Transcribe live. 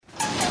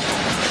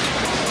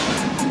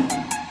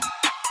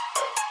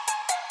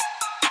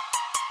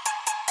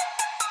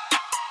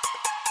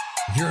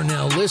You're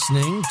now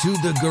listening to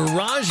the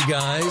Garage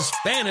Guys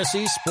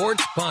Fantasy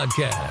Sports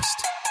Podcast.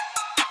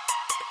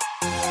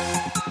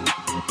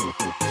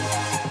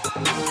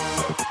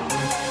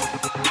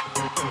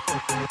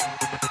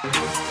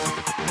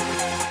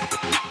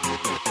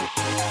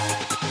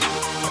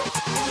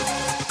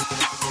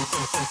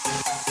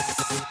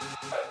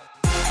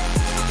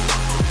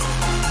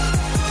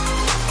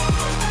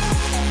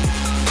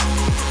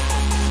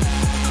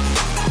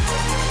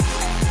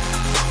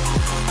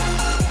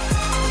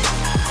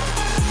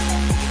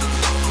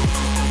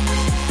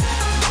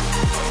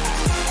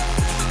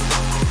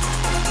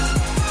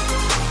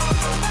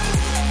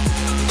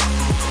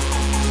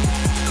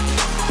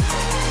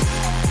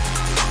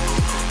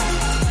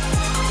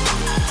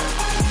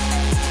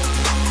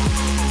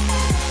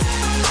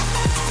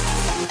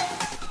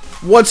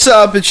 What's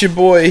up? It's your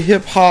boy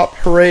Hip Hop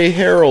Hooray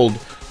Harold.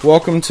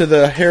 Welcome to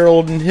the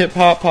Harold and Hip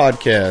Hop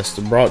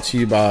Podcast, brought to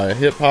you by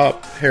Hip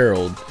Hop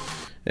Harold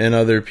and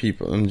other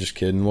people. I'm just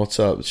kidding. What's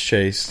up? It's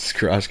Chase. It's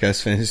Garage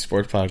Guys Fantasy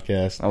Sports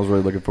Podcast. I was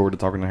really looking forward to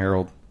talking to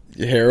Harold.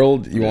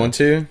 Harold, you want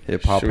to?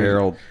 Hip Hop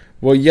Harold.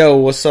 Well, yo,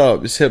 what's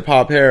up? It's Hip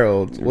Hop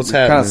Harold. What's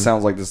happening? Kind of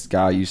sounds like this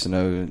guy I used to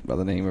know by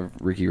the name of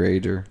Ricky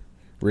Rage.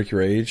 Ricky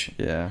Rage?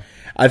 Yeah.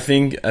 I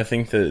think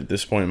that at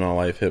this point in my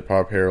life, Hip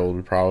Hop Harold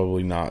would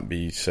probably not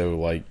be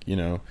so,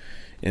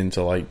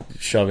 into,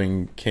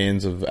 shoving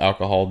cans of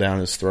alcohol down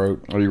his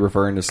throat. Are you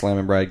referring to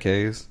slamming Brad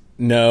K's?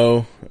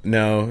 No.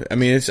 I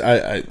mean,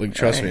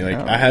 trust me.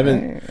 I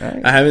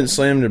haven't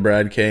slammed a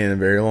Brad K in a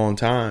very long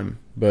time,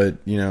 but,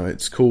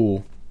 it's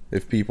cool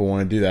if people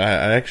want to do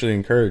that. I actually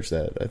encourage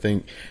that. I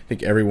think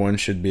everyone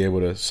should be able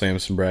to slam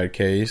some Brad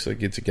K's,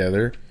 get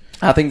together.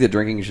 I think that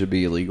drinking should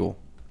be illegal.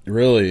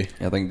 Really?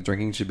 I think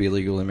drinking should be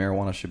illegal and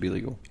marijuana should be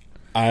legal.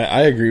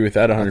 I agree with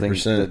that 100%.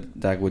 I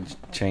think that would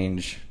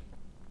change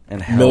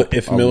and help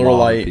if a Miller lot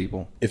Lite, of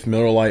people. If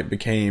Miller Lite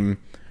became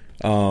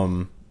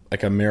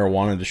like a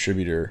marijuana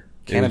distributor,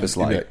 Cannabis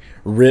Light,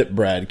 rip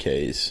Brad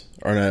K's,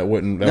 or no, it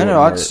wouldn't.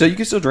 No. So you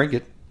can still drink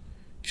it.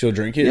 Still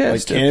drink it? Yeah,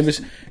 cannabis.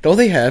 Don't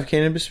they have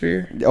cannabis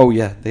beer? Oh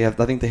yeah, they have.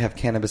 I think they have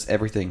cannabis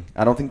everything.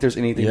 I don't think there's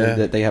anything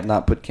that they have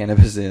not put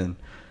cannabis in.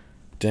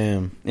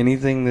 Damn.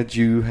 Anything that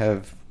you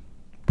have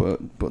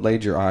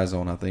laid your eyes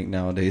on, I think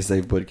nowadays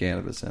they've put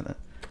cannabis in it.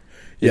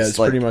 Yeah, it's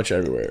pretty much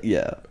everywhere.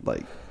 Yeah,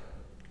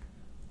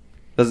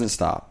 doesn't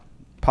stop.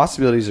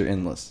 Possibilities are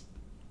endless.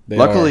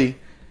 Luckily,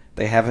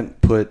 they haven't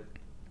put,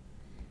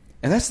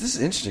 and this is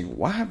interesting.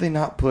 Why have they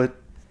not put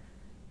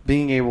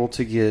being able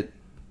to get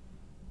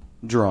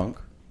drunk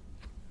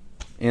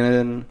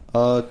in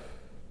a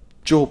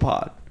Juul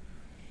pod?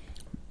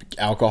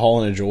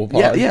 Alcohol in a Juul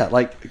pod? Yeah.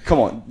 Come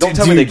on, don't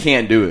tell me they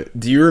can't do it.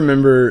 Do you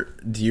remember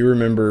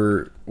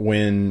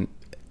when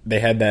they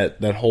had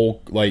that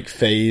whole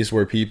phase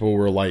where people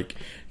were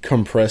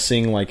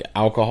compressing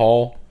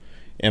alcohol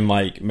and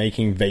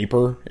making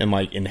vapor and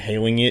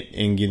inhaling it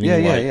and getting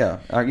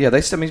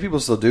they still people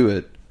still do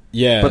it.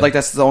 Yeah, but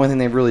that's the only thing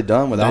they've really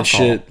done with that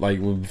alcohol. shit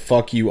would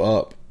fuck you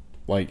up.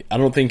 I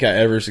don't think I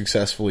ever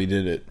successfully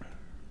did it.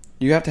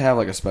 You have to have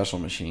a special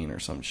machine or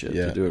some shit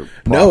to do it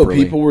properly.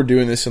 No, people were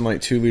doing this in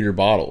 2-liter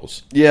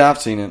bottles. Yeah,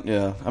 I've seen it.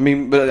 Yeah, I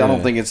mean, but I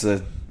don't think it's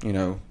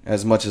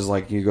as much as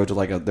you go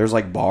to there's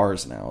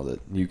bars now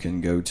that you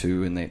can go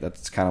to, and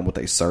that's kind of what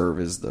they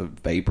serve is the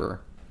vapor.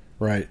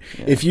 Right.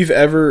 Yeah. If you've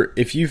ever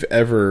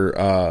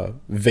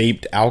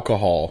vaped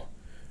alcohol,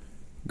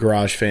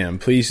 Garage Fam,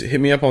 please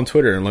hit me up on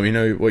Twitter and let me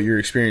know what your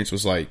experience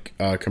was like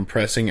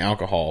compressing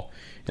alcohol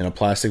in a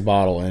plastic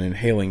bottle and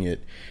inhaling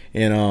it.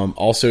 And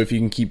also, if you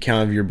can keep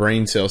count of your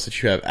brain cells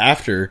that you have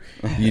after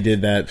you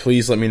did that,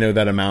 please let me know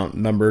that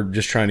number.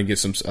 Just trying to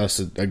get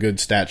a good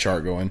stat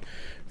chart going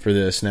for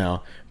this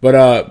now.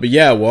 But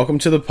yeah, welcome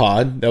to the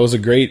pod. That was a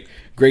great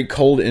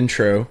cold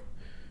intro.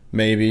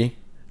 Maybe,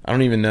 I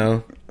don't even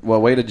know. Well,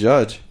 way to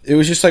judge. It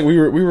was just we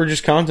were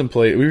just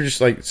contemplating. We were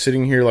just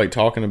sitting here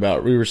talking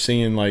about. We were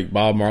singing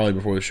Bob Marley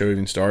before the show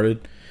even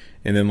started,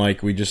 and then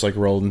we just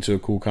rolled into a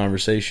cool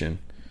conversation.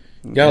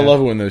 You gotta love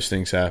it when those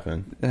things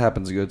happen. It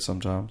happens good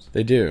sometimes.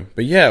 They do.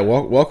 But yeah,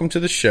 welcome to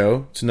the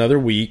show. It's another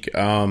week.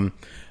 A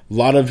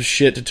lot of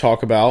shit to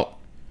talk about.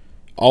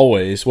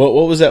 Always. What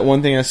was that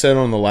one thing I said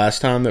on the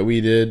last time that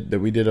we did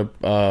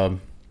the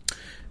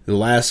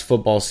last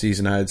football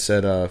season? I had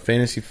said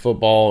fantasy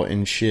football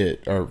and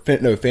shit,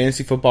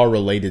 fantasy football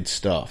related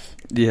stuff.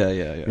 Yeah.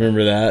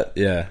 Remember that?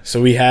 Yeah.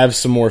 So we have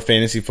some more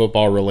fantasy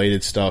football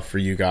related stuff for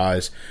you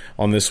guys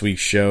on this week's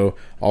show.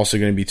 Also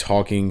going to be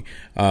talking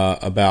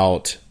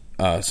about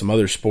some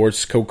other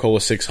sports. Coca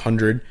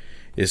 600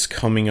 is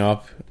coming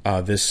up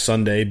this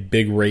Sunday.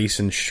 Big race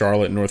in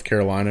Charlotte, North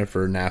Carolina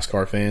for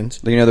NASCAR fans.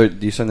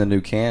 You send the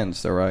new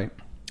cans, though, right?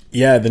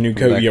 Yeah, the new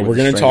Coke. Yeah, we're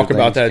going to talk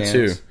about that cans.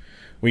 too.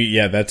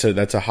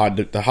 That's a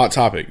hot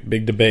topic,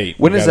 big debate.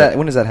 When is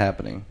that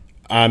happening?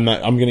 I'm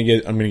gonna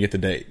get the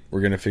date.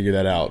 We're gonna figure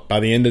that out by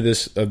the end of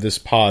this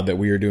pod that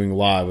we are doing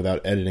live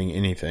without editing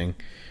anything.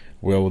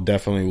 We'll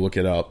definitely look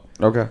it up.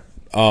 Okay.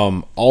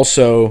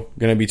 Also,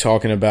 gonna be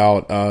talking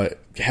about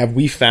have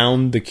we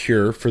found the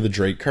cure for the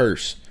Drake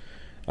curse?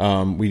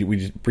 We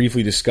just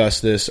briefly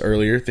discussed this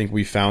earlier. I think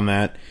we found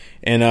that.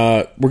 And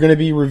we're going to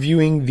be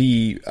reviewing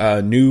the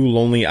new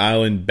Lonely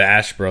Island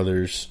Bash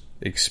Brothers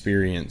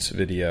experience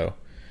video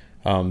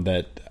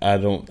that I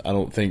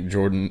don't think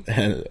Jordan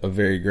had a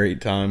very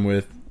great time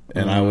with.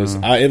 And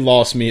it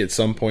lost me at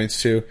some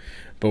points too.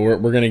 But we're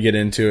going to get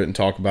into it and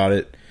talk about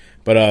it.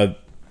 But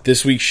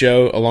this week's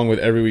show, along with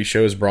every week's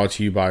show, is brought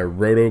to you by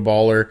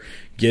Rotoballer.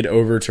 Get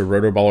over to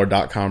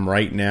rotoballer.com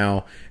right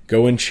now.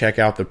 Go and check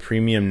out the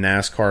premium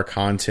NASCAR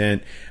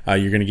content.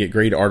 You're going to get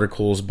great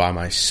articles by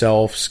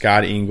myself,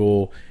 Scott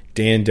Engel,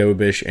 Dan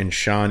Dobish, and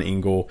Sean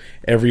Engel.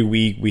 Every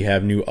week we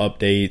have new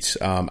updates.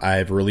 I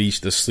have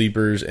released the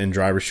Sleepers and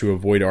Drivers to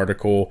Avoid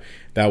article.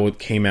 That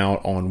came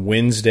out on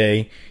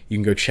Wednesday. You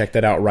can go check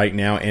that out right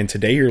now. And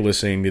today you're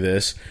listening to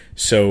this,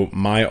 so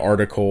my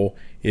article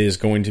is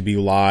going to be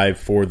live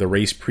for the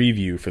race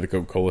preview for the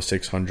Coca-Cola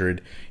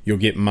 600. You'll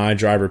get my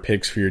driver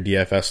picks for your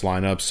DFS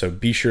lineup, so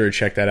be sure to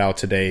check that out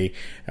today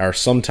or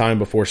sometime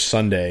before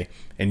Sunday.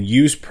 And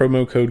use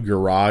promo code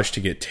GARAGE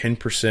to get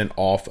 10%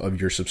 off of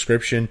your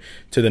subscription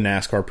to the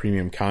NASCAR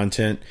premium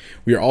content.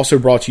 We are also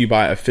brought to you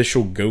by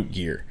Official Goat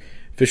Gear.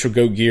 Official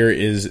Goat Gear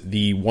is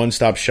the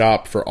one-stop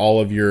shop for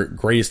all of your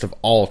greatest of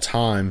all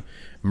time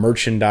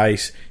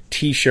merchandise,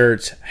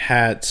 t-shirts,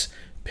 hats,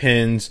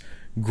 pins,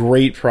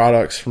 great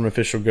products from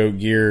Official Goat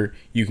Gear.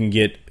 You can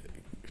get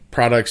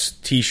products,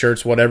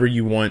 t-shirts, whatever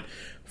you want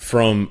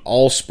from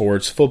all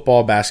sports,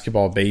 football,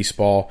 basketball,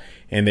 baseball,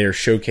 and they are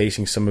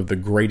showcasing some of the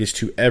greatest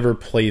to ever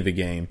play the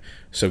game.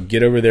 So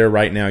get over there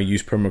right now.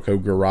 Use promo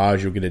code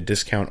GARAGE. You'll get a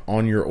discount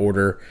on your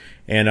order.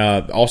 And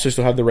also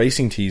still have the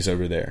racing tees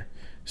over there.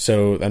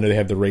 So I know they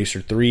have the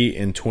Racer 3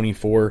 and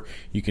 24.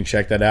 You can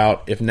check that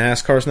out. If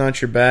NASCAR's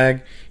not your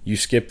bag, you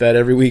skip that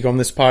every week on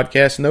this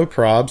podcast. No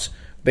probs.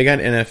 They got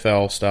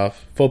NFL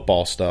stuff,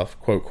 football stuff,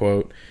 quote,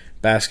 quote,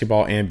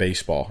 basketball and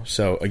baseball.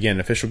 So, again,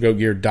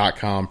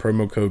 officialgoatgear.com,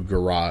 promo code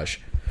GARAGE.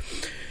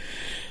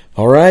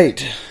 All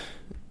right.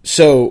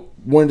 So,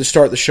 wanted to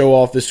start the show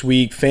off this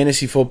week.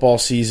 Fantasy football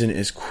season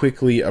is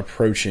quickly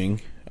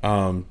approaching.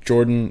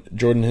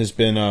 Jordan has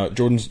been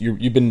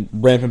you've been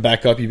ramping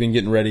back up. You've been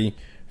getting ready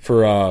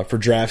for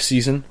draft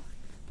season.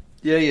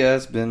 Yeah.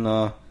 It's been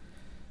a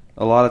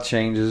lot of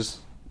changes.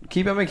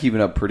 I've been keeping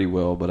up pretty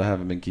well, but I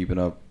haven't been keeping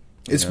up.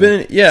 It's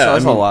been, yeah. So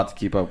that's a lot to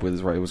keep up with,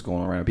 is right what's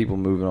going on around. People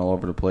moving all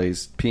over the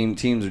place.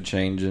 Teams are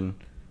changing.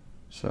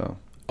 So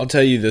I'll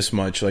tell you this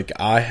much. Like,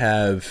 I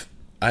have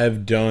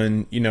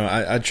done,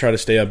 I try to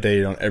stay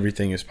updated on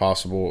everything as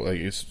possible, like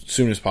as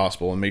soon as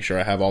possible, and make sure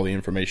I have all the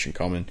information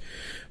coming.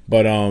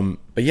 But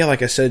yeah,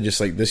 like I said, just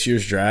like this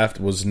year's draft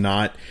was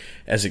not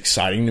as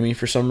exciting to me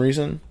for some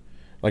reason.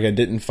 Like, I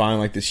didn't find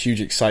like this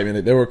huge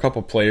excitement. There were a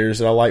couple players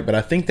that I liked, but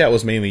I think that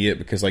was mainly it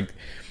because like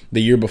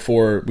the year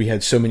before we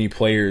had so many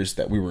players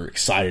that we were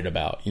excited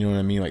about. You know what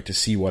I mean? Like, to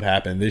see what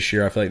happened. This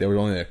year I feel like there was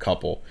only a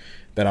couple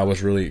that I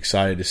was really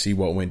excited to see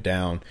what went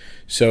down.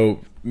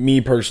 So me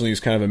personally, it was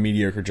kind of a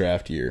mediocre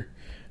draft year.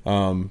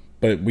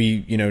 But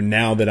we,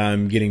 now that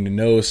I'm getting to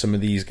know some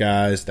of these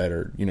guys that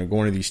are,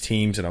 going to these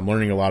teams and I'm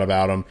learning a lot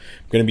about them,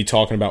 I'm going to be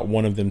talking about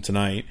one of them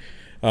tonight,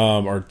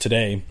 or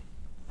today.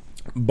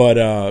 But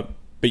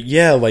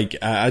yeah, like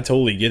I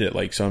totally get it.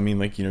 Like, so I mean,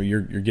 like,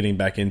 you're getting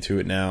back into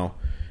it now,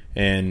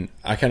 and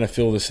I kind of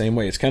feel the same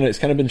way. It's kind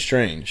of been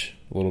strange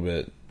a little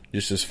bit,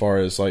 just as far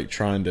as like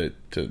trying to.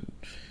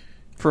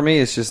 For me,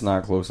 it's just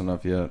not close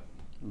enough yet.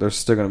 There's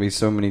still going to be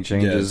so many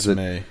changes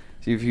that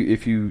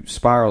if you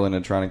spiral into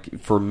trying to,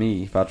 for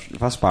me, if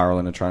I spiral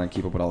into trying to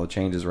keep up with all the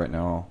changes right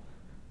now,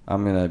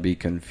 I'm going to be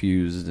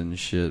confused and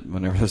shit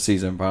whenever the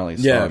season finally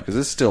starts, because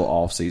it's still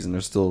off season.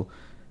 There's still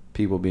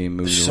people being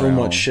moved around. So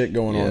much shit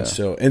going on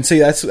still. And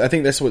see, I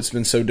think that's what's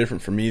been so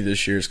different for me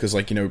this year, is because,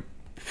 like,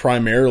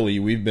 primarily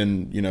we've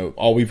been,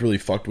 all we've really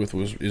fucked with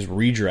is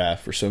redraft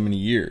for so many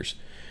years.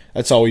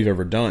 That's all we've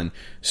ever done.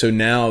 So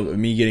now,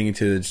 me getting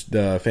into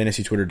the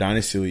Fantasy Twitter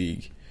Dynasty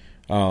League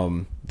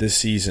this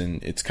season,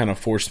 it's kind of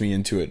forced me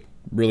into it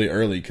really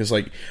early, because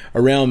like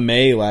around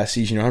May last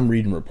season, I'm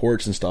reading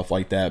reports and stuff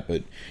like that,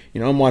 but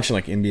I'm watching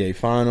like NBA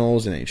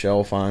finals,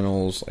 NHL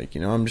finals, like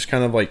I'm just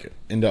kind of like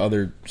into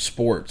other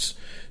sports.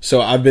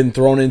 So I've been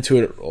thrown into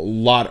it a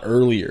lot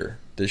earlier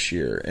this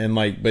year, and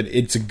like, but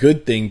it's a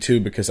good thing too,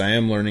 because I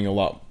am learning a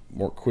lot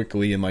more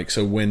quickly, and like,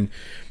 so when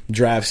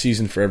draft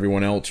season for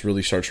everyone else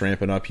really starts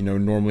ramping up,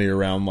 normally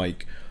around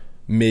like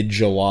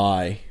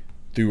mid-July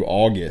through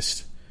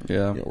August,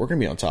 we're gonna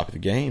be on top of the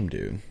game,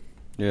 dude.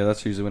 Yeah,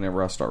 that's usually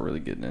whenever I start really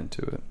getting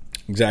into it.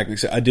 Exactly.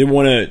 So I did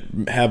want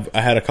to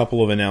I had a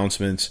couple of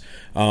announcements.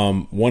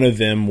 One of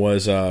them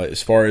was,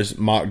 as far as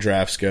mock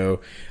drafts go,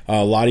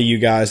 a lot of you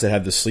guys that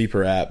have the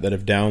Sleeper app that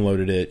have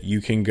downloaded it,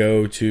 you can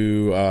go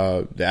to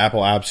the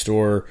Apple App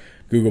Store,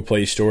 Google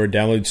Play Store,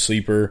 download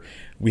Sleeper.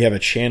 We have a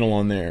channel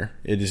on there.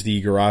 It is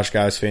the Garage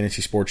Guys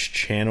Fantasy Sports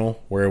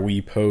channel, where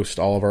we post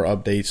all of our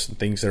updates and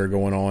things that are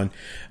going on.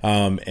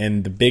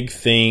 And the big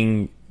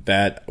thing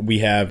that we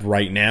have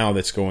right now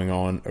that's going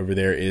on over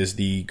there is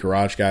the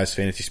Garage Guys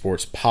Fantasy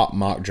Sports Pop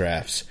Mock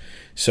Drafts.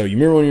 So you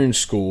remember when you're in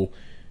school,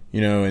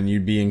 and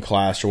you'd be in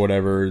class or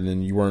whatever, and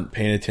then you weren't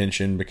paying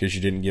attention because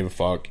you didn't give a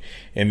fuck,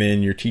 and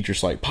then your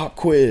teacher's like, pop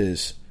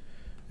quiz,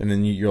 and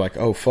then you're like,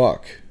 oh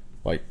fuck,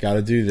 like,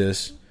 gotta do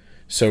this.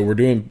 So we're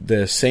doing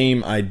the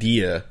same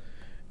idea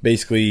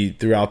basically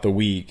throughout the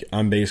week.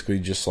 I'm basically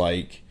just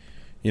like,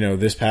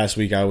 this past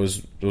week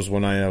was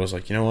one night I was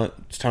like, you know what,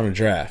 it's time to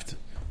draft.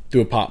 Do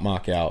a pop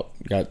mock out.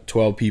 Got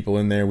 12 people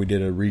in there. We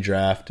did a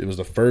redraft. It was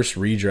the first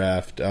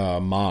redraft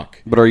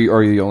mock. But are you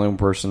the only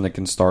person that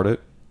can start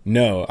it?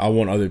 No, I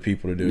want other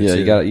people to do it.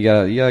 Yeah, too. you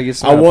gotta get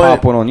some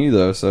pop one on you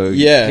though. So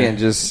you can't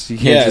just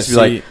be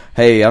like,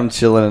 hey, I'm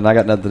chilling and I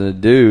got nothing to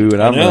do and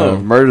I'm gonna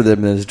murder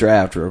them in this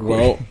draft real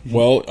quick.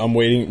 Well, I'm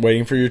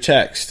waiting for your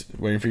text.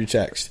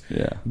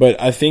 Yeah, but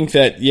I think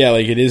that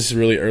it is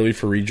really early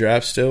for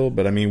redraft still.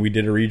 But I mean, we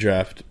did a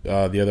redraft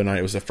the other night.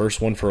 It was the first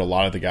one for a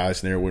lot of the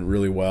guys, and it went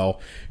really well.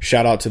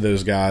 Shout out to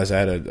those guys. I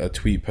had a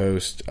tweet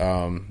post.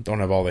 Don't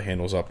have all the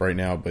handles up right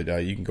now, but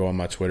you can go on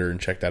my Twitter and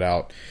check that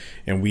out.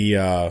 And we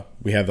have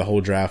the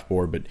whole draft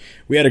board, but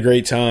we had a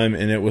great time,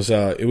 and it was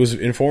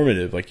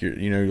informative. Like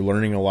you're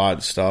learning a lot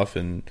of stuff,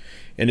 and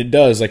it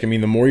does. Like, I mean,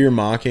 the more you're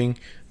mocking,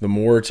 the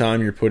more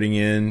time you're putting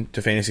in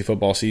to fantasy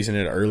football season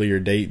at an earlier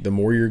date, the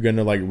more you're going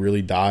to like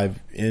really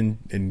dive in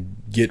and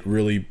get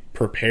really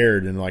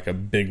prepared in like a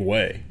big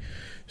way.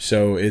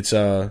 So it's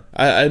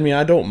I mean,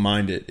 I don't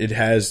mind it. It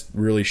has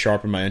really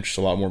sharpened my interest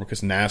a lot more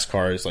because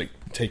NASCAR is like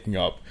taking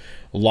up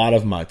a lot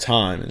of my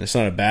time, and it's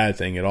not a bad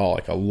thing at all.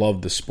 Like, I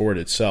love the sport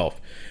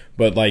itself,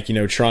 but like,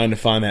 trying to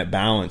find that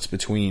balance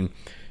between,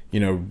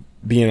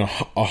 being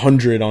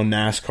 100 on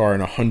NASCAR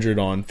and 100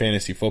 on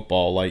fantasy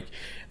football. Like,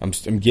 I'm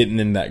getting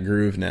in that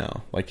groove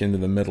now, like into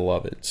the middle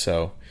of it.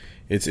 So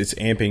it's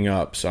amping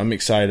up. So I'm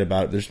excited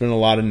about it. There's been a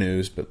lot of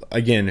news, but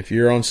again, if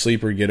you're on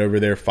Sleeper, get over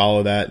there,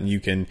 follow that, and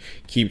you can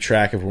keep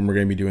track of when we're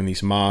going to be doing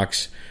these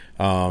mocks.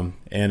 And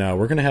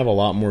we're going to have a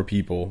lot more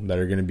people that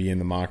are going to be in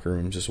the mock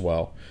rooms as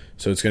well.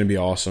 So it's going to be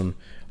awesome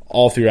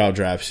all throughout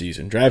draft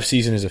season. Draft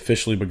season has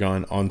officially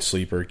begun on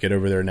Sleeper. Get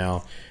over there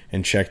now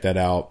and check that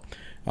out.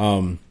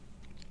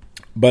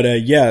 But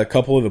a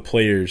couple of the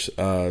players.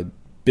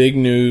 Big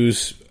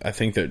news I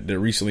think that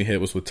recently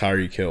hit was with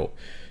Tyreek Hill.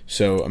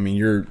 So I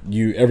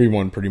mean,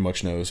 everyone pretty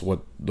much knows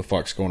what the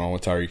fuck's going on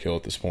with Tyreek Hill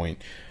at this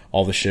point.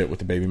 All the shit with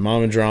the baby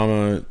mama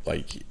drama,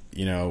 like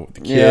the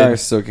kid. Yeah, I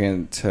still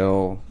can't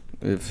tell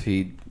if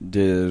he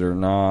did it or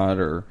not,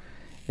 or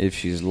if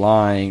she's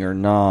lying or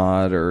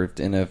not, or if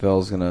the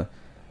NFL's gonna,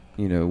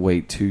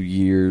 wait 2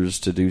 years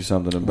to do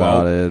something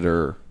about it,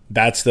 or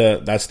that's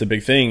the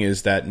big thing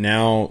is that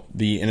now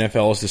the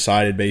NFL has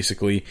decided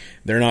basically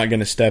they're not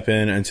going to step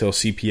in until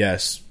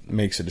CPS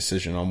makes a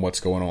decision on what's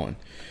going on.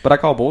 But I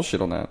call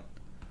bullshit on that.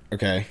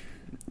 Okay,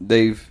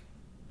 they've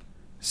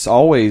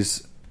done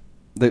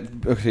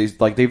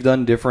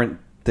different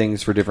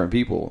things for different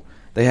people.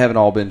 They haven't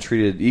all been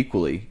treated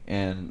equally,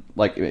 and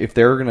like if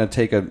they're going to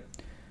take a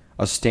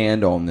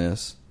stand on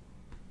this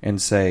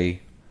and say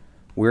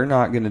we're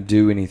not going to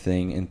do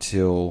anything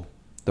until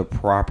the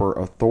proper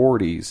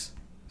authorities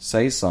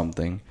say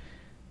something.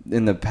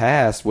 In the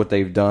past, what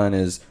they've done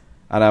is,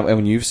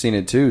 and you've seen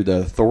it too,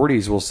 the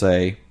authorities will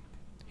say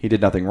he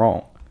did nothing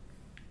wrong,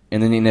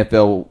 and then the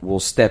NFL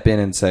will step in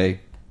and say,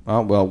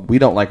 oh, well, we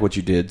don't like what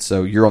you did,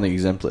 so you're on the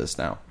exempt list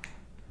now.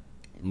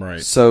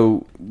 Right.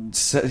 So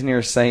sitting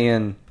here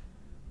saying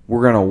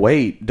we're going to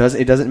wait,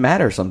 it doesn't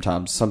matter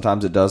sometimes.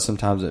 Sometimes it does,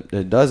 sometimes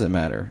it doesn't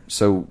matter.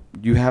 So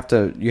you have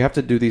to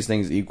do these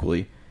things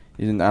equally.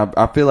 And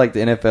I feel like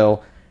the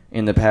NFL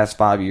in the past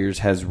 5 years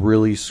has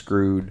really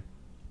screwed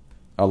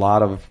a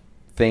lot of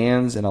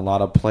fans and a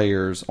lot of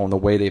players on the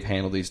way they've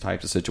handled these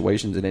types of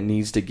situations, and it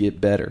needs to get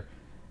better.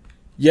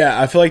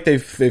 Yeah, I feel like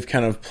they've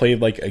kind of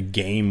played like a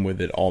game with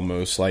it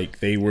almost. Like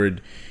they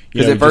would...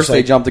 Because at first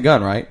they jumped the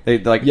gun, right?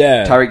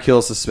 Tyreek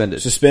Hill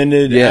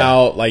suspended,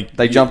 out. Like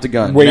they jumped the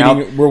gun.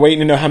 We're waiting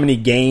to know how many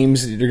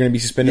games they're going to be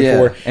suspended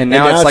for, and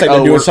now it's like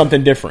they're doing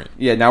something different.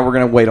 Yeah, now we're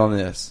going to wait on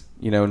this.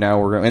 Now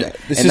we're going.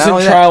 This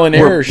isn't trial and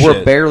error.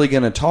 We're barely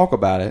going to talk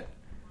about it.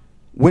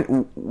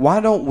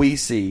 Why don't we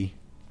see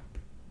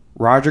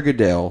Roger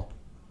Goodell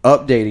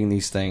updating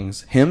these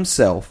things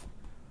himself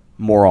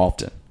more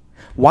often?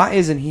 Why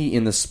isn't he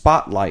in the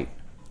spotlight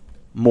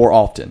more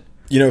often?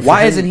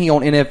 Why isn't he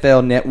on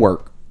NFL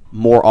Network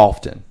more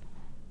often?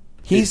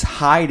 He's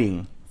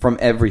hiding from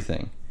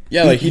everything.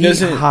 Yeah, he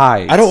doesn't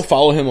hide. I don't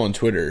follow him on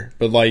Twitter,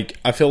 but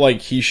I feel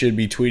like he should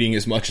be tweeting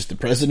as much as the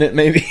president,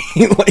 maybe.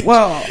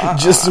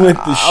 Just with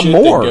the shit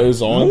that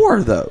goes on.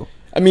 More though.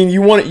 I mean,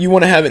 you want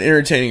to have an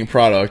entertaining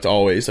product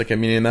always.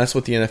 And that's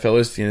what the NFL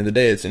is. At the end of the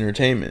day, it's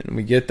entertainment, and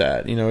we get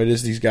that. It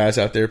is these guys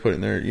out there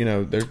putting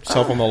their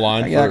self on the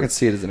line. Yeah, I can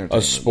see it as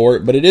entertainment. A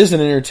sport, but it is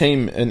an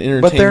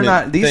entertainment. But they're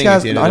not. These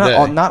guys.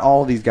 Not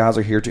all of these guys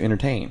are here to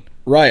entertain.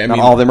 Right. Not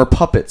all of them are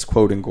puppets,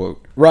 quote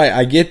unquote. Right,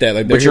 I get that.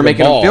 Like, but you're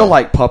making them feel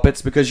like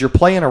puppets because you're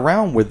playing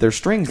around with their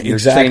strings. And you're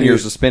saying you're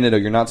suspended or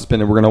you're not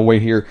suspended. We're going to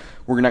wait here.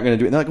 We're not going to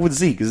do it. And like with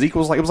Zeke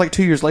was like, it was like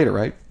 2 years later,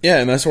 right? Yeah,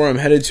 and that's where I'm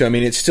headed to. I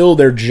mean, it's still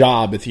their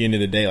job at the end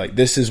of the day. Like,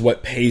 this is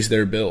what pays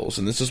their bills,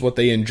 and this is what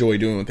they enjoy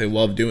doing, what they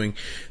love doing.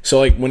 So,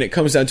 like, when it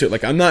comes down to it,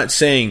 like, I'm not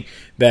saying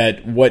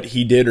that what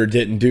he did or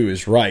didn't do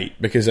is right,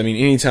 because, I mean,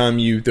 anytime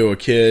you throw a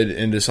kid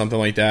into something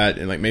like that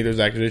and, like, make those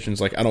accusations,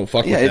 like, I don't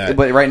fuck with that.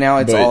 But right now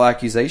it's all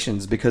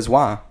accusations, because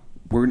why?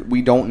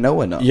 We don't know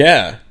enough.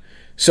 Yeah.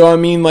 So, I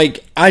mean,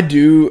 like, I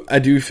do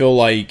feel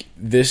like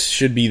this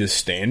should be the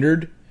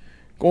standard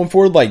going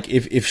forward. Like,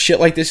 if shit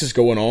like this is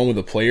going on with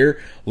a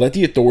player, let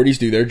the authorities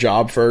do their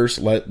job first.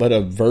 Let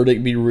a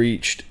verdict be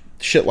reached.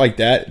 Shit like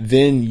that.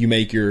 Then you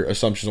make your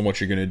assumptions on what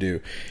you're going to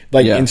do.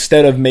 Like,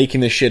 instead of making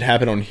this shit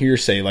happen on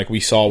hearsay, like we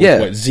saw with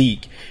what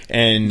Zeke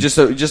and just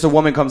a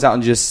woman comes out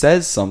and just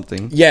says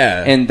something.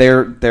 Yeah, and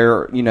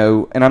they're you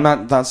know, and I'm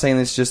not saying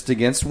this just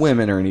against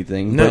women or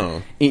anything.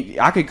 No, but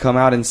I could come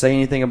out and say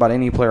anything about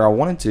any player I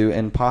wanted to,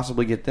 and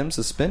possibly get them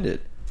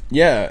suspended.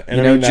 Yeah, and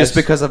you know, just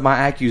because of my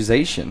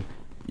accusation.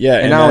 Yeah,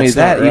 and not only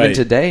that, even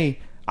today,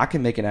 I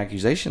can make an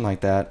accusation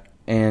like that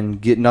and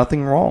get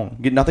nothing wrong,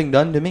 get nothing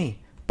done to me,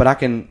 but I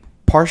can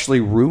partially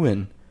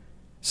ruin.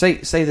 Say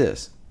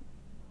this.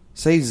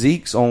 Say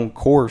Zeke's on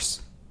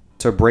course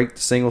to break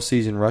the single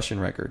season rushing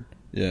record.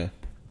 Yeah.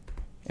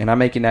 And I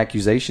make an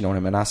accusation on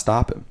him and I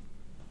stop him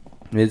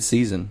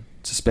mid-season,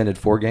 suspended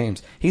 4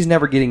 games. He's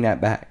never getting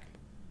that back.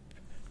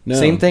 No.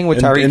 Same thing with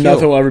Tyreek Hill. And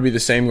nothing will ever be the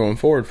same going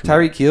forward.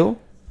 Tyreek Hill,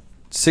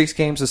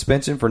 6-game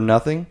suspension for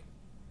nothing,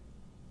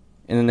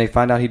 and then they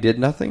find out he did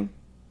nothing.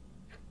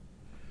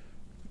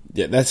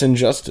 Yeah, that's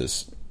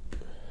injustice.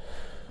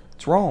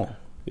 It's wrong.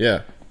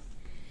 Yeah.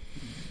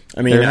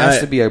 I mean, there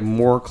has to be a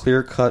more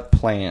clear-cut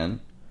plan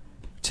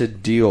to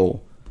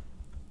deal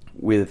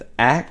with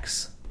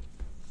acts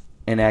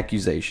and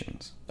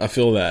accusations. I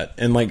feel that.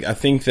 And, like, I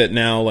think that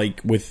now, like,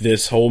 with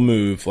this whole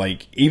move,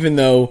 like, even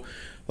though,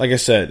 like I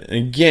said, and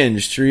again,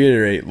 just to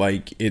reiterate,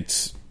 like,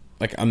 it's,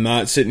 like, I'm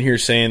not sitting here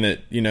saying that,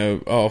 you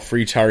know, oh,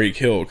 free Tyreek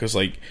Hill, because,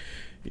 like,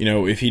 you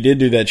know, if he did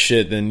do that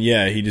shit, then,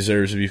 yeah, he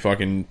deserves to be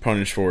fucking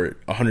punished for it,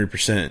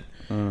 100%.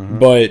 Mm-hmm.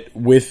 But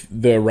with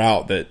the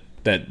route that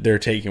they're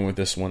taking with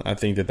this one, I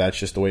think that that's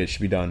just the way it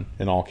should be done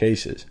in all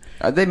cases.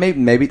 They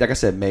maybe, like I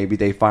said, maybe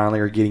they finally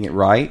are getting it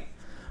right,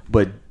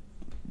 but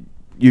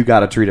you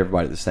got to treat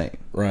everybody the same,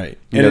 right?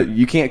 You know,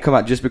 you can't come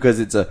out just because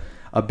it's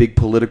a big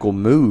political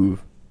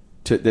move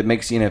that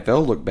makes the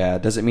NFL look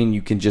bad. Doesn't mean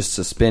you can just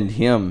suspend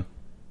him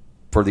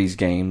for these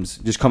games.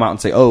 Just come out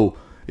and say, "Oh,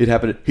 it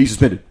happened. He's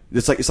suspended."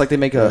 It's like they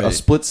make a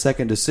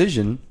split-second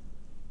decision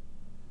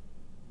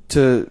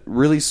to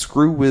really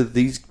screw with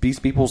these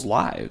people's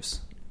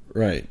lives,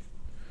 right?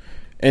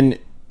 And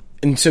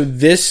so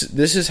this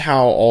is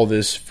how all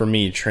this, for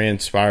me,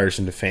 transpires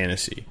into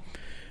fantasy.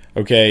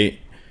 Okay?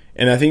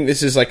 And I think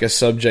this is like a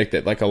subject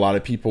that like a lot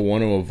of people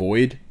want to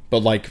avoid, but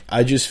like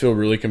I just feel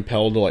really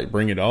compelled to like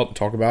bring it up and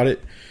talk about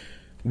it.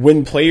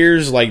 When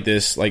players like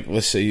this, like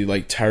let's say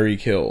like Tyreek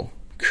Hill,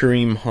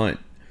 Kareem Hunt,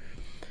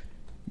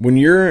 when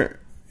you're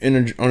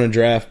on a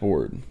draft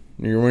board,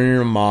 when you're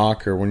in a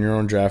mock or when you're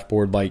on a draft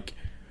board, like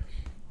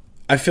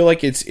I feel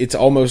like it's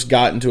almost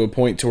gotten to a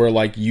point to where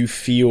like you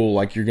feel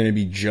like you're going to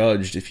be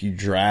judged if you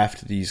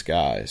draft these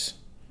guys.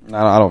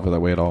 I don't feel that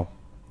way at all.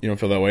 You don't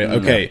feel that way?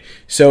 Okay. No.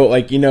 So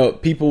like, you know,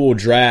 people will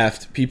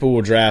draft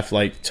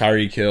like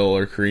Tyreek Hill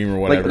or Kareem or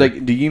whatever.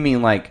 Like do you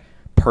mean like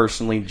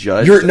personally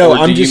judged?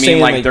 I'm just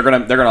saying like they're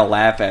gonna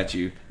laugh at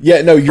you.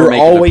 Yeah, no, you're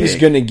always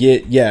gonna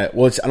get I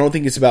don't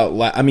think it's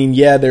about I mean,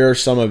 yeah, there are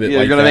some of it. Yeah,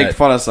 like you're gonna make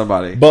fun of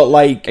somebody, but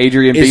like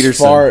Adrian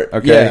Peterson.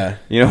 Okay, yeah,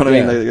 you know what I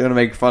mean. Like, you're gonna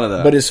make fun of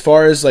that. But as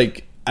far as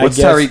like, what's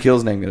Tyreek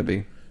Hill's name gonna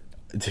be?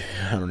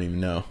 I don't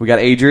even know. We got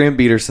Adrian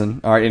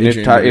Peterson. All right, and if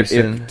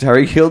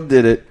Tyreek Hill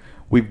did it,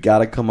 we've got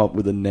to come up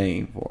with a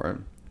name for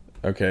him.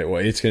 Okay,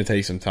 well, it's going to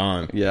take some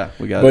time. Yeah,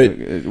 we got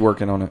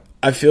working on it.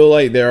 I feel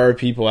like there are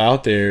people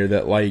out there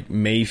that like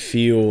may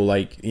feel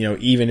like, you know,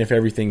 even if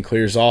everything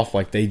clears off,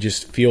 like they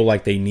just feel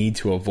like they need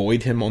to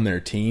avoid him on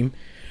their team.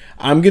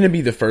 I'm going to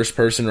be the first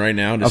person right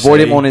now to avoid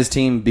him on his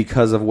team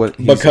because of what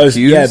he's accused?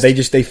 Yeah,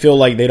 they feel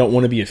like they don't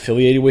want to be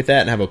affiliated with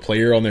that and have a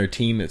player on their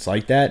team that's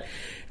like that.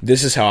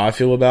 This is how I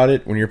feel about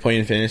it when you're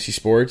playing fantasy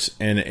sports,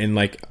 and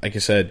like I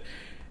said,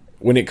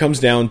 when it comes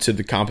down to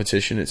the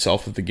competition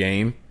itself of the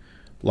game,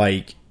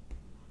 like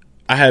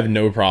I have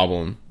no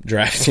problem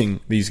drafting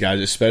these guys,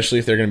 especially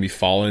if they're going to be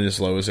falling as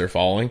low as they're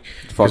falling.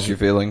 Fuck your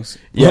feelings.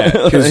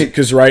 Yeah,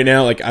 because right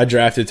now, like I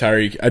drafted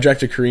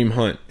Kareem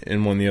Hunt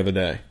in one the other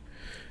day.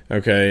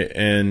 Okay,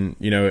 and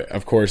you know,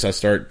 of course,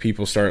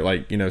 people start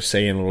like, you know,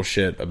 saying little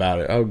shit about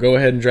it. Oh, go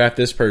ahead and draft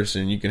this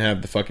person. You can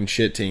have the fucking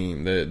shit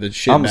team, the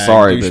shit. I'm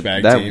sorry,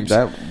 douchebag teams.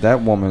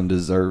 That woman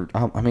deserved.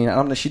 I mean, I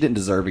don't know. She didn't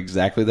deserve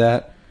exactly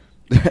that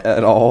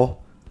at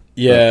all.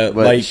 Yeah,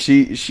 but like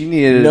she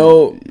needed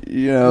no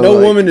like,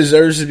 woman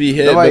deserves to be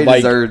hit. Nobody but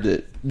like, deserved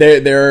it.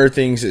 There are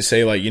things that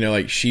say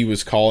like she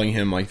was calling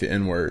him like the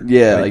N-word.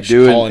 Yeah, like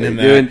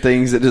doing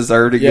things that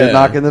deserve to get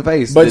knocked in the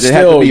face. But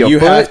still, you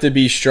foot? have to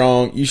be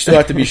strong. You still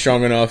have to be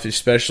strong enough,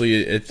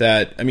 especially at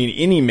that. I mean,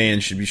 any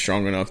man should be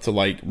strong enough to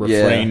like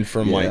refrain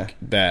from like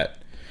that.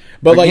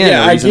 But again, like,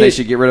 yeah, I get they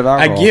should get rid of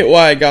alcohol. I get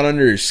why it got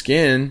under his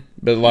skin,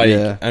 but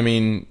like, I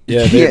mean,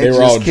 yeah, they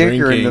were all drinking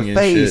her in the and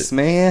face, shit.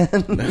 Man.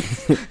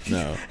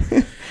 No.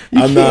 You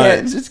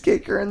can't just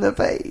kick her in the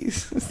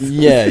face.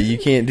 Yeah, you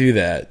can't do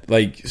that.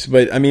 Like,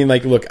 but I mean,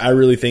 like, look, I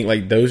really think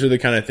like those are the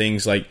kind of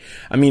things. Like,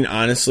 I mean,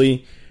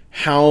 honestly,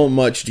 how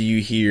much do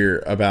you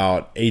hear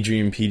about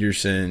Adrian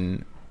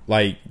Peterson?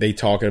 Like, they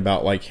talking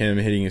about like him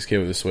hitting his kid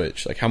with a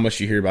switch. Like, how much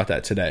do you hear about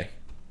that today?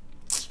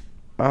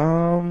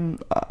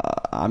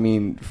 I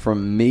mean,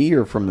 from me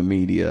or from the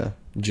media?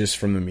 Just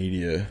from the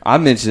media. I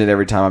mention it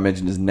every time I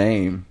mention his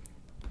name.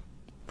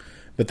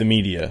 But the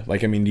media,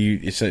 like, I mean,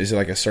 is it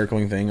like a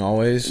circling thing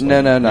always?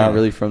 No, not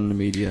really from the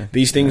media.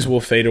 These things will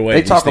fade away.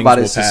 They talk about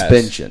his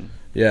suspension.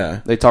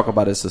 Yeah. They talk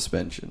about his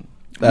suspension.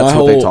 That's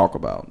what they talk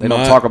about. They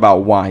don't talk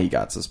about why he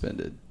got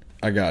suspended.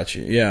 I got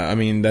you. Yeah, I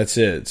mean, that's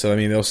it. So, I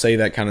mean, they'll say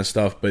that kind of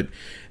stuff, but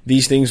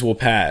these things will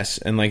pass,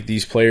 and, like,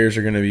 these players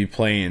are going to be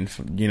playing,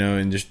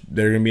 and just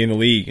they're going to be in the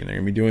league, and they're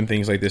going to be doing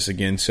things like this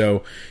again.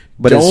 So,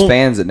 but as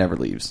fans, it never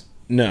leaves.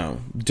 No.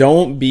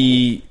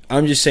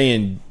 I'm just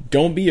saying,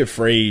 don't be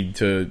afraid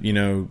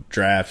to,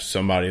 draft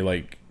somebody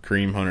like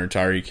Kareem Hunt or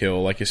Tyreek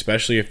Hill, like,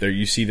 especially if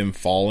you see them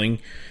falling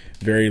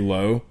very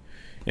low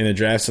in the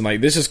drafts. And,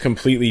 like, this is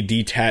completely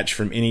detached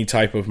from any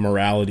type of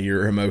morality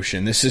or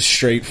emotion. This is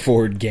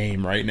straightforward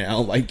game right now.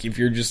 Like, if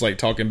you're just, like,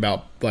 talking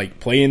about,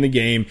 like, playing the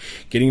game,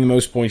 getting the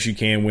most points you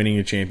can, winning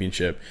a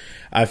championship,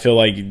 I feel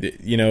like,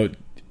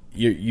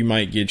 you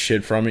might get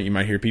shit from it. You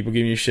might hear people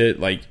giving you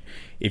shit. Like,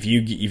 if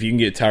you can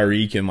get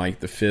Tyreek in, like,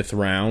 the 5th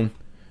round,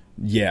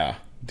 yeah,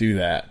 do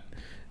that.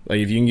 Like,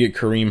 if you can get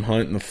Kareem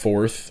Hunt in the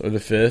 4th or the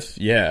 5th,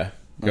 yeah,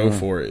 go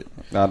for it.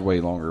 I'd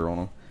wait longer on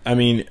him. I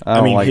mean,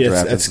 like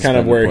that's kind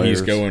of where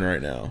he's going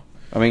right now.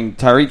 I mean,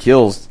 Tyreek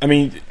Hill's. I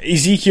mean,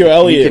 Ezekiel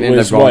Elliott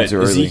was what?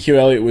 Ezekiel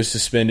Elliott was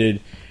suspended,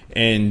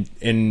 and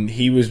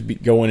he was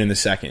going in the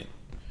 2nd.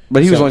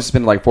 But he was only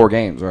suspended like 4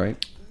 games,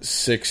 right?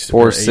 6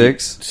 or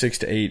 6? 6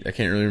 to 8. I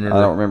can't really remember.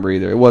 I don't remember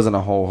either. It wasn't a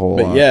whole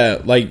lot. But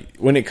yeah, like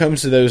when it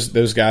comes to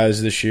those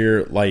guys this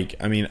year, like,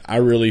 I mean, I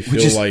really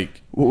feel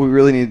like what we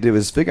really need to do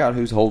is figure out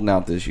who's holding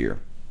out this year.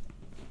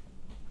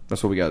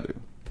 That's what we got to do.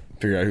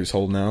 Figure out who's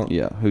holding out.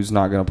 Yeah, who's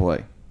not going to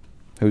play.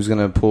 Who's going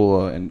to pull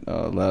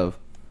Lev?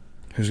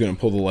 Who's going to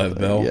pull the Lev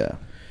Bell? Yeah.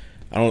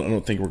 I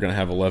don't think we're going to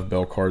have a Lev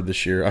Bell card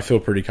this year. I feel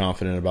pretty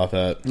confident about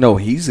that. No,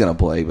 he's going to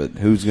play, but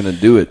who's going to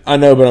do it? I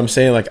know, but I'm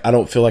saying, like, I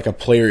don't feel like a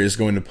player is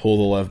going to pull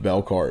the Lev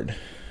Bell card.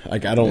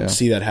 Like, I don't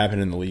see that happen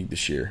in the league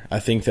this year. I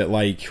think that,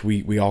 like,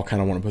 we all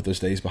kind of want to put those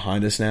days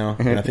behind us now.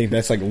 And I think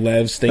that's, like,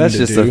 Lev's thing to do.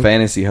 That's just the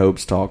fantasy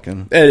hopes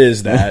talking. It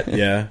is that,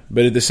 yeah.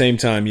 But at the same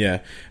time,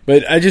 yeah.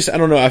 But I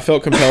don't know. I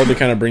felt compelled to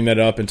kind of bring that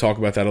up and talk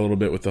about that a little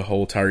bit with the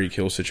whole Tyreek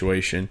Hill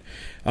situation.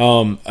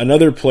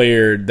 Another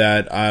player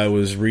that I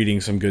was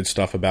reading some good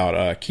stuff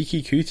about,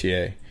 Kiki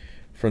Coutier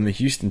from the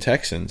Houston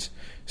Texans.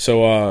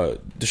 So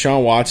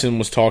Deshaun Watson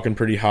was talking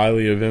pretty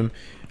highly of him.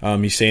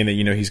 He's saying that,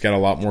 he's got a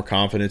lot more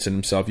confidence in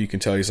himself. You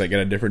can tell he's like got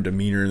a different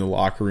demeanor in the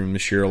locker room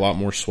this year, a lot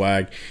more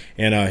swag,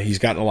 and he's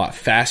gotten a lot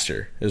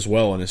faster as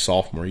well in his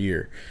sophomore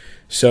year.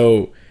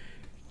 So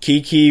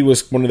Kiki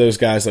was one of those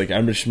guys, like,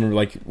 I just remember,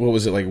 like, what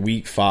was it, like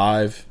week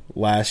 5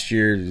 last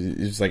year? It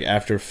was like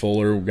after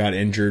Fuller got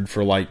injured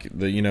for like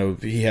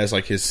he has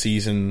like his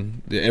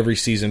season, every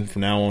season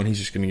from now on, he's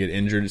just going to get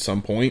injured at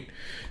some point.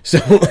 So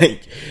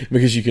like,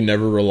 because you can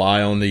never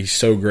rely on he's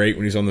so great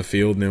when he's on the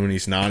field, and then when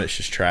he's not, it's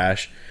just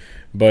trash.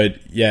 But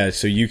yeah,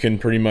 so you can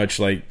pretty much,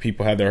 like,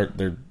 people have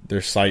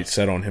their sights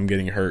set on him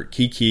getting hurt.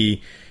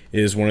 Kiki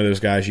is one of those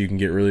guys you can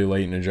get really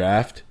late in the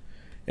draft,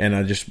 and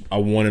I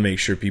want to make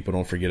sure people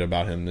don't forget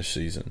about him this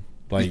season.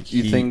 Like,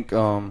 you think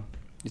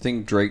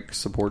Drake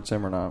supports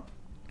him or not?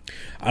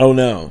 I don't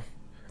know.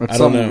 I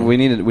don't know. You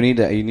need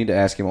to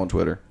ask him on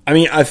Twitter. I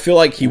mean, I feel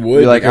like he would.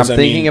 Be like, I'm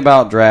thinking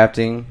about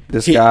drafting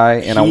this guy,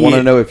 and I want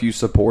to know if you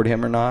support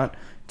him or not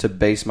to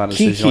base my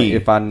decision on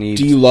if I need.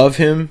 Do you love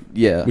him?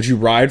 Yeah. Would you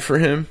ride for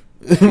him?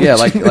 Yeah,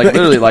 like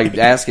literally, like,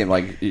 ask him,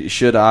 like,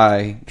 should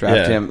I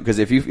draft him? Because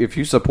if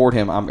you support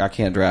him, I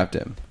can't draft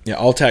him. Yeah,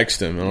 I'll text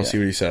him and I'll see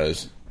what he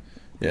says.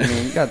 Yeah, I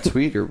mean, you got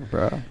Tweeter,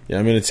 bro. Yeah,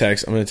 I'm gonna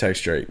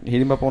text Drake.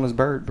 Hit him up on his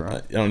bird, bro.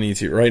 I don't need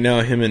to right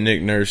now. Him and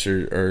Nick Nurse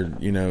are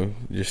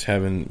just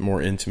having more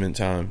intimate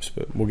times,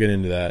 but we'll get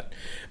into that.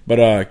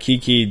 But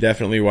Kiki,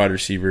 definitely wide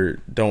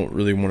receiver. Don't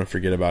really want to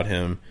forget about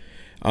him.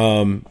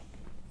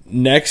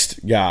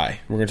 Next guy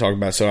we're gonna talk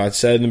about. So I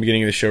said in the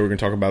beginning of the show we're gonna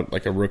talk about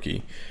like a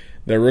rookie.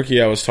 The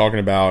rookie I was talking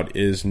about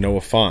is Noah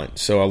Fant.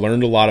 So I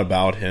learned a lot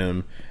about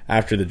him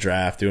after the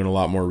draft, doing a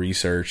lot more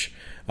research.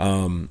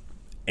 And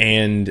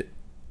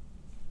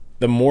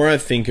the more I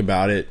think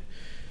about it,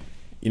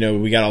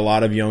 we got a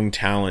lot of young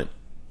talent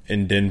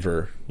in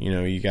Denver.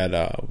 You got,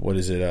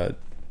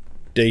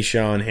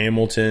 Deshaun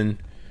Hamilton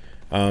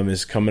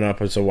is coming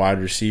up as a wide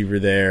receiver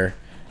there.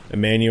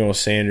 Emmanuel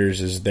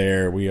Sanders is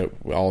there. We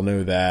all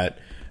know that.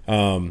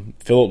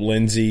 Philip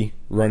Lindsay,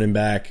 running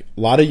back.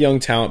 A lot of young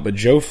talent, but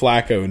Joe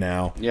Flacco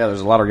now. Yeah,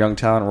 there's a lot of young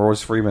talent.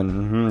 Royce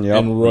Freeman. Yep.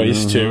 And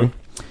Royce, too.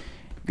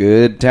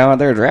 Good talent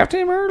there. Draft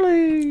him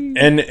early.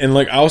 And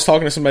like, I was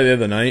talking to somebody the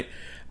other night.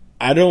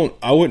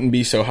 I wouldn't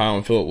be so high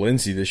on Philip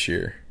Lindsay this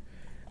year.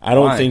 I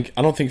don't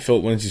think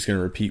Philip Lindsay's going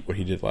to repeat what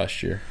he did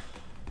last year.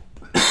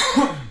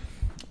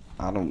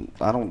 I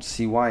don't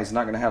see why he's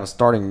not going to have a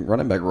starting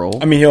running back role.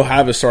 I mean, he'll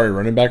have a starting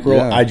running back role.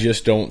 Yeah. I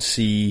just don't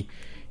see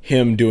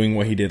him doing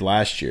what he did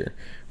last year.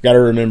 Got to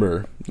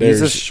remember,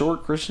 he's a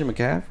short Christian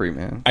McCaffrey,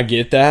 man. I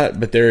get that,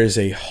 but there is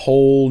a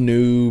whole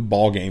new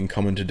ball game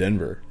coming to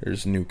Denver.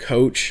 There's a new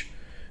coach.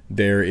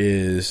 There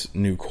is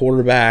new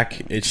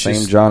quarterback. It's Same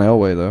just, John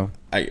Elway though.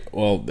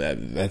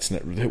 That's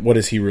not. What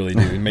does he really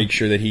do? Make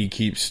sure that he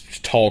keeps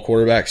tall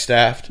quarterback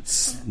staffed.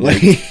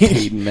 Like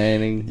Peyton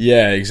Manning.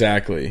 Yeah,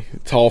 exactly.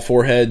 Tall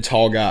forehead,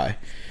 tall guy.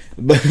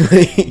 But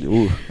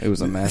Ooh, it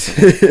was a mess.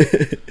 His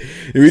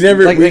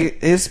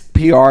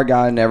PR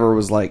guy never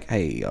was like,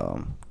 "Hey,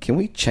 can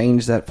we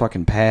change that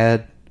fucking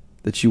pad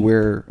that you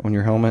wear on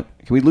your helmet?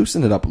 Can we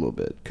loosen it up a little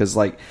bit? Because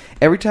like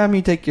every time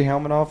you take your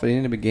helmet off at the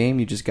end of a game,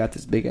 you just got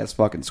this big ass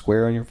fucking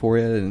square on your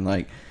forehead, and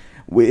like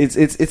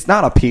it's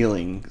not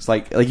appealing. It's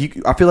like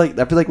you. I feel like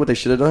what they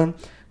should have done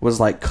was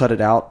like cut it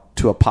out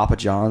to a Papa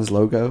John's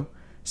logo.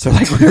 So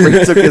like whenever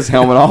he took his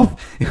helmet off,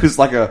 it was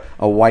like a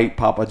white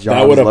Papa John's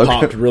that would have logo.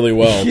 popped really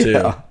well too.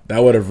 Yeah.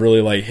 That would have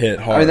really like hit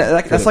hard. I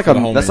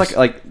mean, that's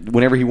like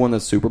whenever he won the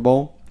Super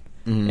Bowl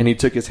and he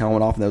took his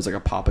helmet off and there was like a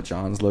Papa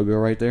John's logo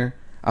right there.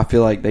 I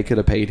feel like they could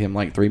have paid him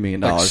like $3 million.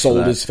 Like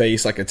sold his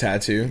face like a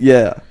tattoo.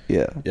 Yeah.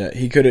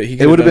 He could have.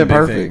 It would have been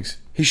perfect. Things.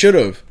 He should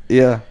have.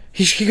 Yeah.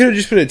 He could have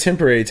just put a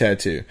temporary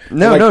tattoo.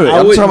 No. I'm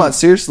talking about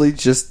seriously.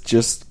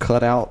 Just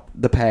cut out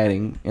the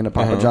padding in a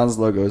Papa John's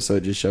logo so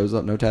it just shows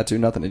up. No tattoo,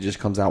 nothing. It just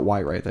comes out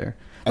white right there.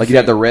 Like you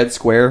have the red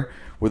square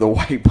with a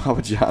white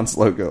Papa John's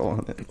logo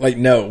on it. Like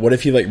no. What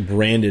if he like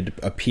branded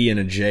a P and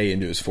a J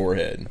into his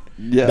forehead?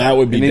 Yeah, that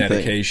would be anything.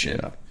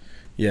 dedication.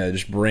 Yeah,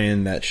 just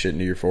brand that shit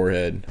into your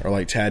forehead, or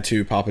like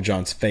tattoo Papa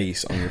John's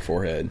face on your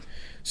forehead.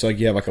 So like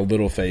you have like a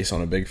little face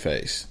on a big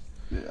face.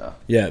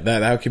 Yeah,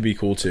 that could be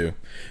cool too.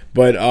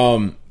 But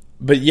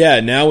yeah,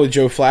 now with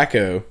Joe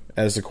Flacco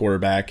as the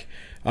quarterback,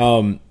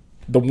 the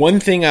one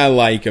thing I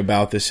like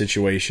about this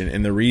situation,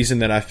 and the reason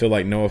that I feel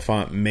like Noah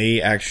Fant may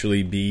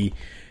actually be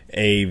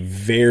a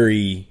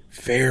very,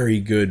 very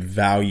good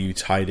value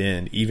tight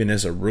end, even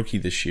as a rookie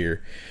this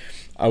year,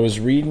 I was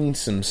reading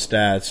some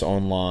stats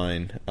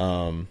online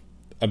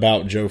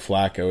about Joe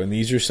Flacco, and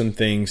these are some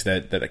things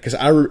that because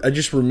I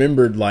just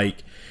remembered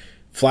like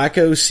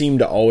Flacco seemed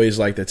to always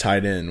like the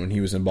tight end when he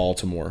was in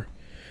Baltimore.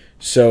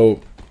 So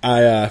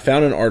I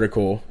found an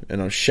article,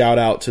 and I'll shout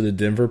out to the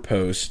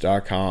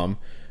DenverPost.com.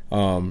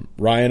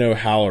 Ryan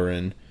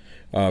O'Halloran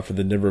for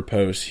the Denver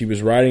Post. He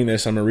was writing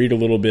this. I'm going to read a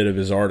little bit of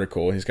his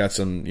article. He's got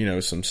some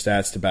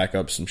stats to back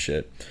up some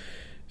shit.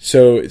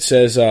 So it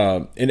says,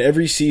 in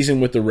every season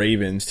with the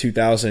Ravens,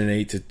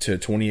 2008 to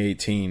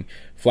 2018,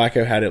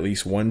 Flacco had at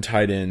least one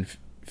tight end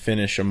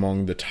finish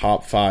among the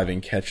top 5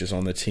 in catches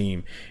on the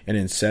team. And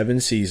in 7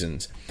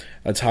 seasons,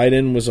 a tight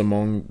end was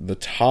among the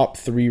top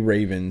 3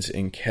 Ravens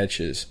in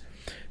catches.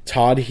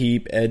 Todd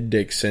Heap, Ed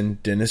Dixon,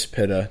 Dennis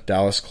Pitta,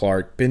 Dallas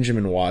Clark,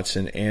 Benjamin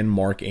Watson, and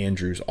Mark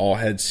Andrews all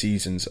had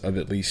seasons of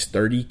at least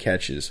 30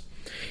 catches.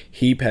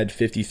 Heap had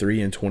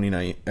 53 in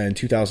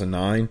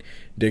 2009,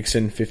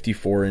 Dixon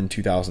 54 in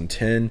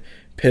 2010,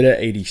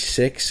 Pitta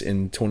 86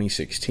 in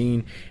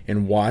 2016,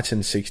 and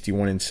Watson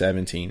 61 in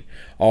 17.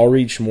 All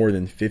reached more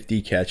than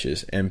 50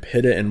 catches, and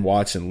Pitta and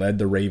Watson led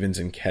the Ravens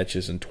in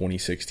catches in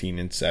 2016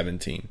 and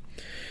 17.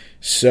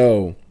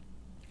 So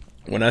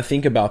when I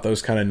think about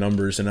those kind of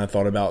numbers, and I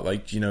thought about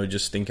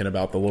just thinking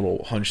about the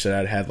little hunch that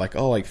I'd had, like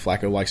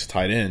Flacco likes a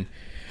tight end.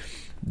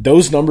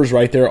 Those numbers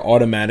right there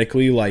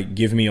automatically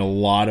give me a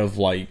lot of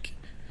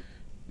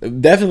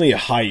definitely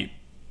a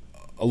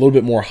little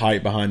bit more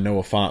hype behind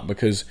Noah Fant,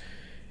 because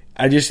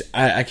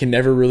I can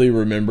never really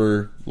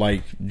remember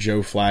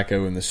Joe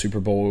Flacco in the Super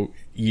Bowl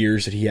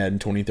years that he had in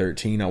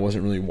 2013. I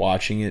wasn't really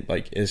watching it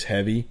as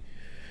heavy,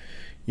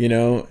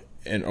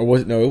 And it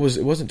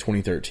wasn't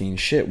 2013.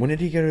 Shit, when did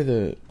he go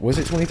to was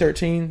it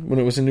 2013 when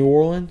it was in New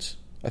Orleans?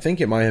 I think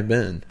it might have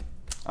been.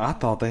 I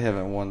thought they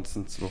haven't won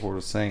since before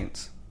the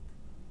Saints.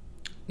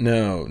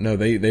 No,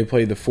 they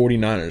played the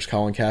 49ers.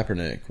 Colin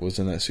Kaepernick was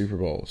in that Super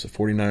Bowl. It's the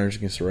 49ers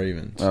against the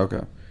Ravens.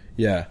 Okay.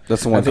 Yeah.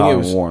 That's the one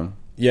Colin won.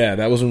 Yeah,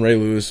 that was when Ray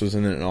Lewis was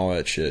in it and all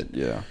that shit.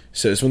 Yeah.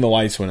 So it's when the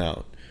lights went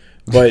out.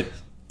 But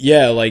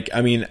yeah,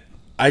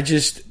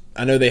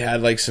 I know they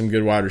had some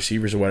good wide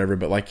receivers or whatever,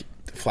 but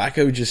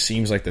Flacco just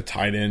seems like the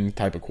tight end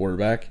type of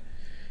quarterback.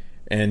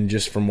 And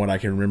just from what I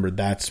can remember,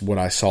 that's what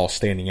I saw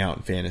standing out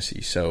in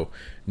fantasy. So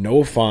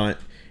Noah Fant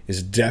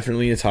is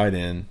definitely a tight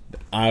end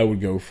that I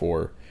would go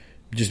for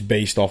just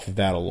based off of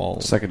that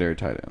alone. Secondary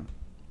tight end.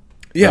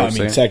 Yeah,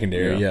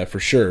 secondary, yeah, for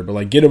sure.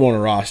 But get him on a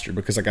roster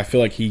because I feel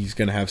like he's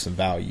going to have some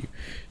value.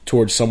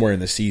 towards somewhere in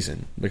the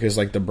season, because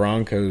like the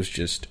Broncos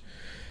just,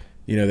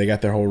 they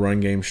got their whole run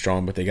game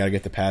strong, but they got to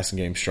get the passing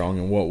game strong.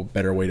 And what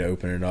better way to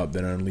open it up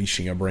than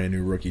unleashing a brand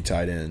new rookie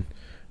tight end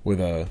with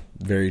a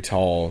very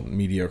tall,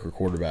 mediocre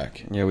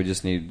quarterback? Yeah, we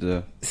just need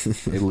the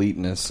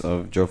eliteness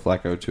of Joe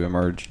Flacco to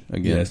emerge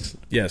again.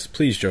 Yes,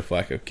 please, Joe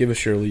Flacco, give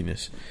us your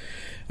eliteness.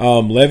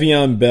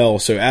 Le'Veon Bell.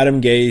 So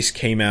Adam Gase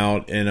came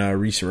out in a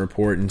recent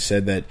report and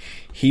said that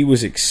he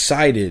was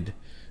excited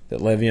that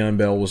Le'Veon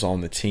Bell was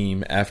on the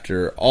team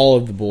after all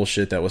of the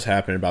bullshit that was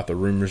happening about the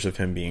rumors of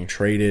him being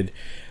traded.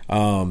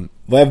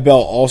 Lev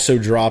Bell also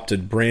dropped a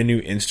brand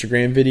new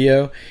Instagram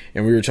video,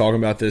 and we were talking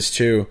about this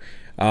too.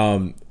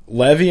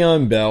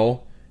 Le'Veon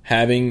Bell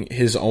having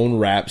his own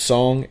rap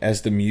song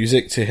as the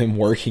music to him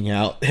working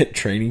out at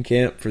training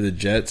camp for the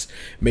Jets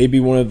may be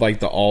one of like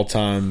the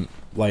all-time,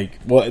 not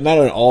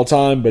an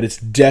all-time, but it's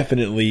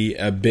definitely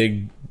a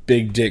big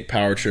dick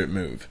power trip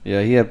move.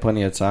 Yeah, he had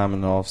plenty of time in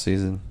the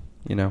offseason,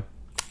 go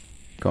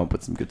and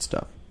put some good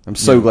stuff. I'm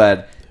so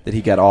glad that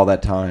he got all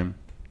that time.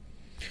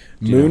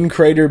 Moon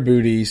Crater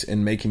Booties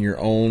and making your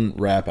own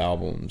rap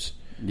albums.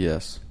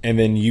 Yes. And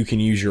then you can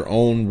use your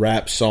own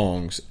rap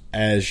songs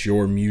as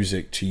your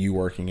music to you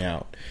working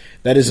out.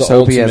 That is the ultimate.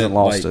 Hope he hasn't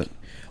lost it.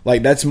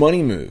 Like, that's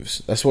money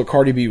moves. That's what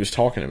Cardi B was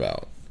talking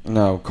about.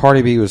 No,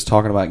 Cardi B was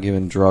talking about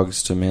giving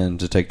drugs to men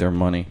to take their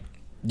money.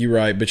 You're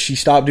right, but she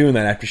stopped doing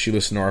that after she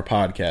listened to our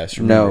podcast.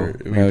 No,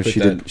 she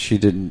didn't. She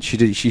didn't.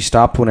 She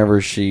stopped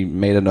whenever she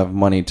made enough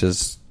money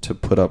to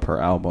put up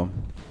her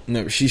album.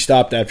 No, she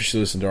stopped after she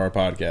listened to our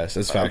podcast.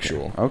 That's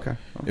factual. Okay.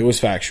 It was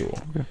factual.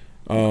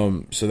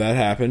 Okay. So that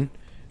happened.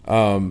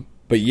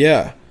 But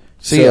yeah.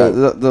 See,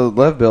 the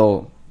Lev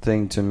Bell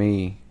thing to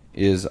me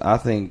is, I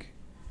think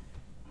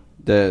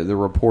the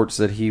reports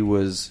that he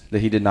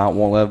did not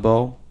want Lev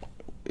Bell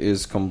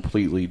is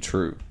completely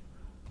true.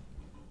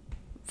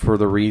 For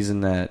the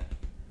reason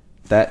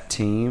that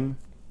team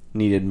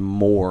needed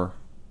more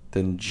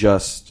than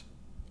just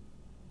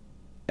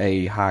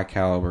a high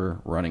caliber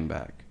running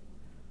back.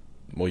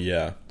 Well,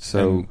 yeah.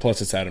 So and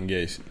plus, it's Adam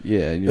Gase.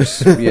 Yeah,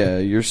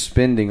 you're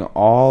spending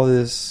all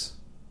this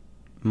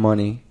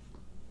money,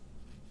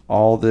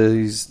 all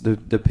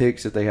the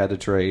picks that they had to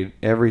trade,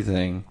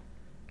 everything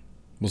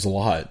was a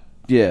lot.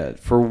 Yeah,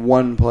 for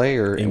one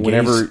player, and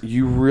whenever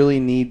you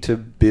really need to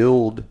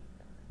build,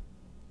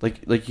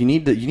 like you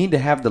need to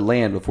have the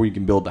land before you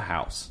can build the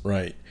house.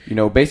 Right.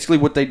 Basically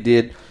what they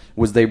did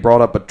was they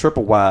brought up a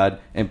triple wide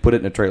and put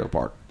it in a trailer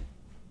park.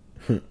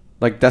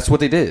 That's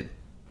what they did.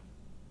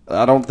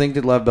 I don't think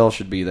that Lev Bell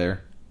should be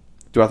there.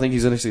 Do I think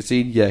he's going to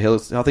succeed? Yeah,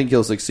 I think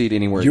he'll succeed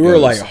anywhere. You were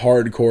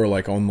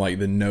hardcore, on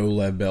the no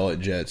Lev Bell at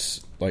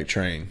Jets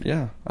train.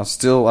 Yeah, I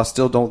still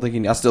don't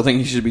think I still think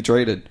he should be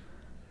traded.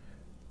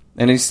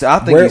 And I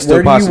think he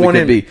still possibly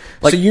could be.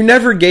 So you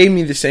never gave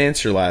me this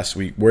answer last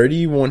week. Where do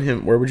you want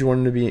him? Where would you want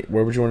him to be?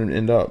 Where would you want him to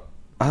end up?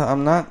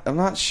 I'm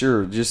not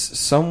sure. Just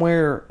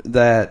somewhere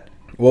that.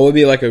 What would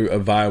be a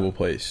viable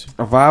place?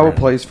 A viable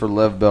place for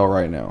Lev Bell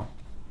right now.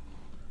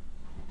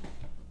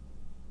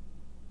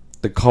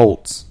 The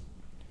Colts.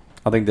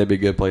 I think that'd be a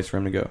good place for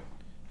him to go.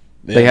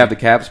 Yeah. They have the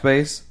cap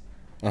space.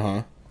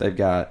 They've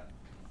got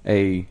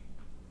a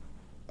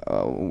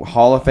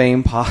Hall of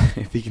Fame,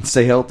 if he can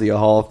stay healthy, a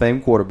Hall of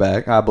Fame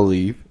quarterback, I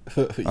believe.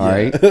 All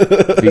right.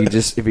 If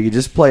he could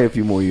just play a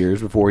few more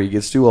years before he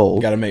gets too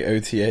old. Got to make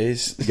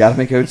OTAs.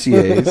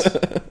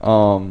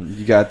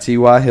 You got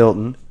T.Y.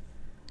 Hilton.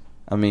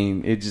 I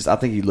mean, I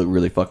think he looked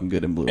really fucking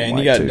good in blue and white,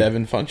 you got too.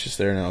 Devin Funchess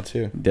there now,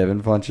 too.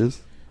 Devin Funchess.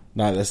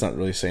 That's not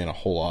really saying a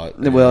whole lot.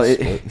 Well,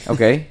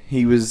 okay.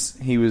 He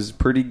was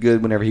pretty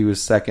good whenever he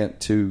was second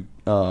to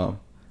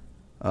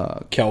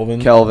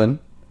Kelvin.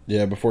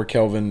 Yeah, before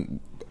Kelvin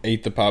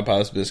ate the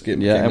Popeyes biscuit.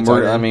 Yeah, and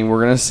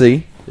we're gonna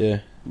see. Yeah,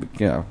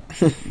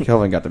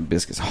 Kelvin got the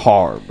biscuits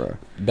hard, bro.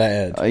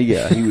 Bad.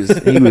 Yeah, he would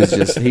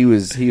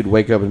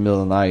wake up in the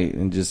middle of the night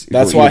and just.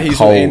 That's why he's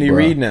with Andy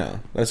Reid now.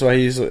 That's why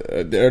he's.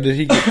 Or did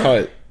he get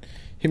cut?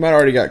 He might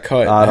already got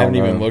cut. I haven't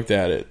even looked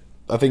at it.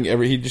 I think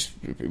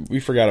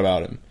we forgot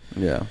about him.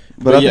 Yeah,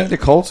 but I think the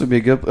Colts would be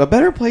a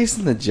better place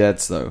than the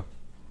Jets, though.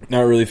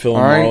 Not really feeling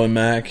Marlon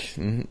Mack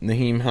and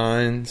Naheem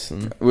Hines.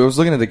 We was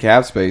looking at the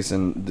cap space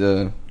and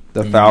the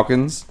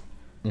Falcons.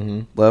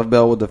 Lev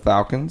Bell with the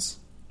Falcons.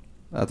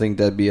 I think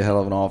that'd be a hell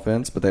of an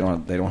offense, but they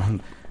don't.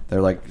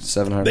 They're like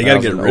 700,000 They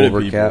got to get rid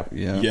of people. Cap.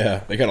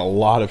 Yeah, they got a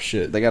lot of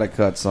shit. They got to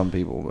cut some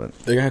people, but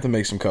they're gonna have to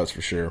make some cuts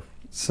for sure.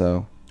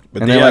 So,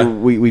 but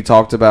then we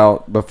talked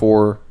about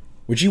before.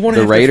 Would you want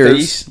the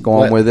Raiders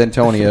going with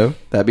Antonio?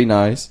 That'd be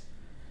nice.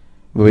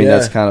 I mean,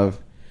 that's kind of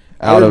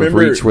out of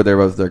reach with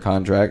their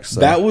contracts.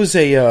 So. That was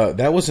a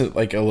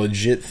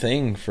legit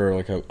thing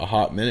for a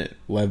hot minute.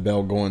 Lev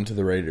Bell going to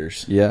the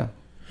Raiders. Yeah,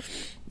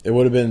 it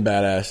would have been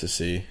badass to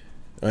see.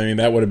 I mean,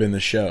 that would have been the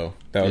show.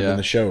 That would have been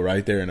the show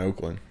right there in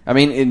Oakland. I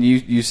mean, and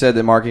you said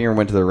that Mark Ingram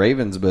went to the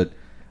Ravens, but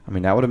I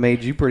mean that would have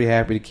made you pretty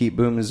happy to keep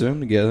Boom and Zoom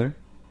together.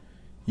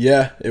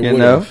 Yeah, it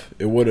would have.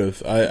 It would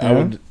have. I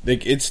would.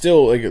 It's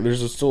still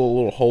there's still a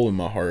little hole in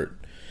my heart,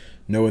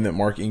 knowing that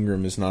Mark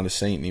Ingram is not a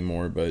Saint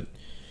anymore. But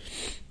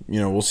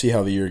we'll see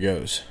how the year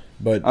goes.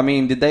 But I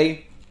mean, did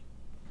they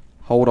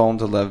hold on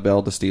to Lev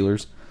Bell, the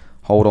Steelers,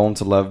 hold on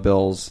to Lev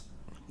Bell's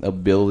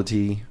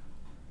ability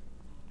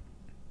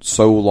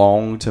so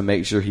long to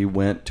make sure he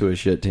went to a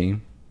shit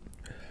team?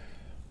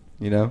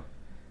 You know?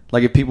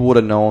 Like, if people would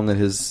have known that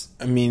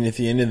at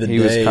the end of the he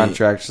day, was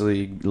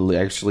contractually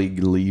actually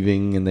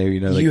leaving, and they,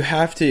 you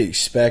have to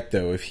expect,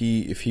 though, if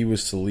he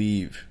was to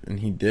leave,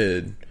 and he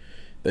did,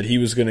 that he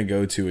was going to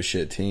go to a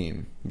shit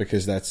team,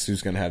 because that's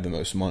who's going to have the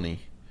most money.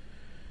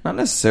 Not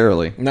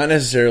necessarily,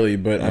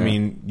 but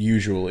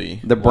usually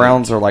the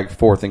Browns are like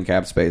fourth in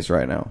cap space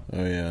right now.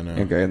 Oh yeah, I know.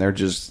 Okay, and they're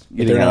just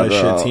they're not a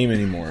shit team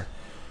anymore.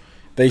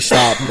 They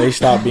stopped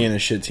being a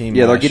shit team.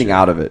 Yeah, they're getting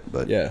out of it,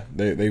 but yeah,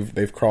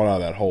 they've crawled out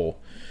of that hole.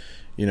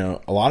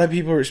 A lot of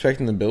people are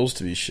expecting the Bills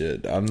to be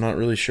shit. I'm not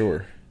really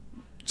sure.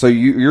 So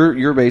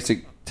your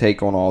basic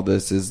take on all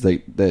this is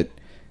that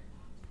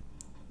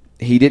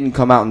he didn't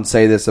come out and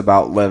say this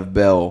about Lev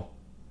Bell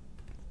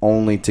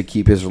only to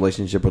keep his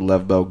relationship with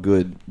Lev Bell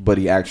good, but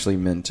he actually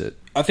meant it.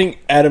 I think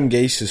Adam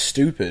Gase is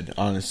stupid,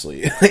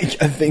 honestly.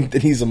 I think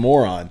that he's a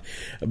moron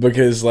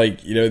because,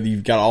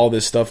 you've got all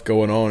this stuff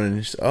going on,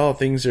 and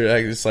things are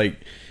it's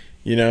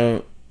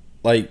you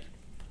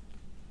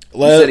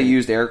said he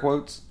used air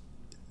quotes.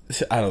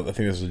 I think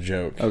that was a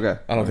joke. Okay,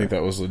 I don't think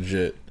that was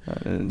legit.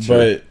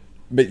 Sure.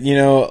 But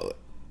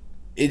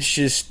it's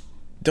just,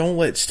 don't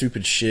let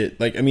stupid shit.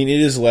 It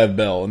is Lev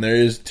Bell, and there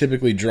is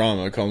typically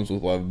drama that comes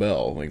with Lev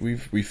Bell.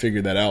 We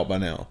figured that out by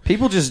now.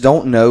 People just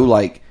don't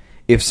know.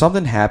 If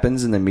something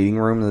happens in the meeting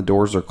room and the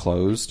doors are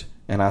closed,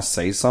 and I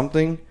say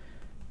something,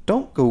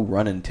 don't go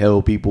run and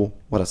tell people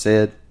what I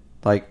said.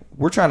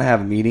 We're trying to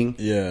have a meeting,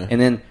 yeah. And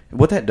then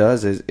what that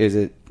does is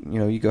it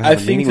you go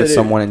have a meeting with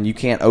someone and you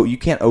can't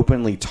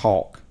openly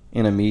talk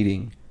in a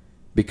meeting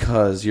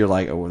because you're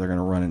like, oh, they're going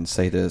to run and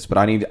say this, but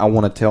I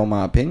want to tell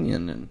my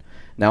opinion, and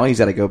now he's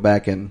got to go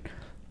back and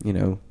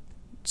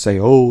say,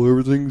 oh,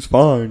 everything's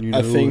fine.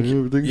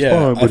 Everything's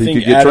fine, but he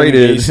could get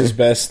traded. Gase's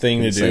best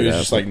thing to do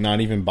is just not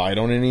even bite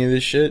on any of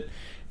this shit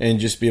and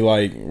just be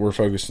like, we're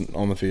focused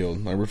on the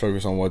field, we're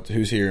focused on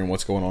who's here and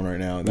what's going on right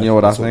now. You know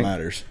what I think? What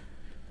matters.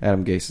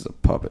 Adam Gase is a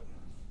puppet.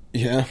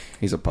 Yeah,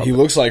 he's a puppet. He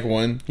looks like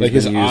one.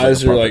 His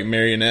eyes are like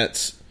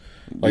marionettes.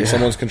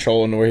 Someone's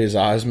controlling the way his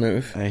eyes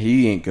move.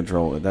 He ain't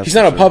controlling. He's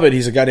not a puppet.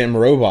 He's a goddamn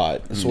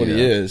robot. That's what he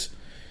is.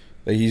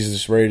 He's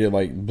just ready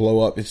to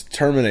blow up. It's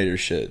Terminator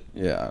shit.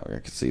 Yeah, I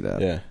can see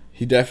that. Yeah,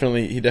 he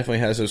definitely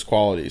has those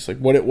qualities.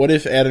 What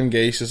if Adam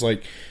Gase is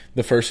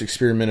the first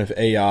experiment of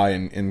AI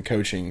in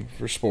coaching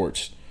for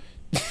sports?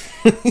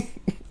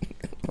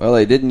 Well,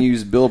 they didn't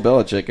use Bill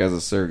Belichick as a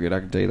surrogate.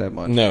 I can tell you that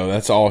much. No,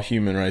 that's all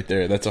human right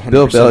there. That's 100%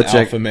 Bill Belichick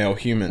alpha male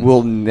human.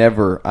 Will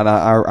never, and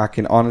I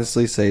can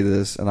honestly say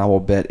this, and I will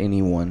bet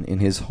anyone in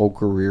his whole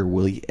career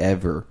will he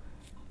ever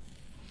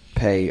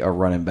pay a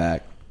running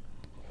back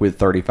with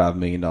 $35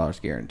 million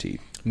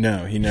guaranteed.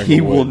 No, he never. He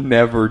would. will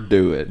never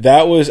do it.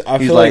 I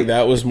feel like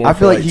that was more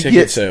for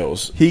ticket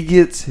sales. He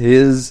gets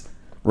his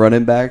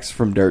running backs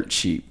from dirt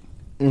cheap.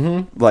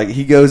 Mm-hmm.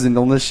 He goes in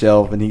on the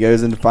shelf and he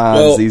goes and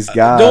finds these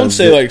guys. Don't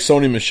say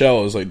Sony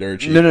Michel is dirt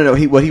cheap. No.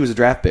 He was a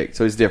draft pick,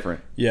 so he's different.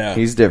 Yeah,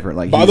 he's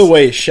different. By the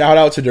way, shout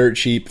out to Dirt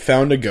Cheap.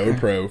 Found a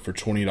GoPro for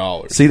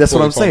 $20. See, that's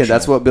what I'm saying.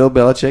 That's what Bill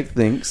Belichick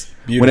thinks.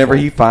 Beautiful. Whenever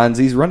he finds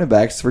these running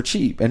backs for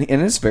cheap, and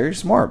it's very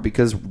smart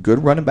because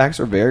good running backs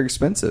are very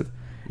expensive,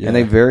 and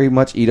they very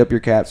much eat up your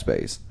cap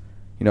space.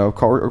 Of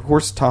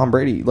course, Tom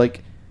Brady.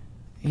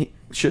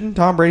 Shouldn't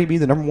Tom Brady be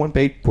the number one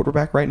paid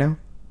quarterback right now?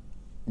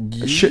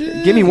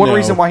 Give me one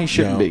reason why he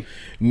shouldn't be.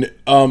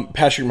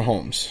 Patrick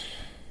Mahomes.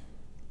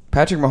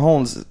 Patrick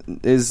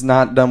Mahomes is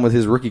not done with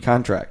his rookie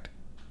contract.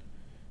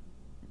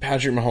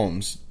 Patrick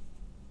Mahomes.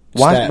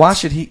 Why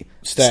should he...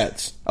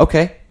 Stats.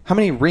 Okay. How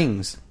many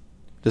rings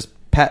does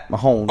Pat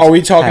Mahomes Are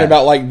we talking have?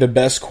 about the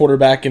best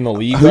quarterback in the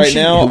league right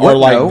now?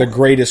 Or the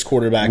greatest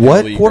quarterback in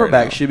the league? What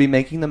quarterback should be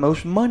making the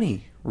most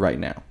money right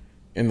now?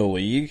 In the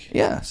league?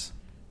 Yes.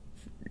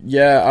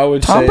 Yeah, I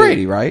would say... Tom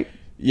Brady, right?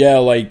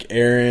 Yeah,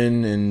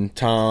 Aaron and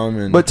Tom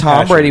and But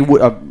Tom Patrick. Brady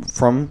would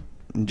from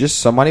just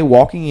somebody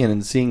walking in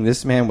and seeing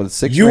this man with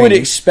 6 You rings. would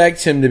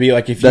expect him to be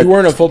if you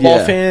weren't a football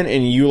fan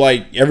and you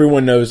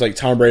everyone knows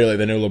Tom Brady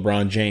they know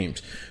LeBron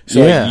James.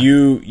 So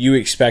you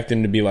expect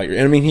him to be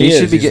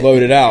he's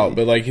loaded out,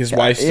 but his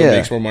wife still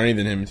makes more money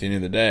than him at the end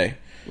of the day.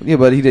 Yeah,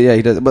 but he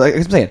does. But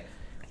I'm saying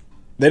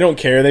they don't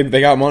care.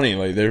 They got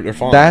money. They're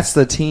fine. That's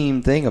the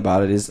team thing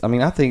about it is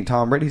I think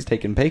Tom Brady's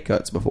taken pay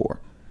cuts before.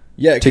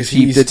 Yeah, to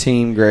keep the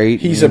team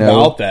great. He's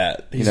about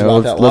that. He's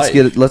about that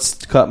life. Let's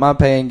cut my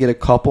pay and get a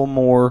couple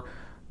more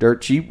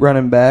dirt cheap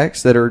running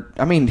backs that are,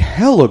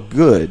 hella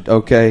good.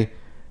 Okay,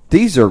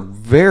 these are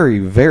very,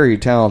 very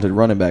talented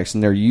running backs,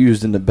 and they're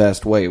used in the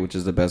best way, which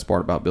is the best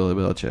part about Billy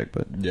Belichick.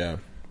 But yeah,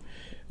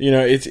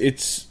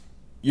 it's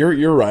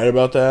you're right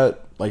about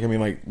that.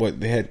 What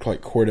they had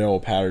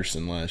Cordell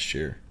Patterson last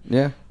year.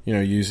 Yeah,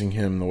 using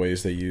him the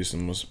ways they used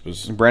him was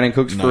Brandon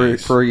Cooks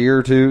nice. for a year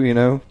or two.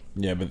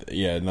 Yeah, but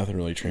nothing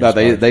really transpired.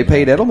 No, they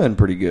paid Edelman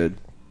pretty good.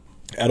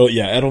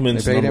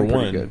 Edelman's They paid number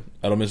him pretty one. good.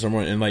 Edelman's number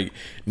one, and like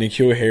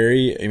N'Keal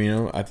Harry, I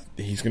mean,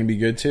 he's going to be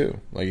good too.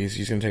 Like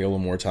he's going to take a little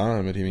more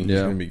time, but he's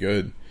going to be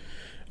good.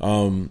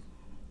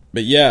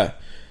 But yeah,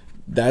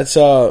 that's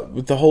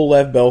with the whole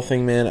Lev Bell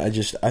thing, man.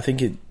 I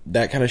think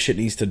that kind of shit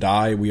needs to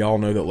die. We all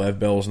know that Lev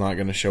Bell is not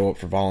going to show up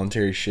for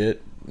voluntary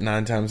shit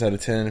 9 times out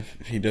of 10.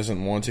 If he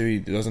doesn't want to, he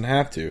doesn't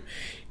have to.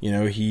 You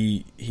know,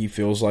 he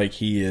feels like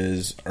he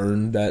has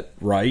earned that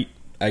right,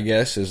 I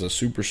guess, as a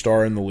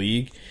superstar in the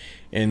league.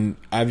 And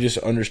I've just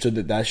understood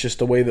that that's just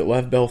the way that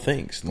Lev Bell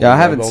thinks. Yeah, I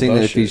haven't seen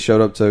if he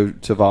showed up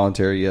to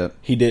voluntary yet.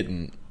 He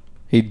didn't.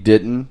 He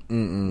didn't?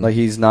 Mm-mm. Like,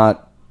 he's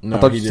not... No, I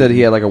thought you said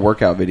he had like a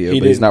workout video,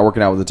 but he's not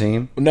working out with the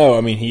team? No,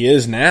 I mean, he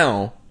is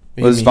now.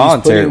 Well, it's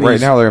voluntary. Right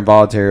now they're in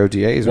voluntary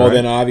OTAs, well, right?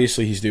 then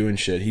obviously he's doing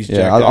shit. He's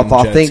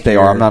I think they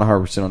are. I'm not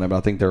 100% on that, but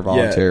I think they're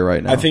voluntary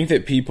right now. I think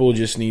that people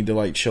just need to,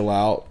 like, chill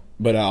out.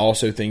 But I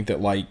also think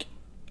that, like,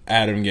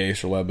 Adam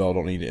Gase or Lev Bell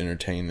don't need to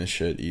entertain this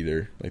shit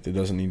either. Like, that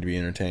doesn't need to be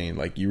entertained.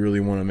 Like, you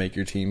really want to make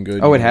your team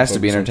good. Oh, it has to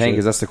be entertained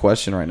because that's the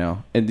question right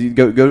now. And you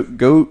go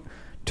to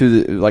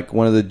the, like,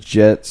 one of the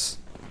Jets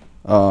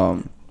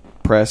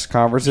press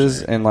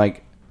conferences, and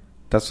like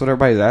that's what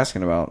everybody's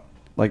asking about.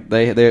 Like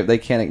they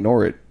can't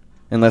ignore it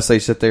unless they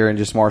sit there and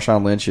just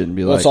Marshawn Lynch it and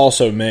be like, it's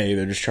also May.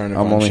 They're just trying to.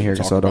 I'm only here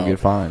so I don't get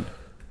fined.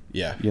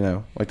 Yeah, you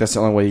know, like that's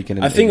the only way you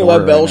can. I think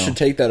Lev Bell should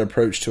take that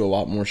approach to a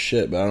lot more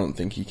shit, but I don't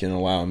think he can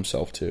allow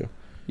himself to.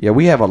 Yeah,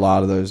 we have a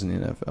lot of those in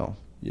the NFL.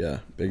 Yeah,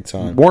 big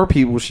time. More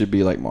people should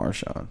be like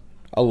Marshawn.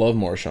 I love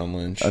Marshawn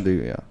Lynch. I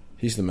do. Yeah,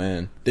 he's the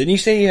man. Didn't you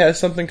say he has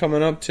something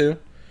coming up too?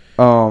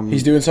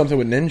 He's doing something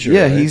with Ninja.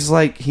 Yeah,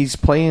 right? he's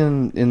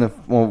playing in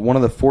one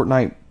of the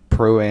Fortnite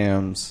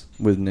Pro-Ams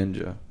with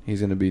Ninja.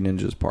 He's going to be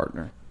Ninja's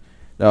partner.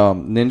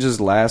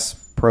 Ninja's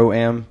last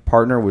Pro-Am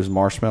partner was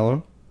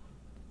Marshmello,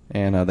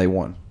 and they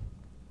won.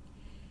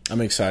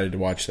 I'm excited to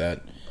watch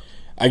that.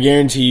 I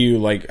guarantee you,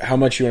 like, how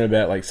much you want to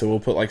bet? Like, so we'll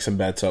put like some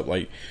bets up.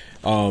 Like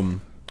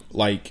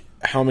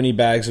how many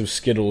bags of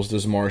Skittles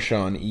does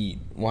Marshawn eat?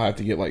 We'll have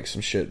to get like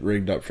some shit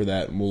rigged up for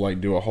that, and we'll like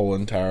do a whole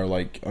entire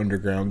like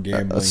underground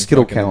gambling a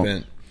Skittle count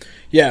event.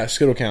 Yeah,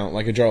 Skittle count,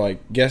 like a jar.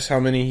 Like, guess how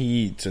many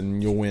he eats,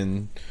 and you'll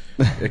win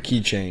a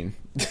keychain.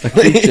 A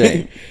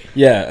keychain.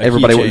 Yeah,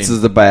 everybody. Keychain. This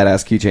is the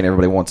badass keychain.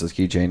 Everybody wants this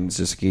keychain. It's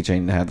just a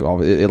keychain to have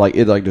all.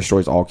 It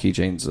destroys all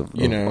keychains of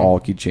all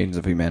keychains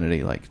of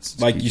humanity. Like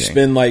you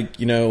spend like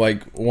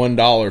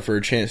 $1 for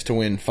a chance to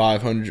win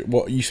 500.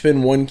 Well, you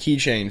spend one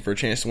keychain for a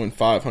chance to win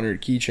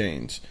 500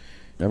 keychains.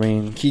 I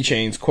mean,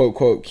 keychains, quote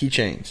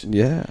keychains.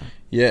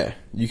 Yeah.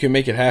 You can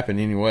make it happen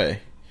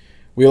anyway.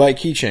 We like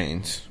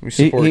keychains. We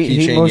support keychain He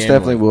most gambling.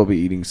 definitely will be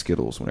eating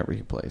Skittles whenever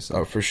he plays. So.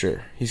 Oh, for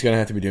sure. He's going to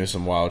have to be doing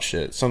some wild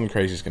shit. Something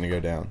crazy is going to go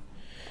down.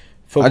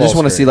 I just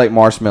want to see like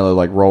Marshmello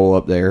like roll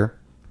up there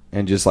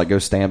and just like go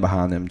stand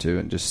behind them too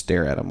and just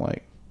stare at him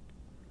like,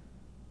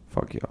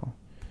 fuck y'all.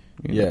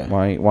 Yeah.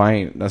 Why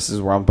ain't this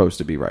is where I'm supposed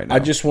to be right now. I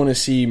just want to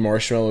see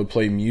Marshmello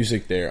play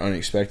music there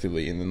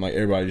unexpectedly, and then like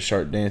everybody just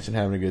start dancing,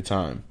 having a good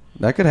time.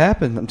 That could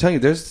happen. I'm telling you,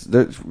 there's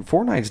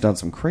Fortnite's done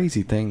some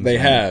crazy things. They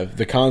have.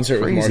 The concert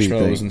with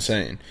Marshmello was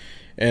insane,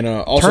 and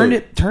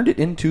also turned it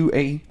into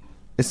a.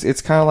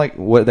 It's kind of like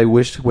what they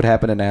wished would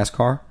happen in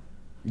NASCAR.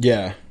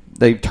 Yeah,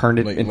 they turned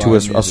it into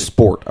a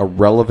sport, a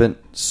relevant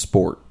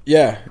sport.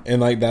 Yeah, and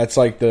like that's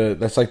like the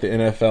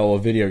NFL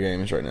of video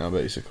games right now,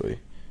 basically,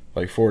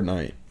 like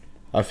Fortnite.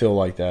 I feel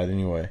like that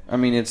anyway. I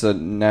mean, it's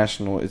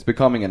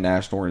becoming a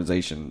national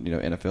organization. You know,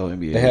 NFL,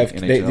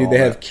 NBA. They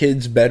have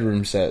kids'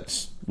 bedroom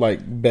sets.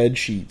 Like bed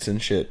sheets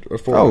and shit.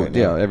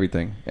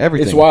 Everything.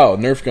 It's wild.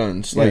 Nerf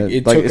guns.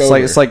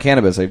 It's like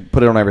cannabis. They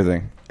put it on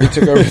everything. It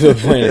took over the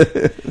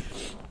planet.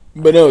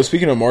 But no,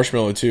 speaking of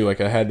Marshmello too,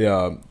 like I had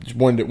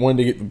wanted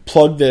to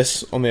plug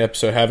this on the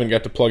episode. Haven't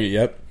got to plug it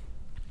yet.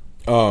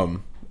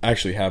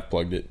 Actually have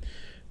plugged it,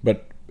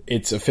 but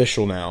it's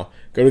official now.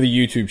 Go to the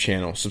YouTube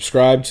channel.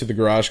 Subscribe to the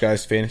Garage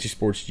Guys Fantasy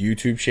Sports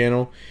YouTube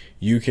channel.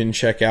 You can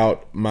check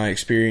out my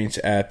experience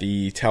at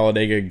the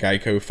Talladega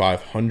Geico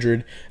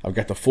 500. I've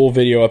got the full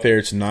video up there.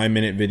 It's a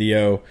 9-minute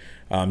video.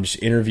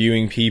 Just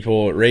interviewing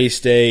people at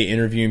race day,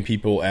 interviewing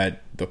people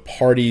at the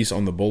parties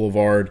on the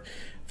boulevard.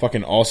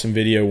 Fucking awesome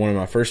video. One of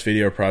my first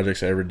video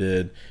projects I ever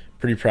did.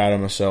 Pretty proud of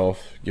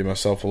myself. Give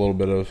myself a little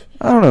bit of...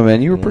 I don't know,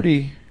 man. You were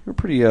pretty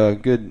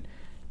good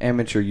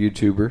amateur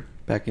YouTuber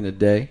back in the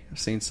day. I've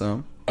seen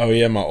some. Oh,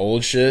 yeah, my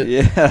old shit?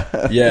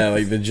 Yeah. Yeah,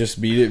 like the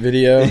Just Beat It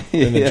video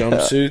in the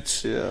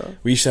jumpsuits. Yeah.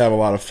 We used to have a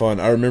lot of fun.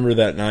 I remember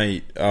that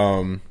night,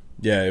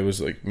 it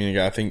was like me and a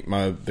guy, I think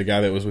the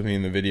guy that was with me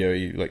in the video,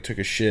 he like took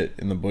a shit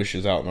in the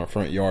bushes out in our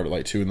front yard at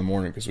like 2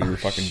 a.m. because we were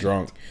fucking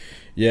drunk.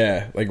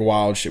 Yeah, like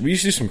wild shit. We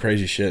used to do some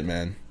crazy shit,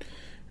 man.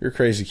 We were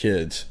crazy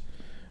kids.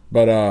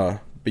 But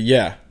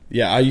yeah,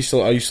 I used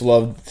to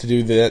love to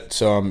do that,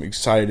 so I'm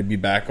excited to be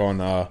back on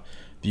the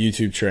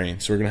YouTube train.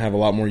 So we're going to have a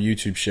lot more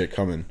YouTube shit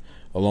coming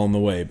along the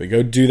way. But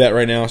go do that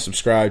right now.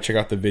 Subscribe. Check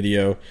out the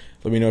video.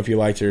 Let me know if you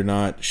liked it or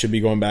not. Should be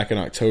going back in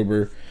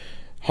October.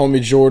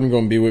 Homie Jordan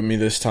going to be with me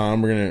this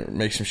time. We're going to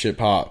make some shit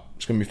pop.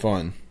 It's going to be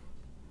fun.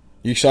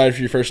 You excited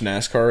for your first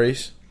NASCAR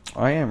race?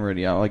 I am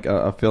ready.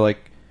 I feel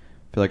like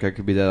feel like I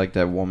could be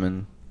that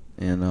woman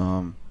in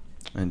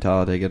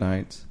Talladega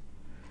Nights.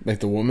 Like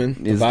the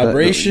woman? The Is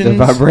vibrations?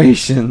 The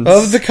vibrations.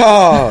 Of the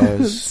cause.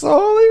 It's the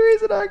only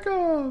reason I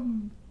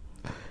come.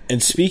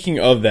 And speaking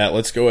of that,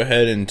 let's go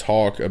ahead and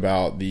talk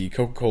about the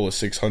Coca-Cola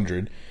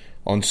 600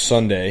 on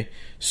Sunday.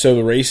 So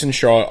the race in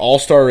Charlotte,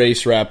 All-Star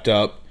race wrapped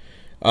up.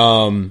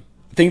 I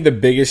think the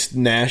biggest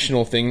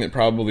national thing that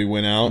probably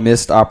went out.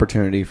 Missed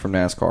opportunity from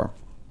NASCAR.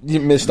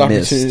 Missed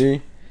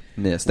opportunity?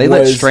 Missed. They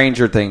let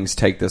Stranger Things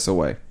take this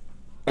away.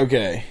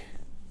 Okay.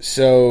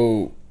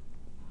 So...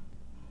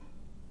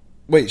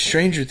 Wait,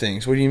 Stranger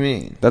Things? What do you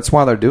mean? That's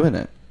why they're doing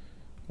it.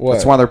 What?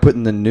 That's why they're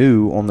putting the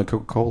new on the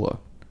Coca-Cola.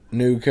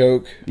 New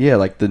Coke? Yeah,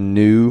 like the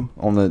new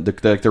on they're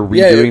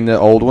redoing the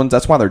old ones.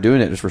 That's why they're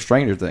doing it, just for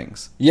Stranger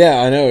Things.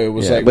 Yeah, I know. It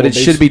was but it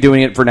should be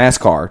doing it for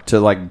NASCAR to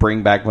like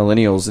bring back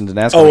millennials into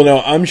NASCAR. Oh no,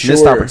 I'm sure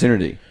missed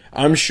opportunity.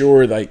 I'm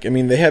sure. Like, I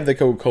mean, they have the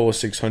Coca-Cola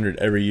 600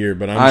 every year,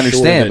 but I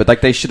understand. Sure but like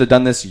they should have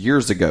done this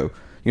years ago.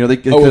 You know, they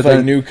with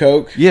like New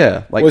Coke.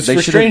 Yeah, like it's they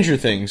for Stranger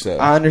Things though.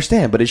 I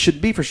understand, but it should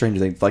be for Stranger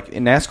Things. Like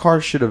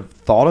NASCAR should have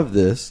thought of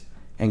this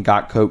and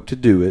got Coke to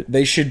do it.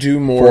 They should do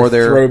more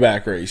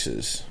throwback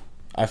races.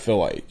 I feel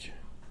like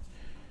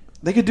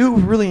they could do it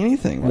with really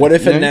anything. What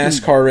if a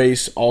NASCAR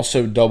race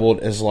also doubled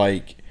as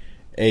like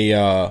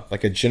a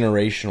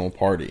generational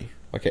party,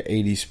 like an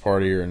 80s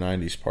party or a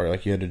 90s party?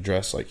 Like you had to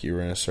dress like you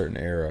were in a certain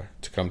era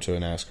to come to a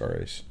NASCAR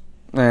race.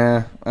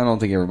 Nah, I don't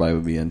think everybody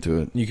would be into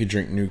it. You could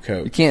drink New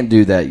Coke. You can't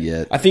do that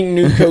yet. I think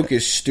New Coke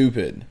is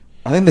stupid.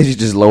 I think they should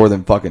just lower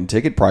them fucking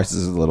ticket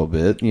prices a little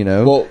bit, you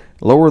know? Well,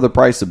 lower the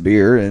price of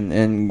beer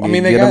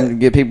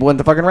and get people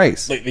into fucking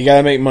race. Like, they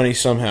gotta make money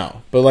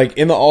somehow. But like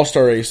in the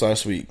All-Star race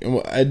last week,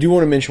 and I do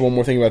want to mention one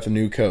more thing about the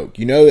New Coke.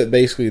 You know that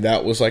basically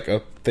that was like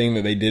a thing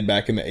that they did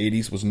back in the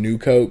 80s was New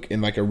Coke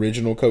and like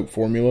original Coke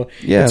formula.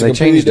 Yeah, it's a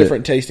completely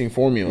different tasting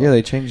formula. Yeah,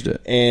 they changed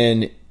it.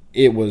 And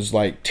it was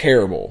like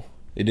terrible.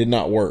 It did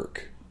not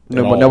work.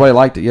 No, but nobody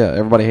liked it. Yeah,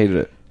 everybody hated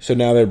it. So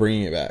now they're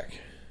bringing it back.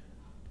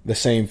 The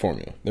same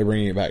formula. They're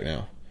bringing it back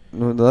now.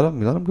 Let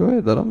them go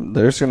ahead. Let them.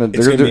 They're just gonna.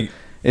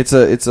 It's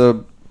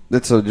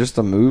just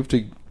a move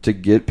to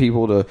get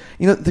people to.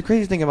 You know, the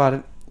crazy thing about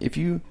it, if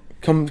you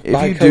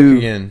buy Coke do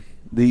again,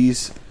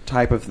 these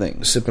type of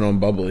things, sipping on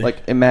bubbly.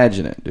 Like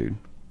imagine it, dude.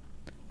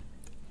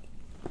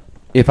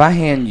 If I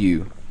hand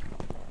you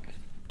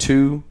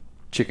 2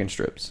 chicken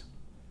strips,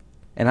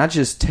 and I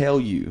just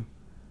tell you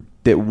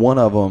that one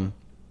of them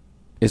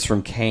is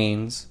from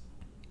Cane's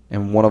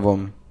and one of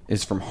them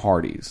is from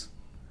Hardee's,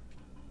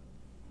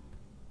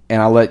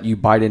 and I let you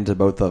bite into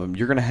both of them,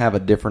 you're going to have a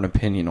different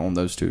opinion on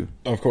those two.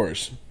 Of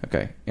course.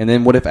 Okay. And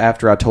then what if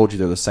after I told you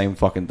they're the same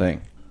fucking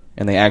thing,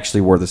 and they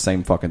actually were the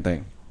same fucking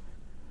thing?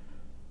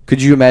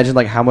 Could you imagine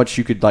like how much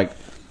you could like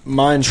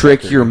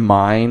trick your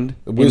mind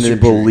into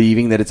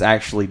believing that it's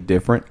actually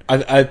different?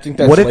 I think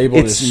that's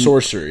labeled as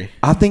sorcery.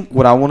 I think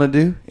what I want to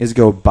do is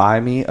go buy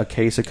me a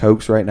case of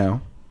Cokes right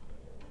now,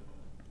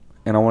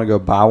 and I want to go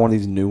buy one of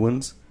these new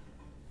ones,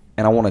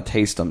 and I want to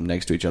taste them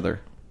next to each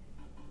other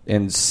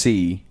and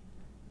see.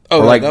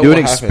 Or like do an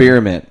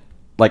experiment,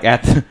 like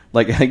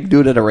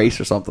do it at a race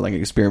or something, like an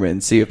experiment,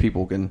 and see if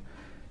people can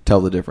tell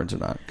the difference or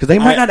not. Because they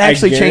might not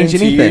actually change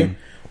anything.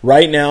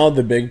 Right now,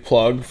 the big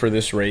plug for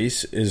this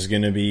race is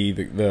going to be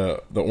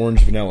the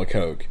orange vanilla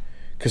Coke,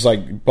 because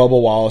like Bubba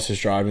Wallace is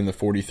driving the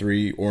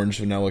 43 orange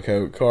vanilla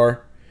Coke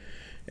car,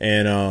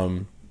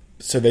 and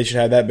so they should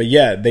have that. But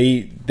yeah,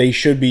 they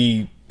should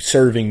be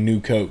serving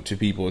New Coke to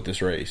people at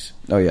this race.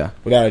 Oh yeah,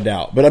 without a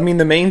doubt. But I mean,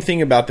 the main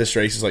thing about this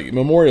race is like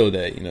Memorial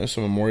Day. You know,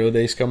 so Memorial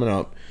Day's coming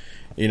up.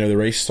 You know, the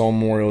race is on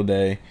Memorial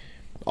Day.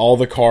 All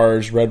the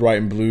cars, red, white,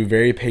 and blue,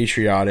 very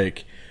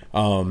patriotic.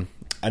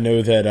 I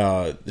know that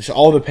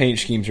all the paint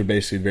schemes are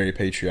basically very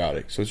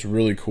patriotic, so it's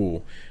really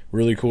cool.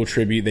 Really cool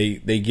tribute.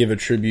 They give a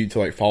tribute to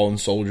like fallen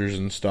soldiers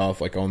and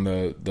stuff, like on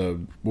the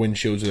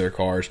windshields of their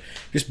cars.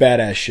 Just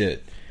badass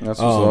shit. That's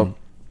what's up.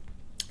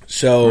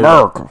 So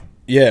America.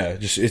 Yeah,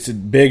 it's a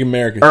big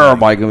American thing.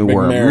 Everybody gonna be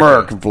wearing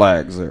American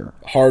flags there.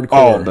 Hardcore.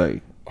 All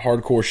day.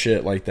 Hardcore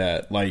shit like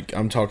that. Like,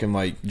 I'm talking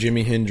like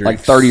Jimi Hendrix. Like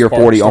 30 or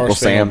 40 Uncle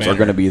Sams are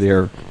going to be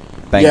there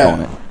banging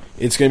on it.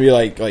 It's going to be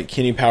like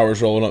Kenny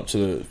Powers rolling up to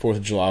the 4th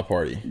of July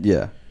party.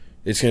 Yeah.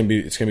 It's going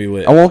to be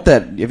lit. I want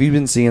that. Have you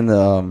been seeing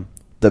the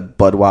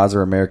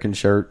Budweiser American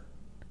shirt?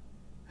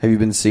 Have you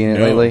been seeing it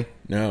lately?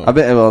 No.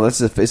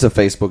 It's a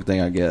Facebook thing,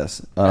 I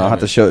guess. I'll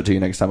have to show it to you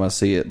next time I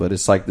see it, but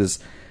it's like this.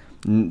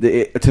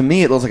 To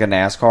me, it looks like a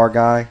NASCAR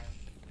guy,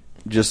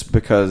 just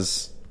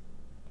because,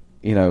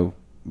 you know,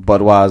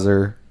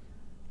 Budweiser,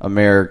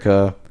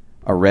 America,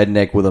 a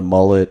redneck with a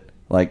mullet,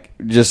 like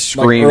just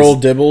screams like Earl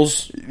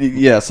Dibbles.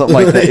 Yeah, something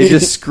like that. It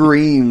just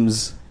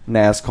screams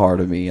NASCAR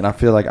to me, and I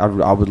feel like I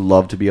would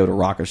love to be able to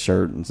rock a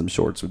shirt and some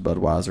shorts with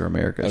Budweiser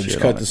America. Just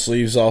cut the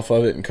sleeves off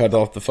of it and cut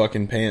off the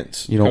fucking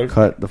pants. You don't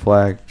cut the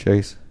flag,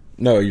 Chase.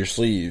 No, your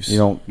sleeves. You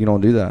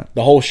don't do that.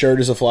 The whole shirt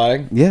is a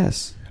flag?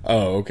 Yes.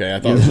 Oh, okay. I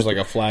thought it was just like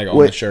a flag on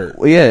the shirt.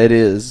 Well, yeah, it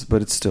is,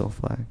 but it's still a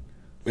flag.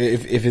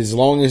 If as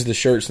long as the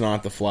shirt's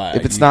not the flag.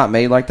 If it's not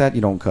made like that,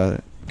 you don't cut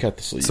it. Cut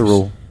the sleeves. It's a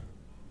rule.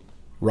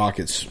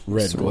 rocket's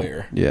red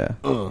glare. Yeah.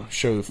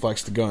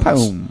 Flex the guns.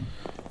 Boom.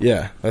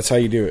 Yeah, that's how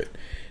you do it.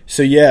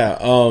 So yeah,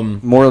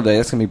 Memorial Day,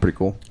 that's gonna be pretty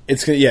cool.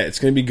 it's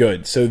gonna be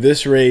good. So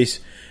this race,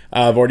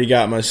 I've already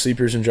got my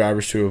sleepers and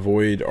drivers to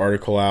avoid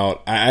article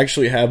out. I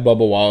actually have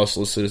Bubba Wallace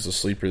listed as a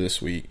sleeper this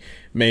week.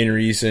 Main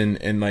reason,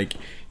 and like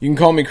you can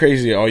call me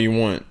crazy all you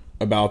want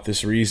about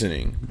this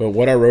reasoning, but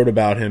what I wrote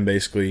about him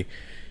basically.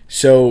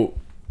 So,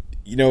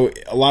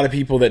 a lot of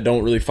people that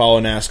don't really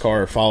follow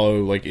NASCAR or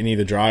follow like any of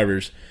the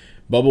drivers,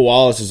 Bubba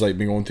Wallace has like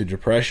been going through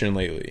depression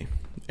lately.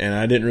 And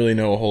I didn't really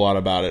know a whole lot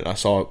about it. I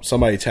saw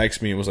somebody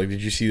text me and was like,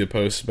 "Did you see the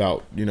post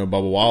about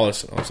Bubba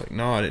Wallace?" And I was like,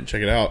 "No, I didn't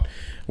check it out."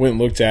 Went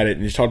and looked at it,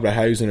 and he talked about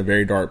how he was in a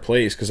very dark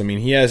place because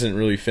he hasn't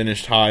really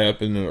finished high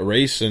up in the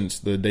race since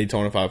the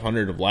Daytona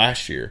 500 of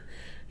last year.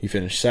 He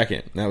finished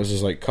second. That was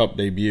his like Cup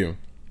debut.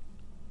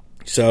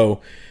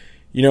 So,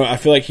 I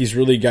feel like he's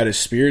really got his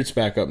spirits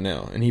back up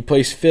now, and he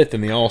placed fifth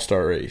in the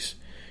All-Star race.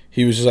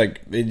 He was just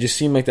like, it just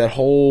seemed like that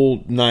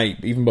whole night,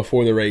 even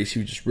before the race, he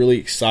was just really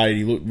excited.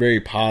 He looked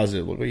very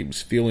positive. Looked like he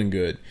was feeling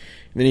good.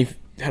 And then he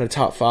had a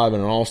top 5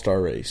 in an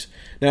all-star race.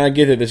 Now, I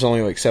get that there's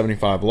only like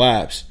 75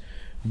 laps,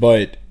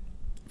 but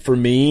for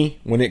me,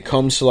 when it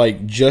comes to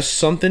like just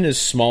something as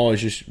small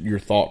as just your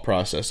thought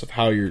process of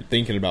how you're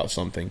thinking about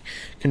something,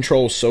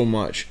 controls so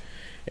much.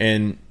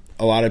 And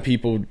a lot of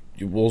people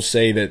will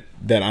say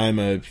that I'm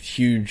a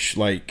huge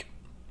like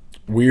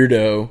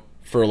weirdo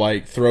for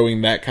like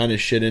throwing that kind of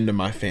shit into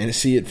my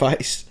fantasy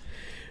advice,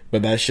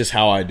 but that's just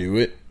how I do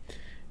it.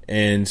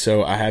 And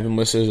so I have him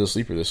listed as a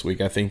sleeper this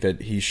week. I think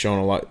that he's shown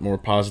a lot more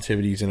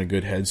positivity. He's in a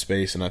good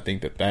headspace, and I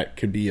think that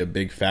could be a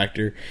big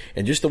factor.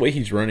 And just the way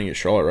he's running at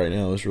Charlotte right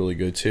now is really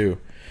good too.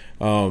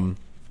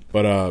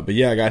 But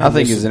yeah, I got him. I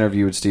think his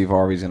interview with Steve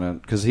Harvey's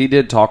because he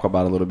did talk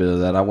about a little bit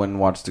of that. I went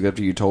and watched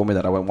after you told me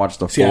that. I went and watched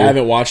the full. See, I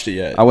haven't watched it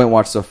yet. I went and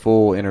watched the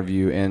full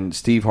interview, and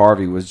Steve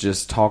Harvey was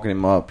just talking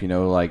him up.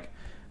 Like,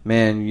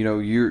 man,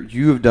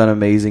 you have done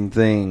amazing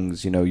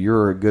things.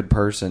 You're a good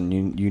person.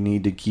 You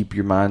need to keep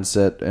your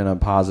mindset in a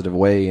positive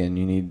way, and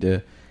you need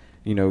to,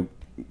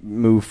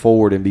 move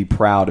forward and be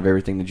proud of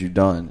everything that you've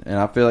done. And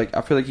I feel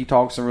like he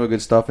talks some real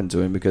good stuff into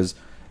him because,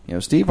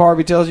 Steve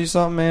Harvey tells you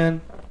something,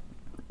 man,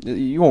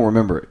 you won't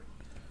remember it.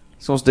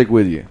 It's gonna stick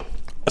with you.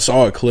 I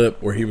saw a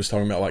clip where he was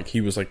talking about like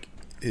he was like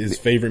his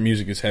favorite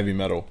music is heavy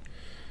metal.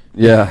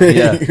 Yeah.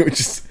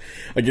 Just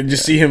I can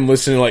just see him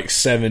listening to like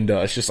Seven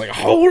Dust, just like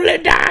Holy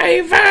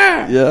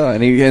Diver. Yeah,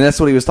 and that's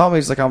what he was talking about.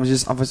 He's like, I've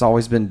just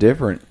always been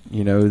different,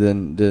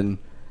 than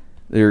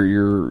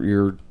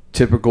your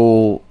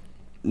typical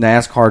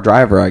NASCAR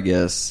driver, I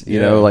guess.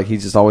 Like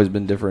he's just always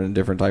been different, and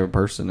different type of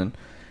person, and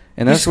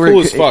that's he's where cool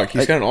as fuck.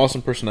 He's got an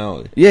awesome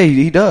personality. Yeah,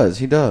 he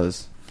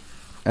does.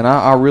 And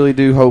I really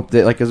do hope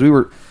that, like, because we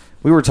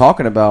were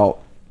talking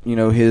about,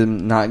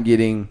 him not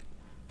getting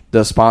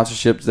the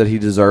sponsorships that he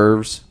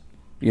deserves,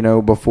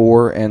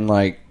 before, and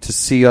like to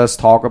see us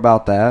talk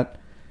about that,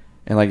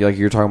 and like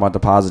you're talking about the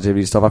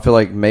positivity stuff. I feel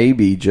like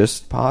maybe,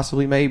 just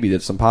possibly, maybe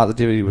that some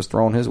positivity was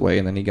thrown his way,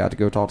 and then he got to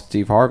go talk to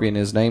Steve Harvey, and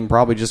his name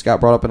probably just got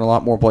brought up in a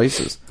lot more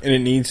places. And it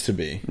needs to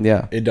be.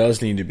 Yeah, it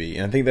does need to be.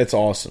 And I think that's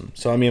awesome.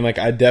 So I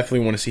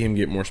definitely want to see him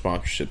get more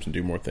sponsorships and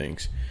do more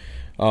things.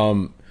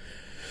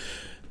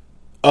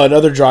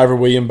 Another driver,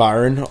 William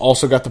Byron,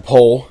 also got the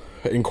pole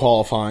in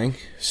qualifying,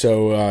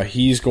 so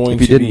he's going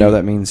to. If you didn't know,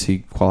 that means he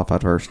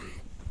qualified first.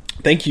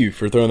 Thank you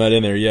for throwing that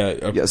in there.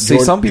 Yeah. See,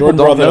 some people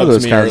don't know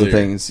those kinds of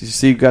things. You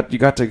see, you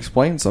got to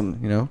explain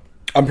some.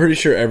 I'm pretty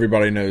sure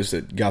everybody knows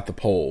that got the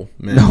pole.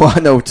 Man. No, I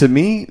know. To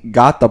me,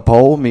 got the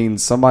pole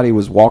means somebody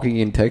was walking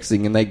and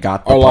texting, and they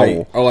got the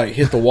pole. Or like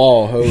hit the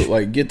wall,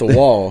 like get the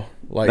wall.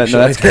 Like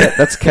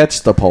that's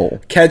catch the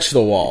pole. Catch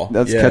the wall.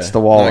 That's catch the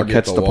wall or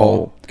catch the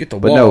pole. Get the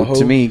but wall. But no,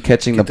 to me,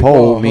 catching the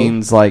pole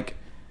means like,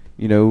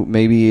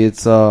 maybe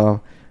it's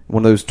one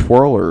of those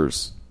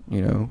twirlers.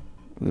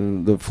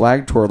 The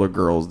flag twirler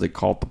girls, they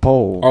call it the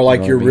pole. Or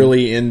like you're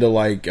really into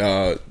like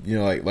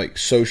like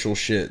social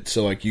shit.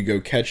 So like you go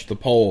catch the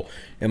pole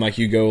and like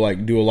you go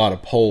like do a lot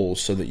of polls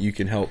so that you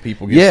can help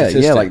people get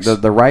statistics. Yeah, like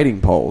the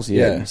writing polls.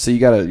 Yeah. So you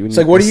gotta. It's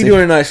like, what are you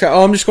doing tonight?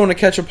 Oh, I'm just going to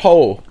catch a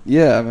poll.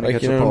 Yeah, I'm gonna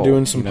catch a poll. I'm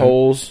doing some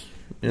polls.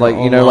 Like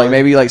like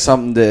maybe like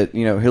something that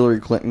Hillary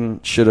Clinton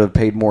should have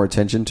paid more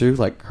attention to,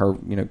 like her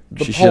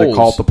she should have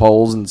called the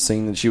polls and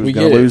seen that she was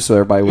going to lose, so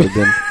everybody would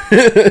have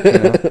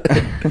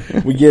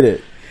been. We get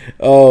it.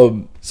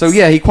 So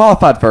yeah, he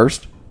qualified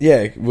first.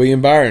 Yeah,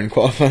 William Byron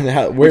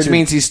qualified. Which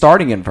means he's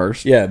starting in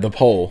first. Yeah, the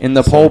pole in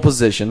the pole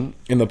position.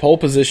 In the pole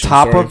position,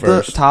 top of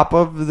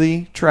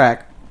the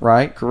track.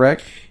 Right,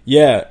 correct.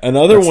 Yeah,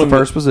 another That's one. The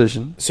first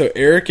position. So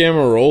Eric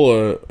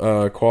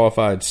Amarola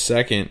qualified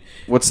second.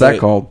 What's that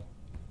called?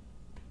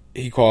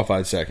 He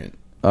qualified second.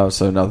 Oh,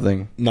 so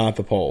nothing. Not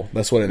the pole.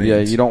 That's what it means. Yeah,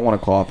 you don't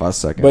want to qualify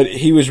second. But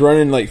he was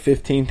running like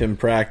 15th in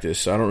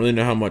practice, so I don't really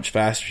know how much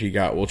faster he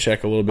got. We'll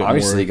check a little bit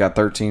Obviously, more. he got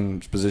 13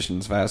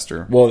 positions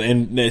faster. Well,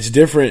 and it's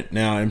different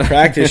now. In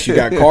practice, you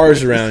got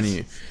cars around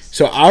you.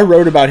 So I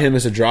wrote about him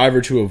as a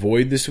driver to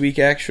avoid this week,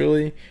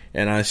 actually,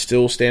 and I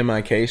still stand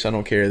my case. I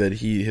don't care that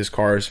his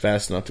car is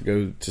fast enough to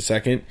go to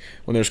second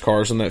when there's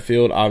cars on that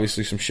field.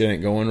 Obviously, some shit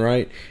ain't going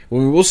right.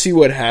 We'll see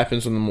what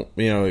happens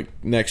when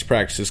next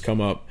practices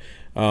come up.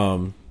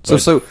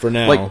 So for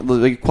now,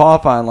 like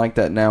qualifying like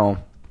that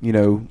now,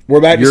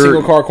 we're back to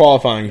single car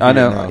qualifying. I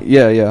know,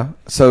 yeah.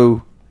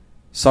 So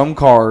some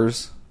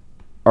cars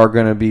are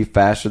going to be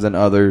faster than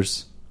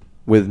others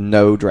with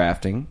no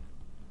drafting.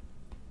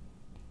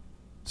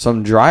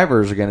 Some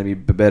drivers are going to be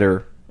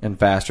better and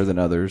faster than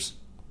others,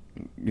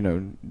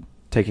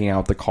 taking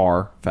out the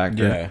car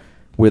factor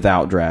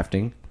without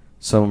drafting.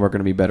 Some are going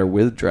to be better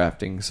with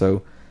drafting.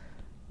 So,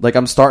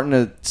 I'm starting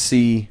to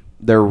see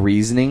their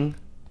reasoning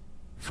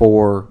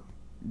for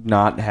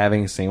not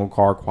having single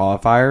car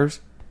qualifiers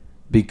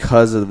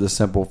because of the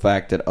simple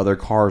fact that other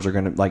cars are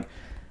going to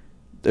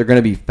they're going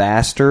to be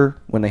faster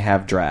when they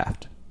have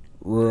draft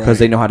because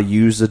they know how to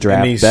use the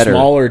draft and these better.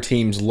 Smaller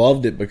teams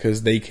loved it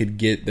because they could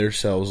get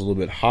themselves a little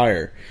bit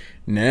higher.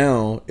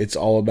 Now it's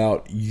all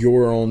about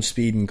your own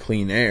speed and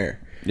clean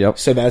air. Yep.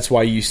 So that's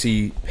why you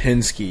see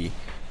Penske,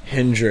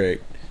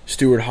 Hendrick,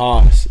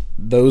 Stewart-Haas.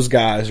 Those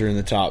guys are in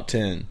the top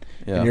 10,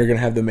 and you're going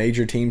to have the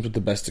major teams with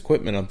the best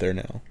equipment up there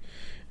now.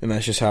 And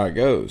that's just how it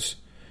goes.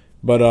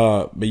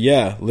 But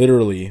yeah,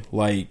 literally,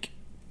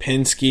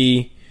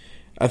 Penske,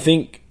 I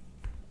think,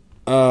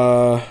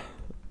 let's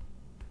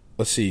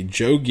see,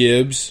 Joe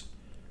Gibbs,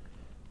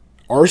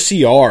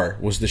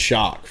 RCR was the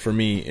shock for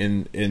me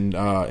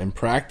in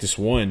practice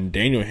one.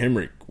 Daniel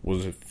Hemrick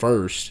was at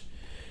first,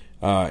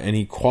 and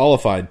he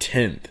qualified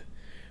 10th,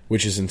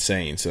 which is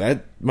insane. So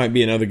that might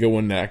be another good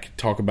one that I could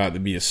talk about to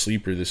be a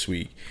sleeper this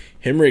week.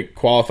 Hemrick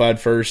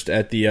qualified first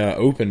at the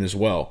Open as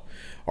well.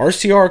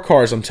 RCR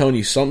cars, I'm telling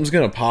you, something's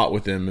going to pop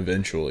with them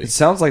eventually. It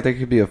sounds like they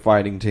could be a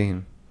fighting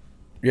team.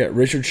 Yeah,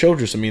 Richard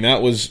Childress. I mean,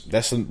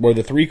 that's where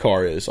the 3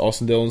 car is.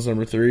 Austin Dillon's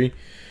number 3.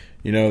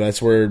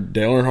 That's where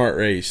Dale Earnhardt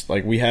raced.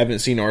 We haven't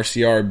seen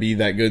RCR be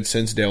that good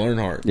since Dale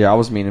Earnhardt. Yeah, I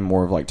was meaning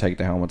more of take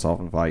the helmets off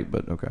and fight,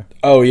 but okay.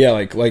 Oh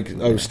yeah,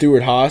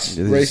 Stewart-Haas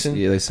racing.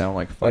 Yeah, they sound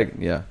like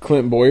fighting. Yeah,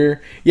 Clint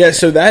Boyer. Yeah,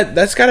 so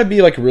that's got to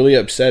be really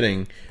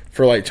upsetting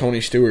for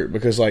Tony Stewart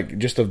because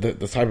just of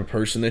the type of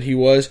person that he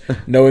was,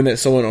 knowing that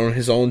someone on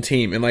his own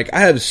team and I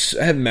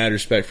have mad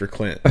respect for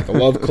Clint. I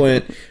love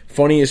Clint,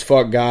 funny as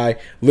fuck guy.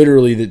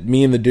 Literally, that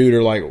me and the dude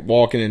are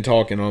walking and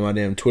talking on my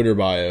damn Twitter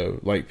bio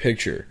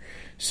picture.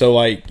 So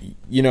I'm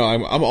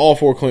all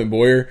for Clint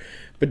Boyer,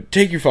 but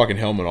take your fucking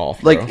helmet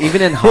off. Bro.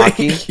 Even in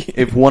hockey,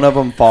 if one of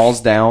them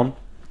falls down,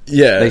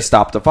 they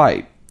stop the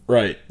fight.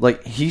 Right.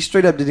 He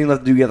straight up didn't let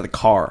the dude get out of the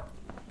car.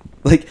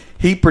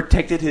 He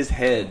protected his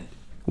head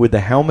with the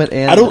helmet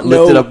and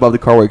lifted up above the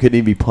car where he couldn't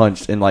even be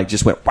punched and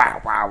just went wow.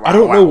 I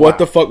don't know what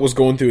the fuck was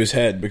going through his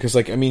head because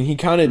he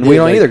kind of we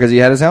don't either because he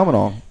had his helmet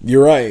on.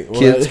 You're right. Well,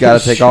 Kid's got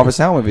to take off his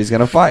helmet if he's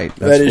going to fight.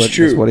 That is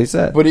true. That's what he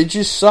said. But it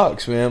just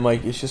sucks, man.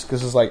 It's just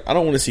because I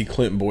don't want to see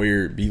Clint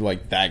Boyer be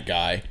that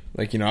guy.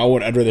 I'd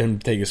rather him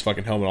take his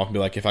fucking helmet off and be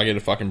if I get a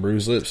fucking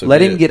bruised lip, so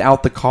let him get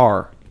out the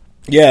car.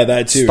 Yeah,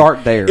 that too.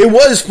 Start there. It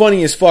was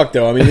funny as fuck,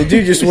 though. I mean, the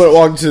dude just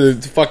walked to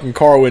the fucking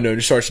car window and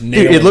just starts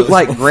nailing. Dude, it looked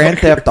like Grand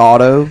Theft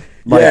Auto.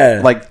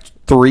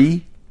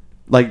 3,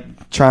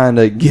 trying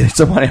to get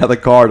somebody out of the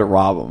car to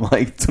rob him.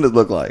 That's what it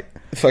looked like.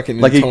 Fucking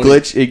he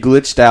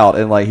glitched out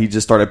and he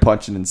just started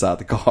punching inside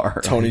the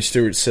car. Tony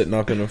Stewart sitting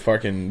up in a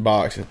fucking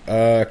box.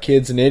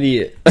 Kid's an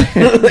idiot.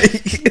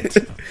 I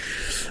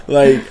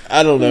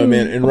don't know,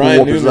 man. And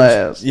Ryan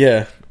Newman's,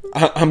 yeah.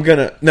 I'm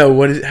gonna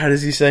how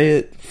does he say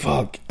it?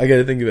 Fuck, I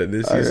gotta think about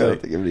this. I gotta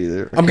think of it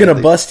either. I'm gonna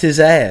bust his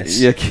ass.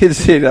 Yeah, kids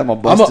say I'm gonna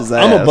bust his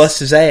ass. I'm gonna bust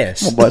his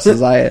ass. I'm gonna bust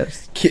his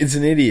ass. Kid's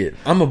an idiot.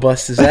 I'm gonna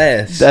bust his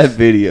ass. That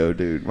video,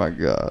 dude. My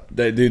God.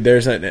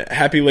 There's a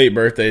happy late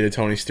birthday to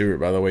Tony Stewart,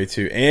 by the way,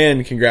 too,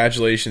 and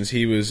congratulations.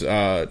 He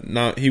got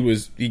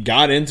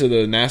into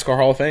the NASCAR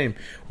Hall of Fame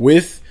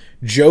with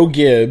Joe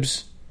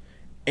Gibbs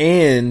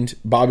and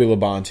Bobby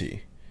Labonte.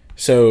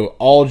 So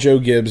all Joe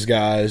Gibbs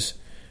guys.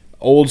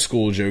 Old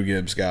school Joe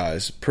Gibbs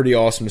guys. Pretty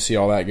awesome to see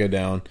all that go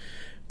down.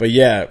 But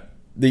yeah,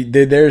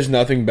 there's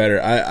nothing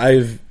better.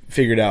 I've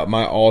figured out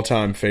my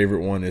all-time favorite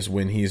one is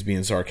when he's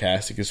being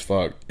sarcastic as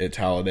fuck at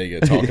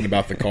Talladega talking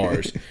about the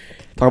cars.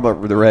 Talk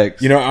about the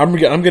regs.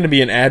 I'm going to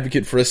be an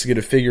advocate for us to get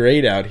a figure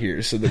 8 out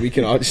here so that we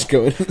can all just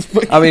go.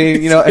 I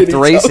mean, if the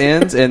race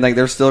ends and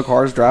there's still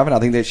cars driving, I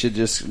think they should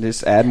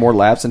just add more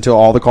laps until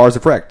all the cars are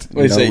wrecked.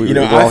 I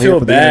feel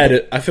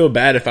bad. I feel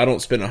bad if I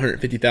don't spend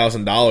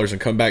 $150,000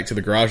 and come back to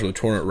the garage with a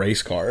torn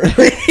race car. I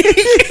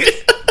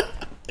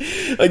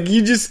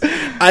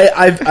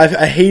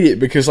hate it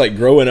because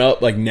growing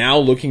up, now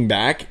looking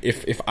back,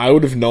 if I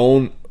would have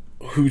known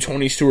who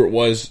Tony Stewart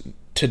was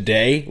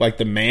today, like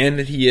the man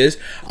that he is,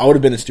 I would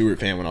have been a Stewart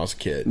fan when I was a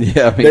kid.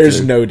 Yeah, me there's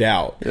too. no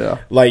doubt. Yeah,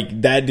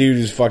 like that dude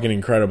is fucking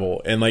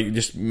incredible. And like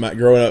just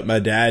growing up, my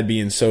dad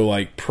being so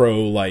like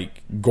pro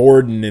like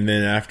Gordon, and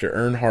then after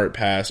Earnhardt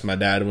passed, my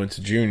dad went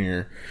to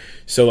Junior.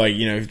 So like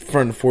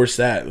trying to force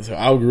that. So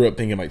I grew up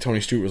thinking like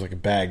Tony Stewart was like a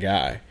bad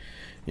guy.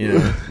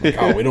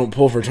 Like, we don't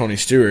pull for Tony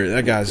Stewart.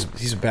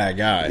 He's a bad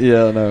guy.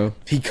 Yeah, no.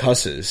 He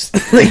cusses.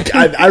 Like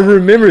I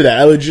remember that.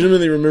 I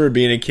legitimately remember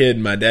being a kid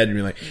and my dad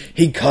being like,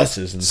 he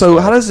cusses. And so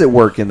stuff. how does it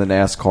work in the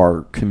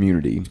NASCAR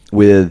community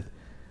with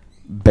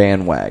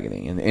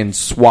bandwagoning and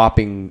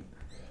swapping?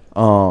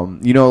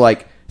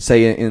 Like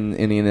say in the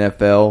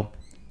NFL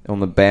on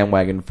the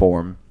bandwagon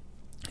form,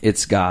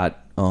 it's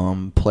got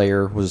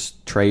player was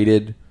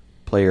traded,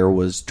 player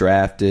was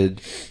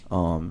drafted,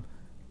 home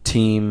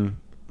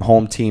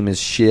team is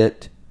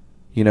shit.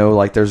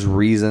 Like there's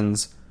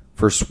reasons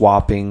for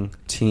swapping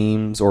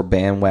teams or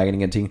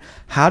bandwagoning a team.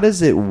 How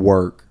does it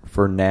work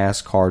for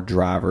NASCAR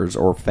drivers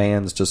or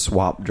fans to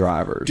swap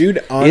drivers?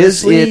 Dude,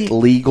 honestly, is it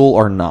legal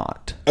or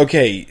not?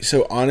 Okay,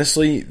 so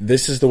honestly,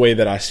 this is the way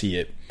that I see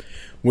it.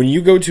 When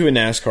you go to a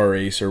NASCAR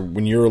race, or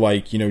when you're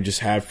like,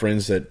 just have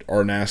friends that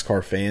are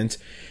NASCAR fans,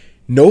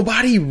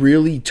 nobody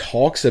really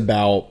talks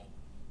about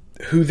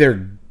who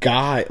their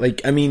guy.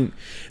 Like, I mean,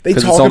 they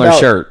talk it's on about their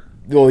shirt.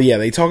 Well, yeah,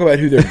 they talk about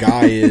who their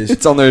guy is.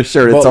 It's on their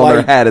shirt. It's on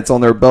their hat. It's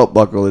on their belt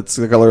buckle. It's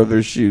the color of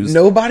their shoes.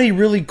 Nobody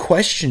really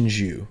questions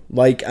you.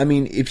 Like, I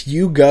mean, if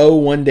you go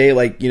one day,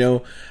 like,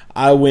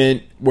 I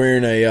went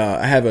wearing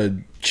I have a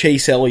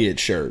Chase Elliott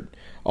shirt.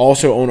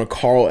 Also own a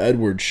Carl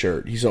Edwards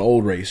shirt. He's an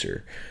old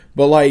racer.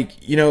 But, like,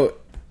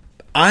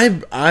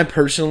 I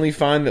personally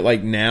find that,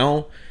 like,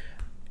 now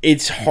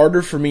it's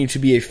harder for me to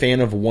be a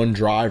fan of one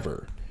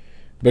driver.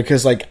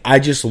 Because, like, I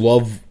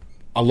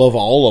love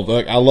all of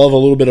them. I love a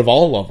little bit of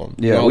all of them.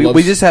 Yeah,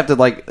 we just have to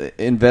like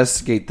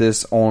investigate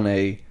this on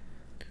a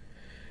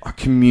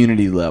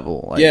community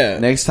level. Like, yeah.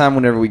 Next time,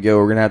 whenever we go,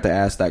 we're gonna have to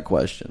ask that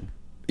question.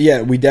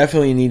 Yeah, we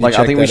definitely need to. Like,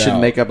 check I think we that should out.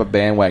 make up a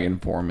bandwagon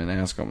for them and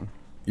ask them.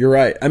 You're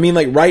right. I mean,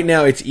 like right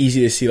now, it's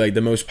easy to see like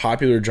the most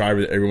popular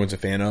driver that everyone's a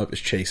fan of is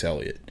Chase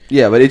Elliott.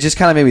 Yeah, but it just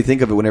kind of made me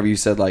think of it whenever you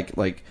said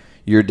like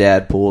your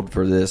dad pulled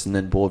for this and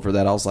then pulled for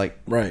that. I was like,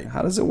 right.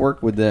 How does it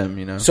work with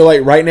them, So, like,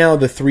 right now,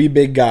 the three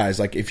big guys,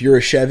 like, if you're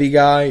a Chevy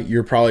guy,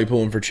 you're probably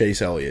pulling for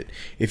Chase Elliott.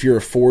 If you're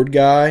a Ford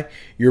guy,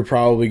 you're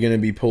probably going to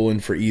be pulling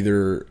for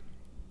either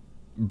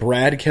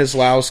Brad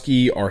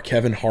Keselowski or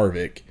Kevin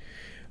Harvick.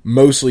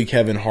 Mostly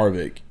Kevin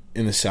Harvick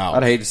in the South.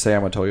 I'd hate to say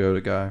I'm a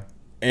Toyota guy.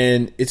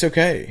 And it's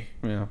okay.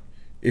 Yeah.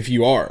 If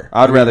you are.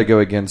 I'd rather go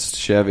against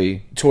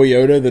Chevy.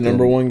 Toyota, the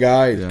number one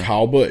guy, is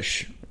Kyle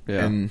Busch.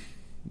 Yeah. And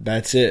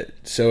that's it.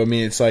 So I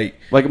mean, it's like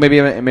maybe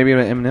I'm an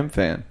Eminem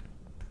fan,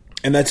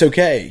 and that's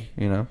okay.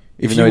 Even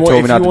though he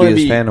told me not to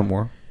be his fan no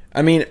more.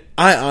 I mean,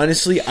 I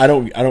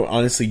don't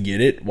honestly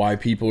get it why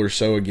people are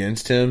so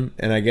against him.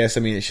 And I guess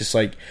it's just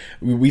like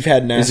we've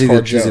had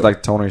NASCAR. Is he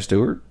like Tony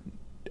Stewart?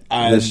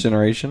 This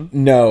generation?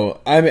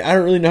 No, I mean I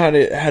don't really know how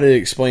to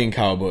explain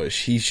Kyle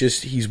Busch.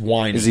 He's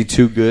whiny. Is he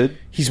too good?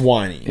 He's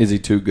whiny. Is he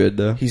too good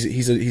though? He's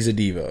a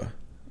diva.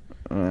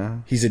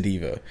 He's a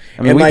diva.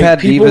 I mean, we've had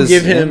divas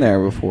in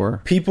there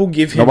before. People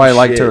give him nobody shit.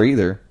 liked her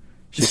either.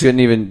 She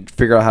couldn't even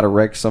figure out how to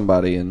wreck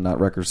somebody and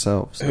not wreck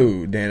herself. So.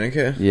 Who,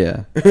 Danica?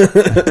 Yeah.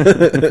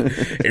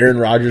 Aaron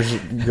Rodgers'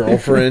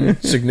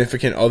 girlfriend,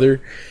 significant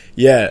other.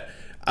 Yeah.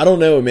 I don't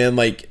know, man.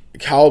 Like,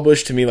 Kyle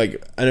Busch to me,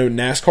 like, I know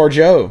NASCAR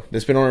Joe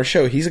that's been on our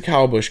show. He's a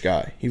Kyle Busch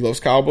guy. He loves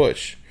Kyle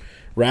Busch.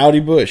 Rowdy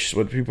Busch is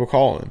what people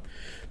call him.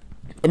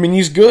 I mean,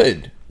 he's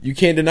good. You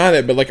can't deny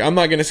that, but like I'm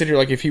not gonna sit here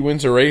like if he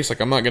wins a race,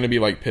 like I'm not gonna be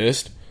like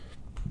pissed.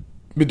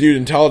 But dude,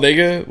 in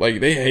Talladega, like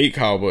they hate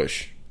Kyle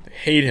Busch, they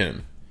hate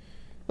him.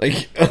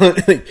 Like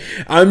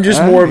I'm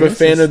just more of a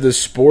fan of the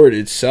sport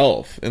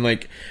itself, and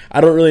like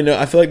I don't really know.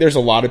 I feel like there's a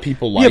lot of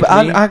people like me.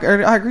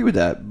 I agree with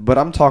that, but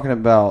I'm talking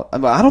about.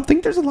 I don't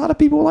think there's a lot of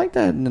people like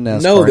that in the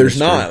NASCAR. No, there's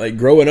industry. not. Like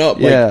growing up,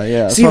 like,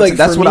 yeah. See, like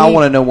that's what I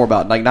want to know more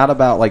about. Like not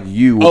about like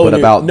you, but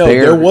about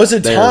there was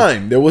a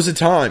time. There was a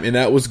time, and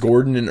that was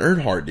Gordon and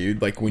Earnhardt, dude.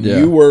 Like when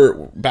you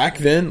were back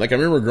then. Like I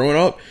remember growing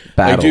up,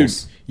 battles. Like,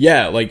 dude.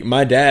 Yeah, like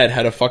my dad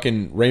had a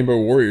fucking Rainbow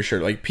Warrior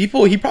shirt. Like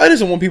people, he probably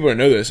doesn't want people to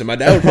know this, and my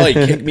dad would probably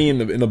kick me in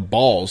the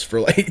balls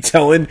for like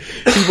telling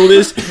people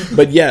this.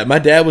 But yeah, my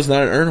dad was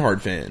not an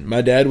Earnhardt fan.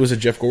 My dad was a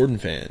Jeff Gordon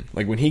fan.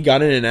 Like when he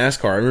got into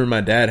NASCAR, I remember my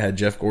dad had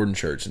Jeff Gordon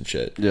shirts and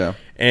shit. Yeah,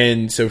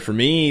 and so for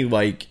me,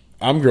 like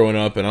I'm growing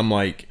up, and I'm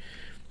like,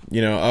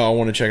 I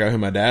want to check out who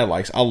my dad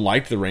likes. I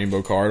liked the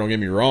rainbow car. Don't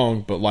get me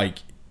wrong, but like.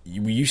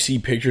 You see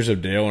pictures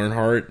of Dale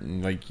Earnhardt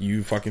and like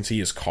you fucking see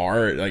his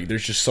car, like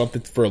there's just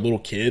something for a little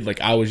kid. Like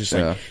I was just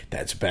like,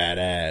 that's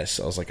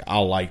badass. I was like, I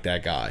like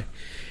that guy.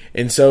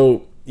 And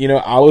so,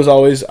 I was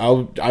always,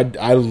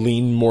 I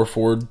leaned more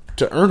forward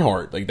to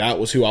Earnhardt. Like that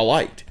was who I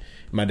liked.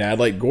 My dad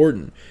liked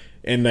Gordon.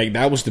 And like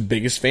that was the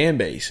biggest fan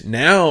base.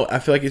 Now I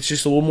feel like it's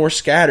just a little more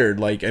scattered.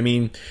 Like, I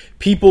mean,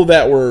 people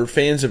that were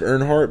fans of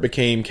Earnhardt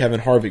became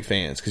Kevin Harvick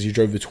fans because he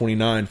drove the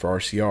 29 for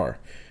RCR.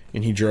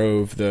 And he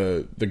drove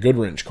the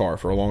Goodwrench car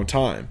for a long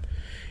time.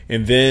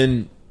 And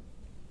then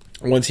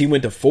once he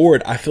went to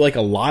Ford, I feel like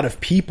a lot of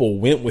people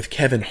went with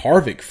Kevin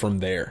Harvick from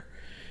there.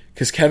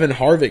 Because Kevin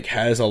Harvick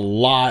has a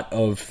lot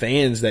of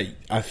fans that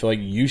I feel like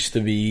used to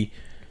be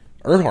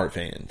Earnhardt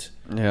fans.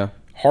 Yeah.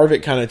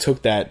 Harvick kind of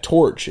took that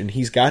torch, and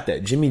he's got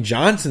that. Jimmy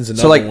Johnson's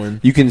another one.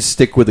 You can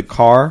stick with the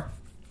car,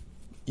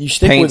 You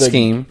stick paint with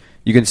scheme.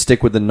 You can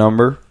stick with the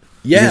number.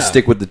 Yeah. You can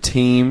stick with the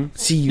team.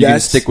 See, you can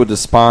stick with the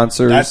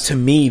sponsors. That to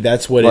me,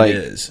 that's what it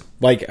is.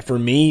 Like for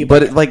me,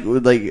 but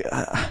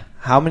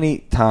how many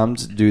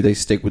times do they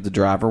stick with the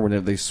driver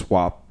whenever they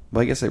swap?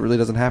 Well, I guess it really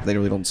doesn't happen. They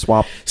really don't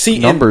swap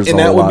numbers. And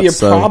that would be a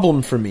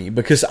problem for me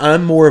because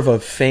I'm more of a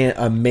fan.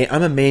 I'm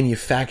a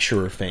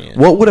manufacturer fan.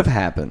 What would have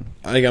happened?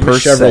 Like I'm a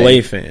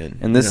Chevrolet fan,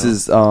 and this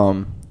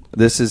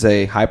is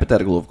a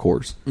hypothetical, of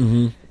course.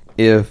 Mm-hmm.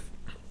 If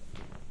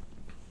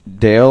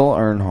Dale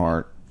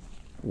Earnhardt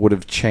would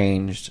have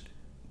changed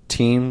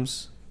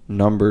teams,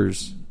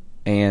 numbers,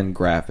 and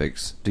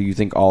graphics, do you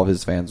think all of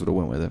his fans would have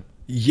went with him?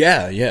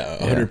 Yeah,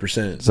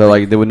 100%. So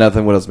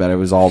nothing would else matter. It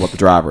was all about the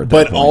driver.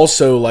 But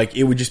also, like,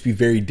 it would just be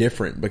very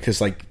different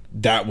because, like,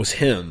 that was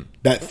him.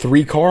 That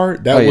 3 car,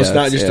 that was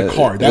not just a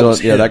car. That was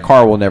him. That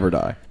car will never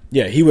die.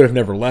 Yeah, he would have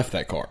never left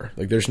that car.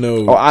 Like, there's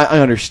no. Oh, I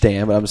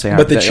understand, but I'm saying.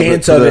 But the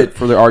chance of it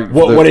for the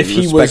argument. What if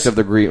he was?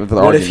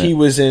 What if he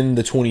was in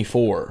the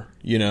 24?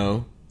 You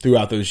know,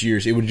 throughout those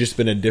years, it would have just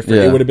been a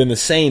different. Yeah. It would have been the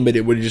same, but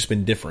it would have just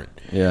been different.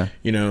 Yeah,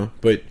 you know.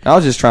 But I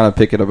was just trying to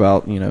pick it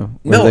about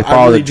whether they I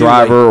follow really the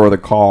driver or the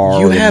car.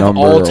 You or the have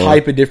number all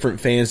type of different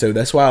fans though.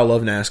 That's why I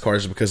love NASCAR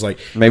is because like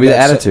maybe the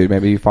attitude.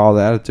 Maybe you follow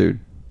the attitude.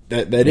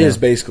 That is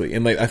basically,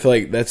 and like I feel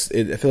like that's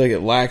it. I feel like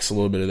it lacks a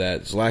little bit of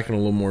that. It's lacking a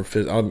little more.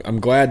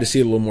 I'm glad to see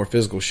a little more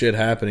physical shit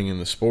happening in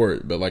the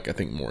sport, but like I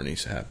think more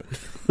needs to happen.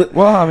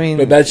 Well, I mean,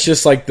 but that's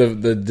just like the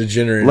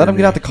degenerate. Let them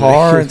get out the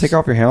car and take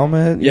off your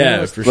helmet.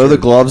 Yeah, for blow the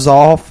gloves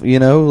off.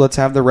 Let's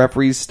have the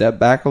referees step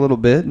back a little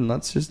bit and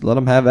let's just let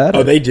them have at it.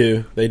 Oh, they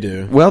do. They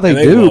do. Well, they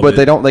do, but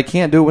they don't. They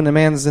can't do it when the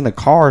man's in the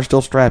car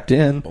still strapped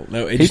in. Oh,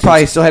 no, he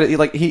probably still had it.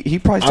 He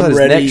probably still had his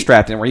neck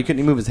strapped in where he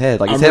couldn't move his head.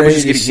 Like his head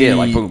was just getting hit.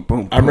 Like boom,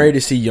 boom. I'm ready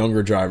to see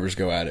younger drivers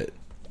go at it.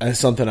 That's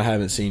something I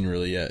haven't seen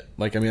really yet.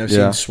 Like, I mean, I've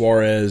seen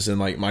Suarez and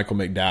like Michael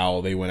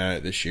McDowell. They went at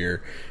it this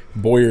year.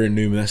 Boyer and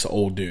Newman, that's the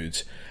old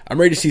dudes. I'm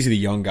ready to see the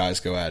young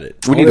guys go at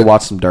it. We need to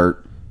watch some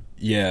dirt.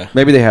 Yeah.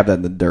 Maybe they have that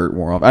in the dirt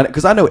more often.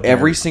 Because I know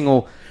every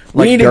single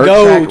we need to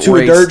go to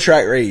a dirt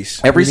track race.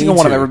 Every single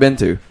one I've ever been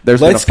to. There's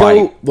been a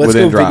fight. Let's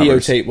go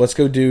drivers. videotape. Let's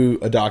go do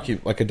a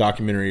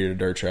documentary at a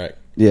dirt track.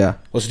 Yeah.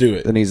 Let's do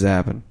it. That needs to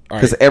happen.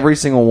 Because every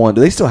single one.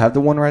 Do they still have the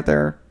one right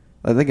there?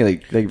 I think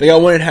they got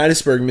one in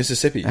Hattiesburg,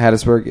 Mississippi.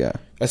 Hattiesburg, yeah.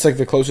 That's like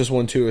the closest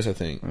one to us, I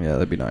think. Yeah,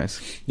 that'd be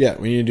nice. Yeah,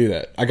 we need to do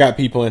that. I got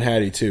people in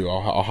Hattie too.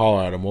 I'll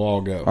holler at them. We'll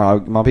all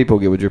go. My people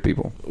will get with your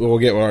people. We'll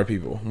get with our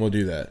people. We'll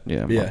do that.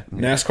 Yeah.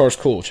 NASCAR's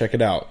cool. Check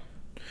it out.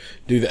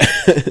 Do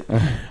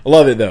that. I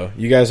love it though.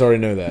 You guys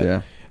already know that.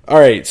 Yeah. All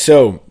right.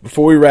 So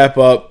before we wrap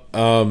up,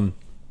 a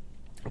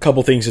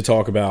couple things to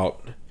talk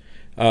about.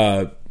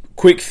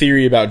 Quick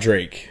theory about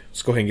Drake.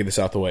 Let's go ahead and get this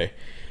out the way.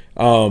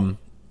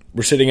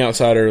 We're sitting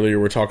outside earlier.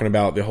 We're talking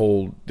about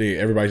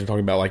everybody's been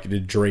talking about like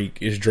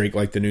is Drake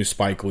like the new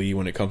Spike Lee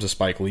when it comes to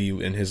Spike Lee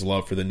and his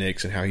love for the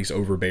Knicks and how he's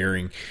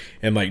overbearing,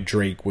 and like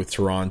Drake with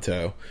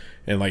Toronto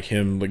and like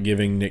him like,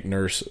 giving Nick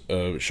Nurse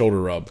a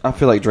shoulder rub. I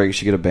feel like Drake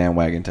should get a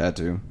bandwagon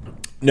tattoo.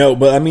 No,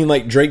 but I mean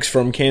like Drake's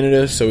from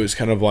Canada, so it's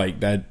kind of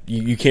like that.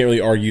 You can't really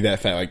argue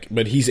that fact. Like,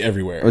 but he's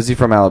everywhere. Was he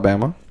from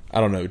Alabama?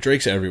 I don't know.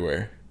 Drake's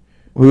everywhere.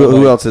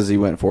 Who else has he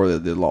went for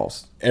that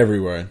lost?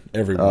 Everyone.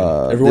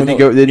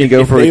 Didn't he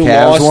go for the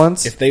Cavs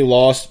once? If they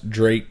lost,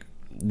 Drake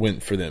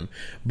went for them.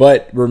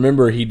 But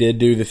remember, he did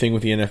do the thing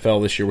with the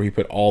NFL this year where he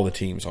put all the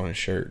teams on his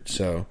shirt.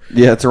 So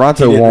yeah,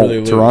 Toronto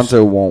won't.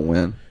 Toronto won't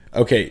win.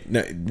 Okay,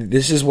 now,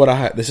 this is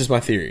my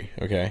theory.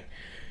 Okay,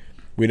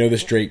 we know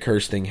this Drake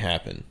curse thing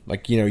happened.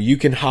 Like, you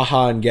can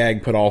haha and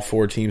gag put all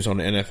 4 teams on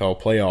the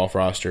NFL playoff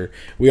roster.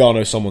 We all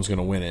know someone's going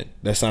to win it.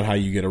 That's not how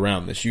you get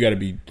around this. You got to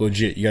be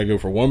legit. You got to go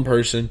for one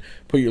person,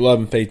 put your love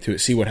and faith to it,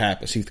 see what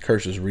happens, see if the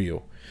curse is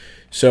real.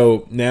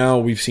 So now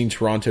we've seen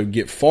Toronto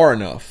get far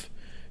enough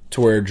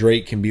to where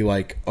Drake can be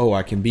like, oh,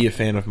 I can be a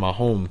fan of my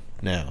home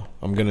now.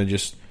 I'm going to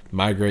just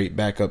migrate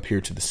back up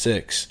here to the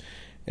 6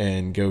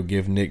 and go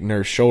give Nick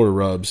Nurse shoulder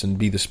rubs and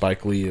be the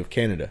Spike Lee of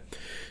Canada.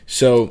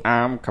 So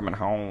I'm coming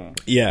home.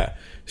 Yeah.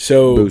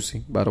 So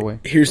Boosie, by the way.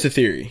 Here's the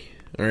theory.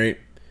 All right.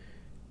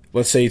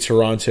 Let's say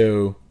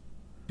Toronto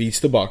beats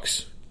the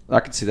Bucks.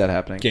 I can see that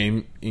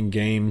happening.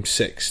 Game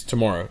 6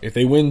 tomorrow. If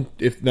they win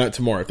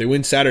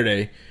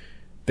Saturday,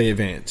 they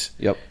advance.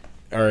 Yep.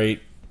 All right.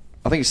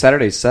 I think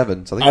Saturday's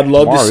 7. So I think I'd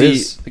love to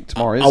see. I think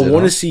tomorrow is. I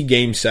want to see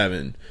Game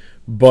 7,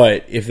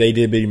 but if they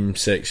did beat them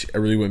 6, I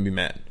really wouldn't be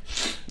mad.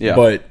 Yeah.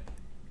 But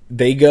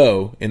they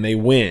go and they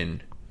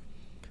win.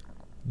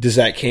 Does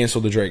that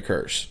cancel the Drake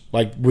curse?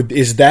 Like,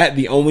 is that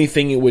the only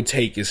thing it would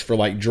take is for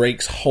like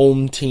Drake's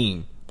home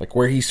team, like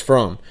where he's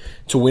from,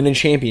 to win a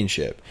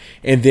championship,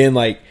 and then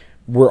like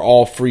we're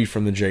all free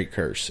from the Drake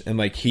curse, and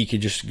like he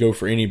could just go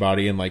for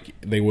anybody, and like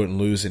they wouldn't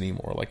lose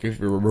anymore. Like if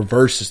it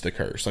reverses the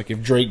curse, like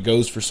if Drake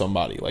goes for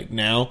somebody, like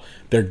now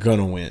they're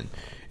gonna win.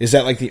 Is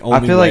that like the only? I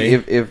feel way?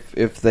 like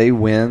if they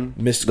win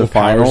Mystical the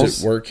finals,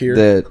 powers at work here?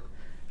 that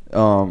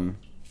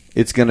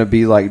it's going to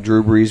be like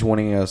Drew Brees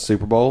winning a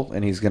Super Bowl,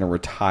 and he's going to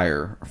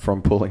retire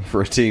from pulling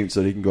for a team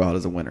so that he can go out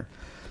as a winner.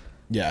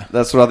 Yeah,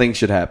 That's what I think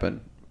should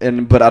happen.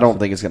 But I don't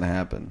think it's going to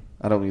happen.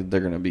 I don't think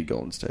they're going to beat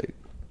Golden State.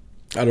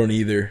 I don't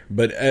either.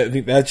 But I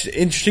think that's an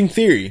interesting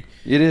theory.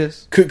 It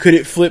is. Could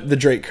it flip the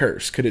Drake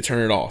curse? Could it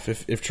turn it off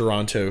if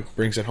Toronto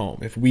brings it home?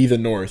 If we, the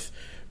North,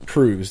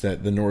 proves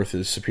that the North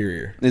is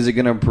superior? Is it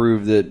going to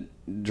prove that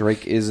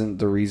Drake isn't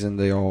the reason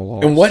they all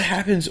lost? And what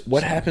happens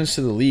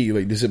to the league?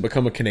 Like, does it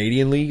become a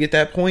Canadian league at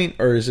that point,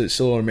 or is it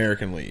still an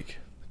American league?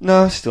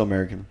 No, it's still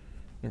American.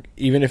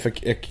 Even if a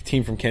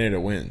team from Canada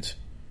wins?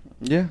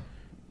 Yeah.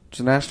 It's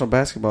the National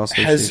Basketball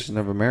Association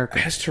of America.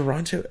 Has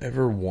Toronto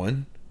ever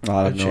won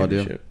I have a no idea.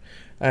 championship?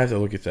 I have to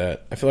look at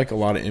that. I feel like a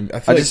lot of. I I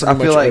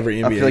feel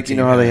like you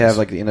know how they has. have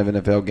like the end of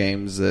NFL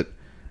games that,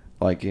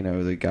 like, you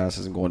know, the guy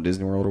says I'm going to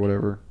Disney World or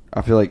whatever.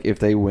 I feel like if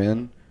they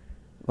win,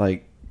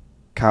 like,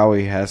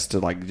 Kawhi has to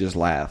like just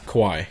laugh.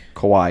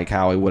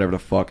 Kawhi, whatever the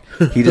fuck.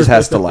 He just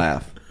has to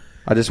laugh.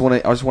 I just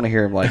want to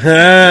hear him like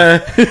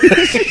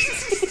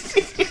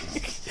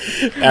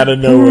out of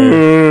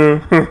nowhere.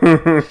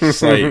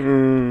 Just like,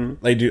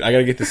 dude, I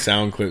gotta get the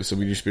sound clip so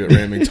we just be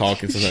randomly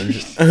talking sometimes.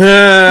 Just, he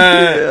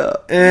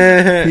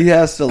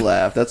has to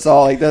laugh. That's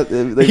all. Like that.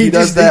 If he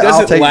does that,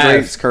 I'll take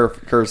Drake's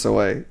curse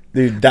away.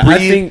 Dude,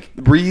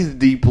 breathe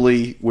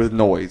deeply with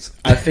noise.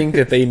 I think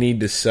that they need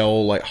to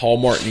sell, like,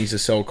 Hallmark needs to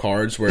sell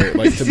cards where,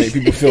 like, to make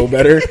people feel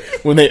better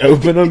when they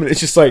open them. And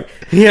it's just like,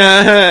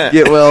 yeah,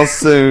 get well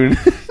soon.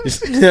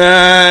 Just,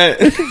 yeah.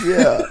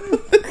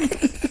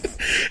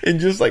 And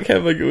just like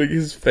have like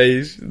his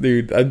face,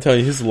 dude. I'm telling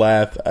you, his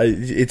laugh,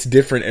 it's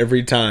different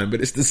every time,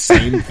 but it's the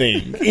same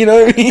thing. You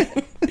know what I mean?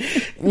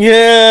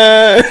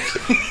 Yeah.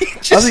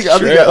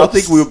 I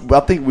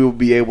think we'll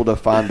be able to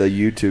find a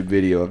YouTube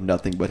video of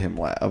nothing but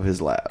of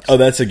his laughs. Oh,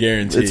 that's a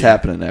guarantee. It's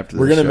happening after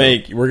this. We're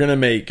gonna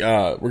make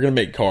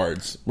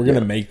cards. We're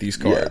gonna make these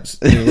cards.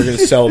 Yeah. And we're gonna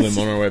sell them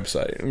on our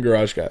website,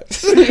 Garage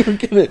Guys.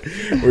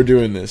 We're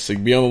doing this. So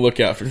be on the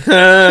lookout for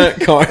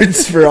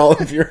cards for all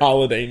of your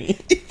holiday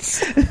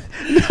needs.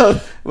 No,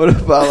 what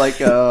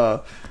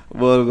about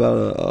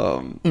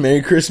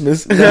Merry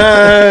Christmas?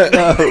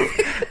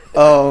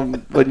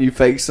 When you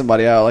fake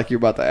somebody out, like you're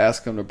about to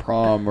ask them to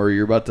prom, or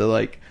you're about to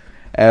like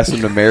ask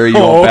them to marry you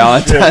on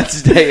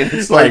Valentine's Day, and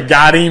it's like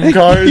got him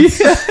cards.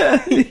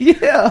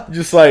 Yeah.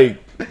 Just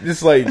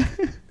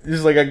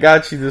like I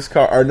got you this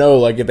card, or no,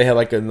 like if they had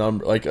like a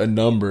number,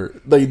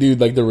 like dude,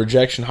 like the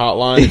rejection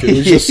hotline. If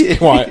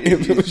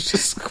it was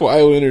just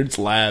Kawhi Leonard's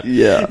laugh.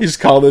 Yeah, you just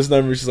call this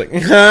number. She's like,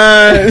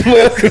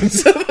 welcome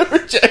to the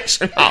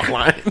rejection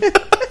hotline.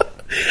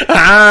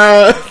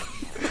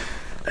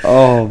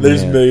 Oh,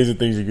 there's man. millions of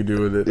things you could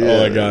do with it. Yeah,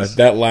 oh my god,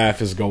 that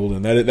laugh is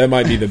golden. That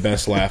might be the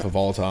best laugh of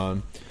all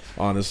time,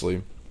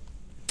 honestly.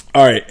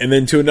 All right, and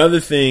then to another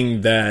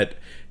thing that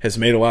has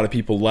made a lot of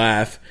people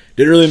laugh.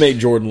 Didn't really make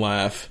Jordan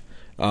laugh.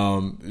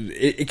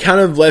 It kind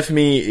of left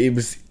me.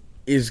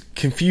 Is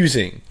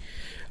confusing.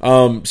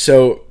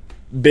 So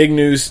big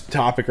news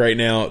topic right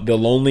now. The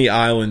Lonely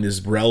Island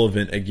is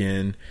relevant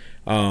again.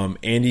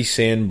 Andy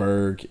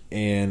Sandberg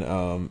and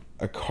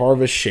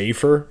Akarva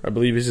Schaefer, I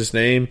believe is his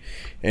name,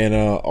 and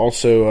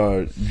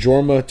also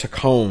Jorma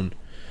Taccone.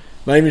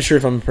 Not even sure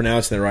if I'm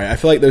pronouncing that right. I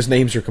feel like those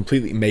names are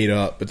completely made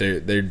up, but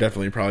they're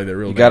definitely probably their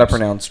real names. You got to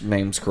pronounce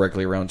names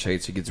correctly around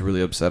Chase. He gets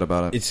really upset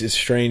about it. It's a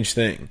strange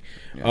thing.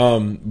 Yeah.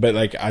 But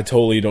like I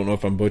totally don't know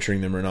if I'm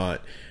butchering them or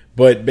not.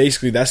 But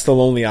basically, that's the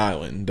Lonely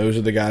Island. Those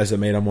are the guys that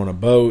made them on a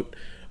boat.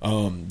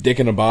 Dick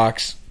in a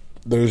Box.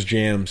 Those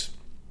jams.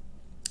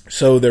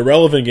 So they're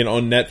relevant again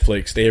on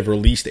Netflix. They have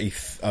released a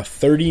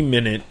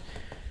 30-minute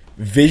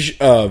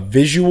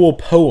visual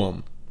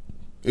poem,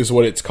 is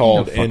what it's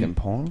called. Fucking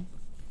poem?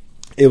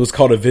 It was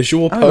called a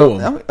visual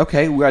poem.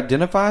 Okay, we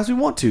identify as we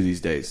want to these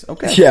days.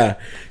 Okay. Yeah.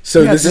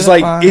 So this is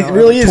like, it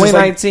really is.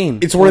 2019.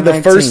 It's one of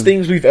the first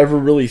things we've ever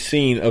really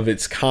seen of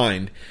its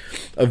kind.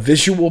 A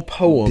visual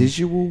poem.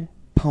 Visual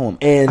poem.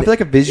 And I feel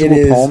like a visual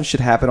poem should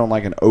happen on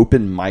like an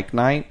open mic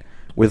night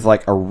with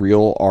like a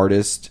real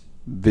artist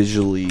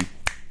visually.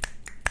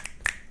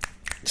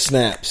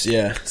 Snaps,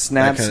 yeah.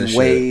 Snaps and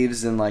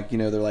waves, and like, you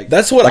know, they're like,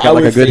 that's what like, I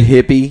like would a good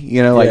think. hippie,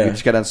 you know, like Yeah. you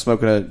just got done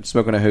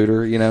smoking a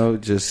hooter, you know,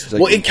 just like,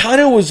 Well, it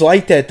kind of was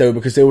like that though,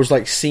 because there was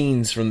like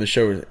scenes from the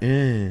show,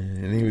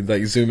 and he would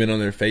like zoom in on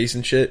their face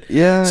and shit.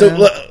 Yeah. So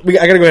I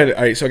gotta go ahead.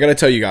 All right, so I gotta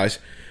tell you guys.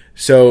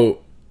 So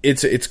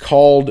it's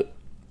called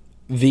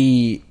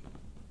the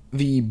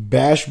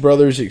Bash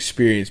Brothers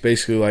Experience,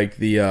 basically like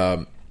the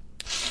I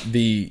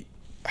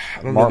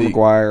don't Mark know,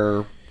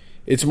 McGuire.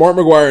 It's Mark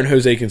McGuire and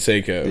Jose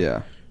Canseco.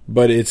 Yeah.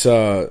 But it's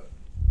let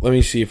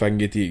me see if I can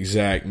get the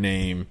exact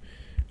name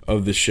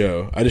of the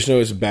show. I just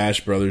know it's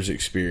Bash Brothers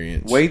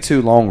Experience. Way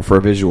too long for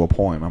a visual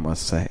poem, I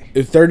must say.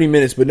 It's 30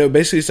 minutes, but no,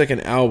 basically it's like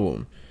an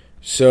album.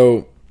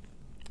 So,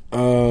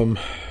 my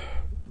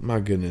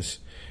goodness.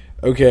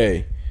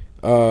 Okay.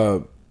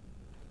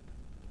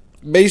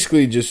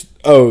 Basically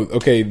just,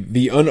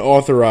 the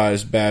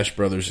unauthorized Bash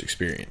Brothers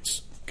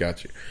Experience.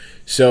 Got you.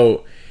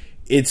 So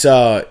it's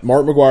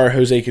Mark McGuire,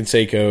 Jose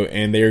Canseco,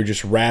 and they're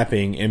just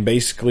rapping, and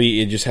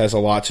basically it just has a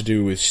lot to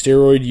do with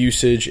steroid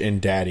usage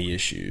and daddy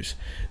issues.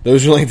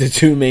 Those are like the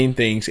two main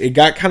things. It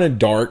got kind of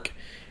dark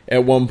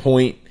at one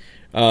point,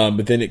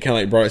 but then it kind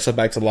of like brought itself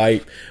back to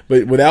light.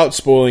 But without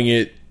spoiling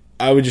it,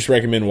 I would just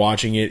recommend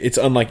watching it. It's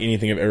unlike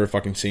anything I've ever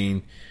fucking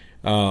seen.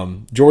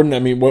 Jordan, I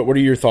mean, what are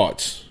your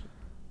thoughts?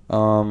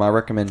 I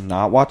recommend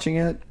not watching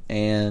it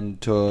and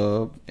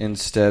to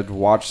instead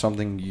watch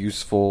something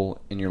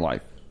useful in your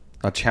life.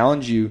 I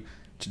challenge you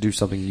to do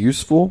something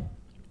useful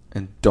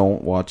and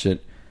don't watch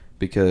it,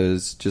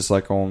 because just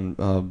like on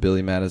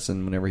Billy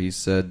Madison, whenever he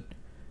said,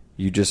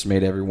 "You just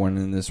made everyone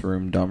in this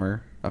room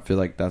dumber," I feel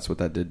like that's what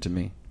that did to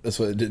me. That's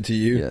what it did to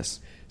you? Yes.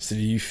 So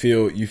do you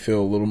feel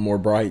a little more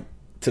bright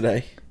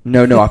today?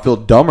 No, I feel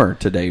dumber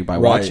today by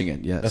watching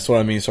it, yes. That's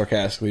what I mean,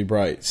 sarcastically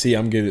bright. See,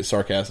 I'm good at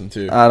sarcasm,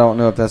 too. I don't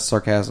know if that's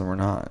sarcasm or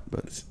not,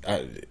 but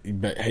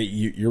hey,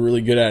 you're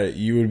really good at it.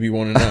 You would be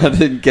one to know. I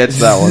didn't catch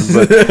that one,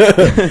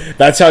 but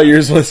that's how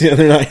yours was the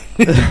other night.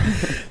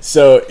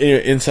 So,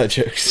 anyway, inside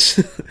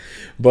jokes.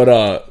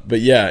 But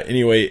yeah,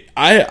 anyway,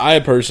 I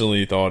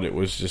personally thought it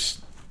was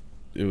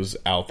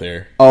out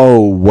there.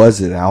 Oh,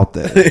 was it out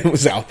there? It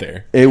was out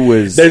there. It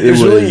was.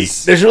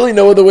 There's really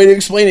no other way to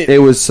explain it. It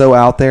was so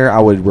out there. I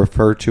would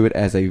refer to it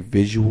as a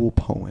visual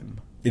poem.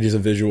 It is a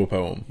visual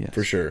poem, yes,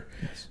 for sure.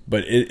 Yes.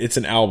 But it's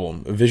an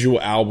album, a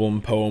visual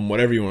album, poem,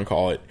 whatever you want to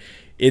call it.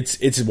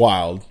 It's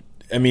wild.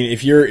 I mean,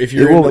 if you're it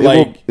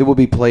will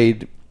be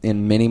played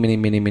in many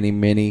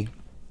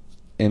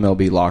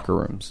MLB locker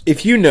rooms.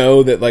 If you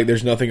know that like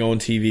there's nothing on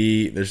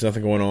TV, there's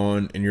nothing going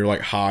on, and you're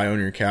like high on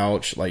your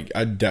couch, like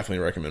I'd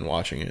definitely recommend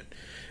watching it.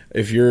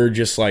 If you're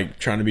just like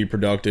trying to be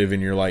productive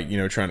and you're like, you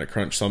know, trying to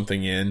crunch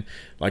something in,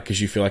 like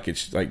because you feel like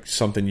it's like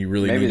something you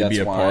really need to be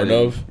a part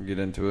of, get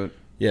into it.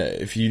 Yeah,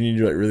 if you need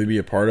to like really be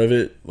a part of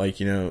it, like,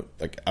 you know,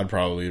 like I'd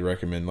probably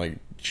recommend like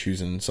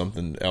choosing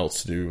something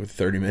else to do with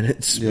 30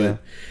 minutes. Yeah. But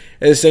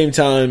at the same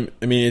time,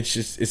 I mean, it's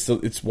just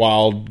it's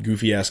wild,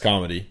 goofy ass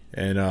comedy,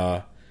 and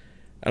I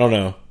don't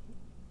know.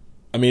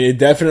 I mean, it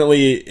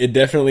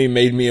definitely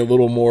made me a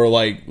little more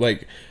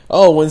like,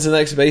 oh, when's the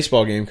next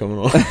baseball game coming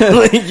on?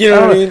 Like, you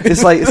know what I mean?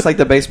 It's like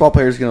the baseball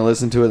player's going to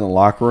listen to it in the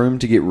locker room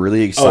to get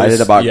really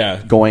excited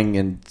about going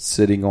and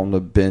sitting on the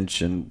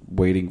bench and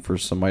waiting for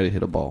somebody to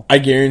hit a ball. I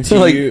guarantee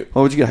you.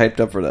 What would you get hyped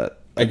up for that?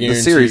 I guarantee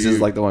the series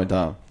is like the only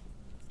time.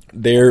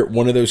 They're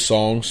one of those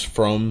songs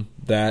from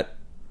that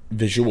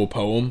visual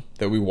poem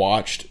that we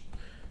watched,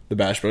 the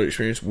Bash Boat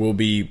Experience, will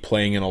be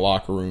playing in a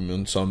locker room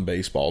in some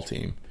baseball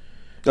team.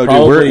 Oh,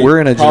 dude, we're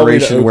in a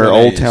generation where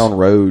Old Town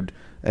Road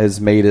has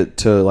made it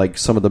to like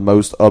some of the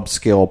most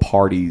upscale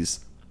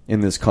parties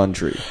in this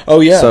country.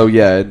 Oh yeah, so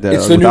yeah,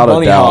 it's the new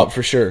Bunny Hop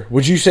for sure.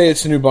 Would you say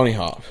it's the new Bunny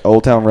Hop?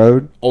 Old Town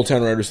Road. Old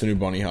Town Road is the new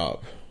Bunny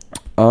Hop.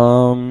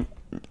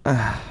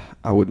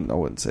 I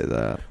wouldn't say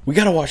that. We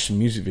got to watch the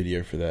music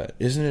video for that.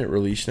 Isn't it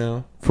released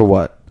now? For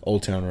what?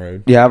 Old Town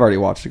Road. Yeah, I've already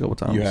watched it a couple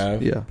times. You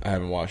have? Yeah, I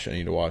haven't watched it. I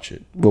need to watch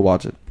it. We'll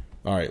watch it.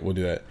 All right, we'll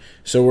do that.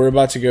 So we're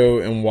about to go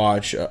and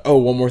watch.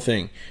 One more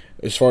thing.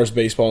 As far as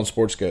baseball and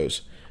sports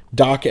goes,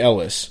 Doc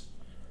Ellis,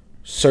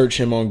 search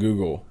him on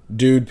Google.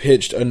 Dude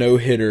pitched a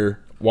no-hitter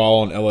while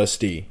on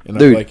LSD. And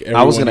dude, I feel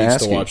like everyone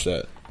needs to watch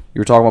that. You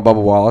were talking about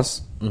Bubba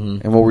Wallace,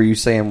 mm-hmm. and what were you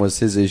saying was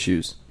his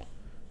issues?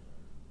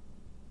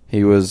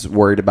 He was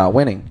worried about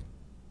winning.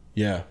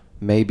 Yeah.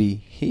 Maybe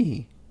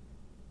he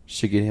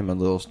should get him a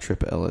little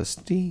trip of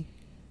LSD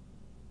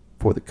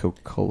for the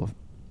Coca-Cola.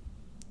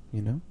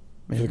 You know?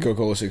 Maybe. For the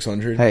Coca-Cola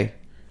 600? Hey,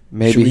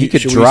 maybe he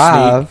could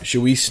drive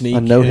should we sneak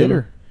a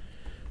no-hitter.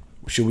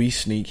 Should we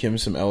sneak him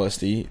some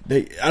LSD?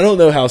 I don't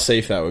know how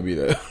safe that would be,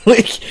 though.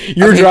 Like,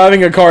 you're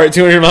driving a car at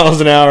 200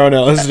 miles an hour on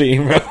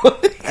LSD,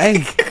 bro.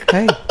 Hey,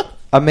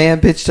 a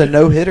man pitched a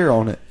no-hitter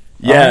on it.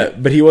 Yeah,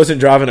 but he wasn't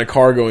driving a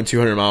car going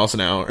 200 miles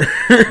an hour.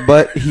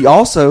 But he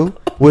also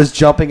was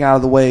jumping out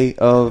of the way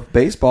of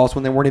baseballs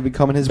when they weren't even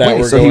coming his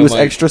way, so he was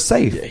extra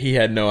safe. Yeah, he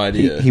had no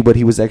idea. But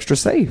he was extra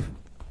safe.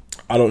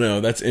 I don't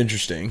know. That's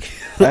interesting.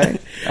 Hey,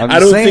 I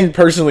don't think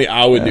personally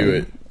I would do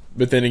it.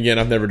 But then again,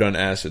 I've never done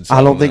acid. So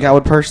I don't think I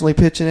would personally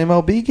pitch an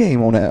MLB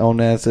game on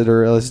acid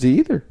or LSD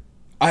either.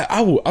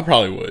 I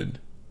probably would.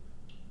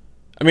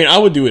 I mean, I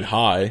would do it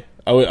high.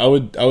 I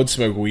would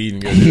smoke weed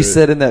and go. He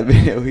said in that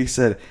video, he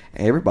said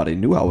everybody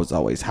knew I was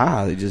always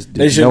high. They just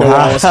didn't know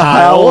I was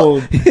high.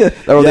 They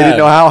didn't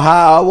know how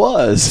high I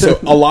was. So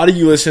a lot of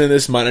you listening to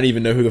this might not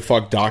even know who the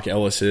fuck Doc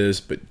Ellis is,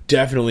 but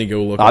definitely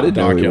go look up I didn't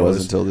Doc know who he Ellis.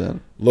 was until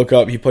then. Look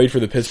up. He played for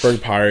the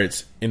Pittsburgh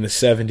Pirates in the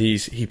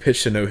 70s. He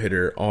pitched a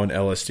no-hitter on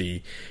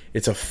LSD.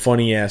 It's a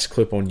funny-ass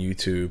clip on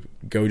YouTube.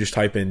 Go just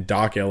type in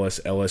Doc Ellis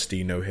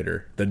LSD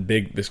no-hitter.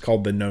 It's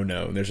called The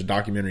No-No. There's a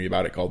documentary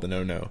about it called The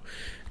No-No.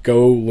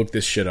 Go look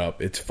this shit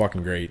up. It's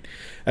fucking great.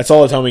 That's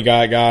all the time we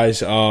got,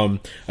 guys.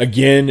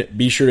 Again,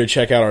 be sure to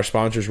check out our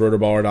sponsors,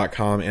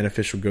 rotoballer.com and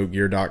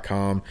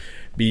officialgoatgear.com.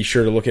 Be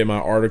sure to look at my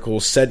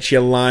articles. Set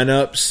your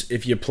lineups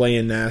if you play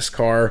in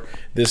NASCAR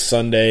this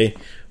Sunday.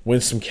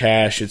 Win some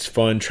cash. It's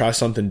fun. Try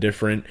something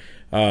different.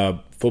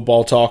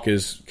 Football talk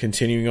is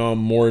continuing on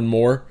more and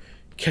more.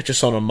 catch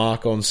us on a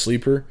mock on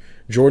Sleeper.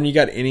 Jordan, you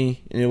got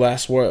any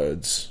last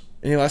words?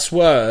 Any last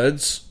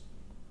words?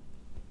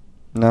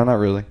 No, not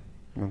really.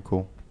 I'm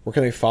cool. Where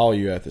can they follow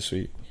you at this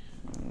week?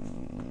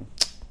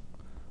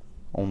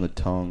 On the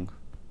tongue.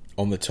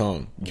 On the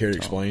tongue. You care to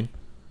explain?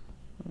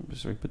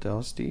 Just Rick Patel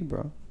LSD,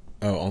 bro.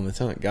 Oh, on the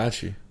tongue.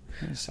 Got you.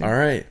 Yeah, All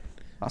right.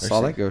 I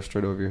saw that go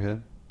straight over your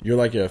head. You're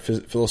like a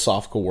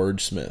philosophical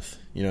wordsmith.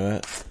 You know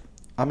that?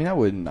 I mean, I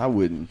wouldn't. I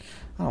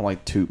don't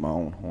like toot my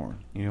own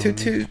horn. You know Toot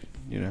toot.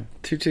 You know.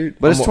 Toot toot.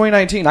 But it's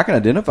 2019. I can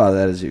identify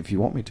that as if you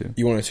want me to.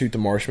 You want to toot the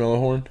marshmallow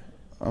horn?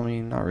 I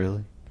mean, not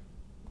really.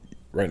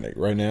 Right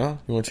now?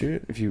 You want to toot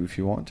it? If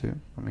you want to.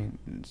 I mean,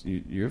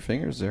 your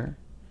finger's there.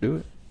 Do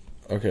it.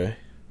 Okay.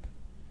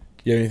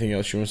 You have anything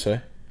else you want to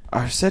say?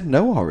 I said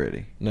no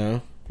already.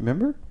 No?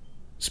 Remember?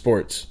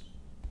 Sports.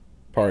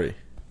 Party.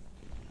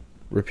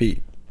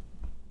 Repeat.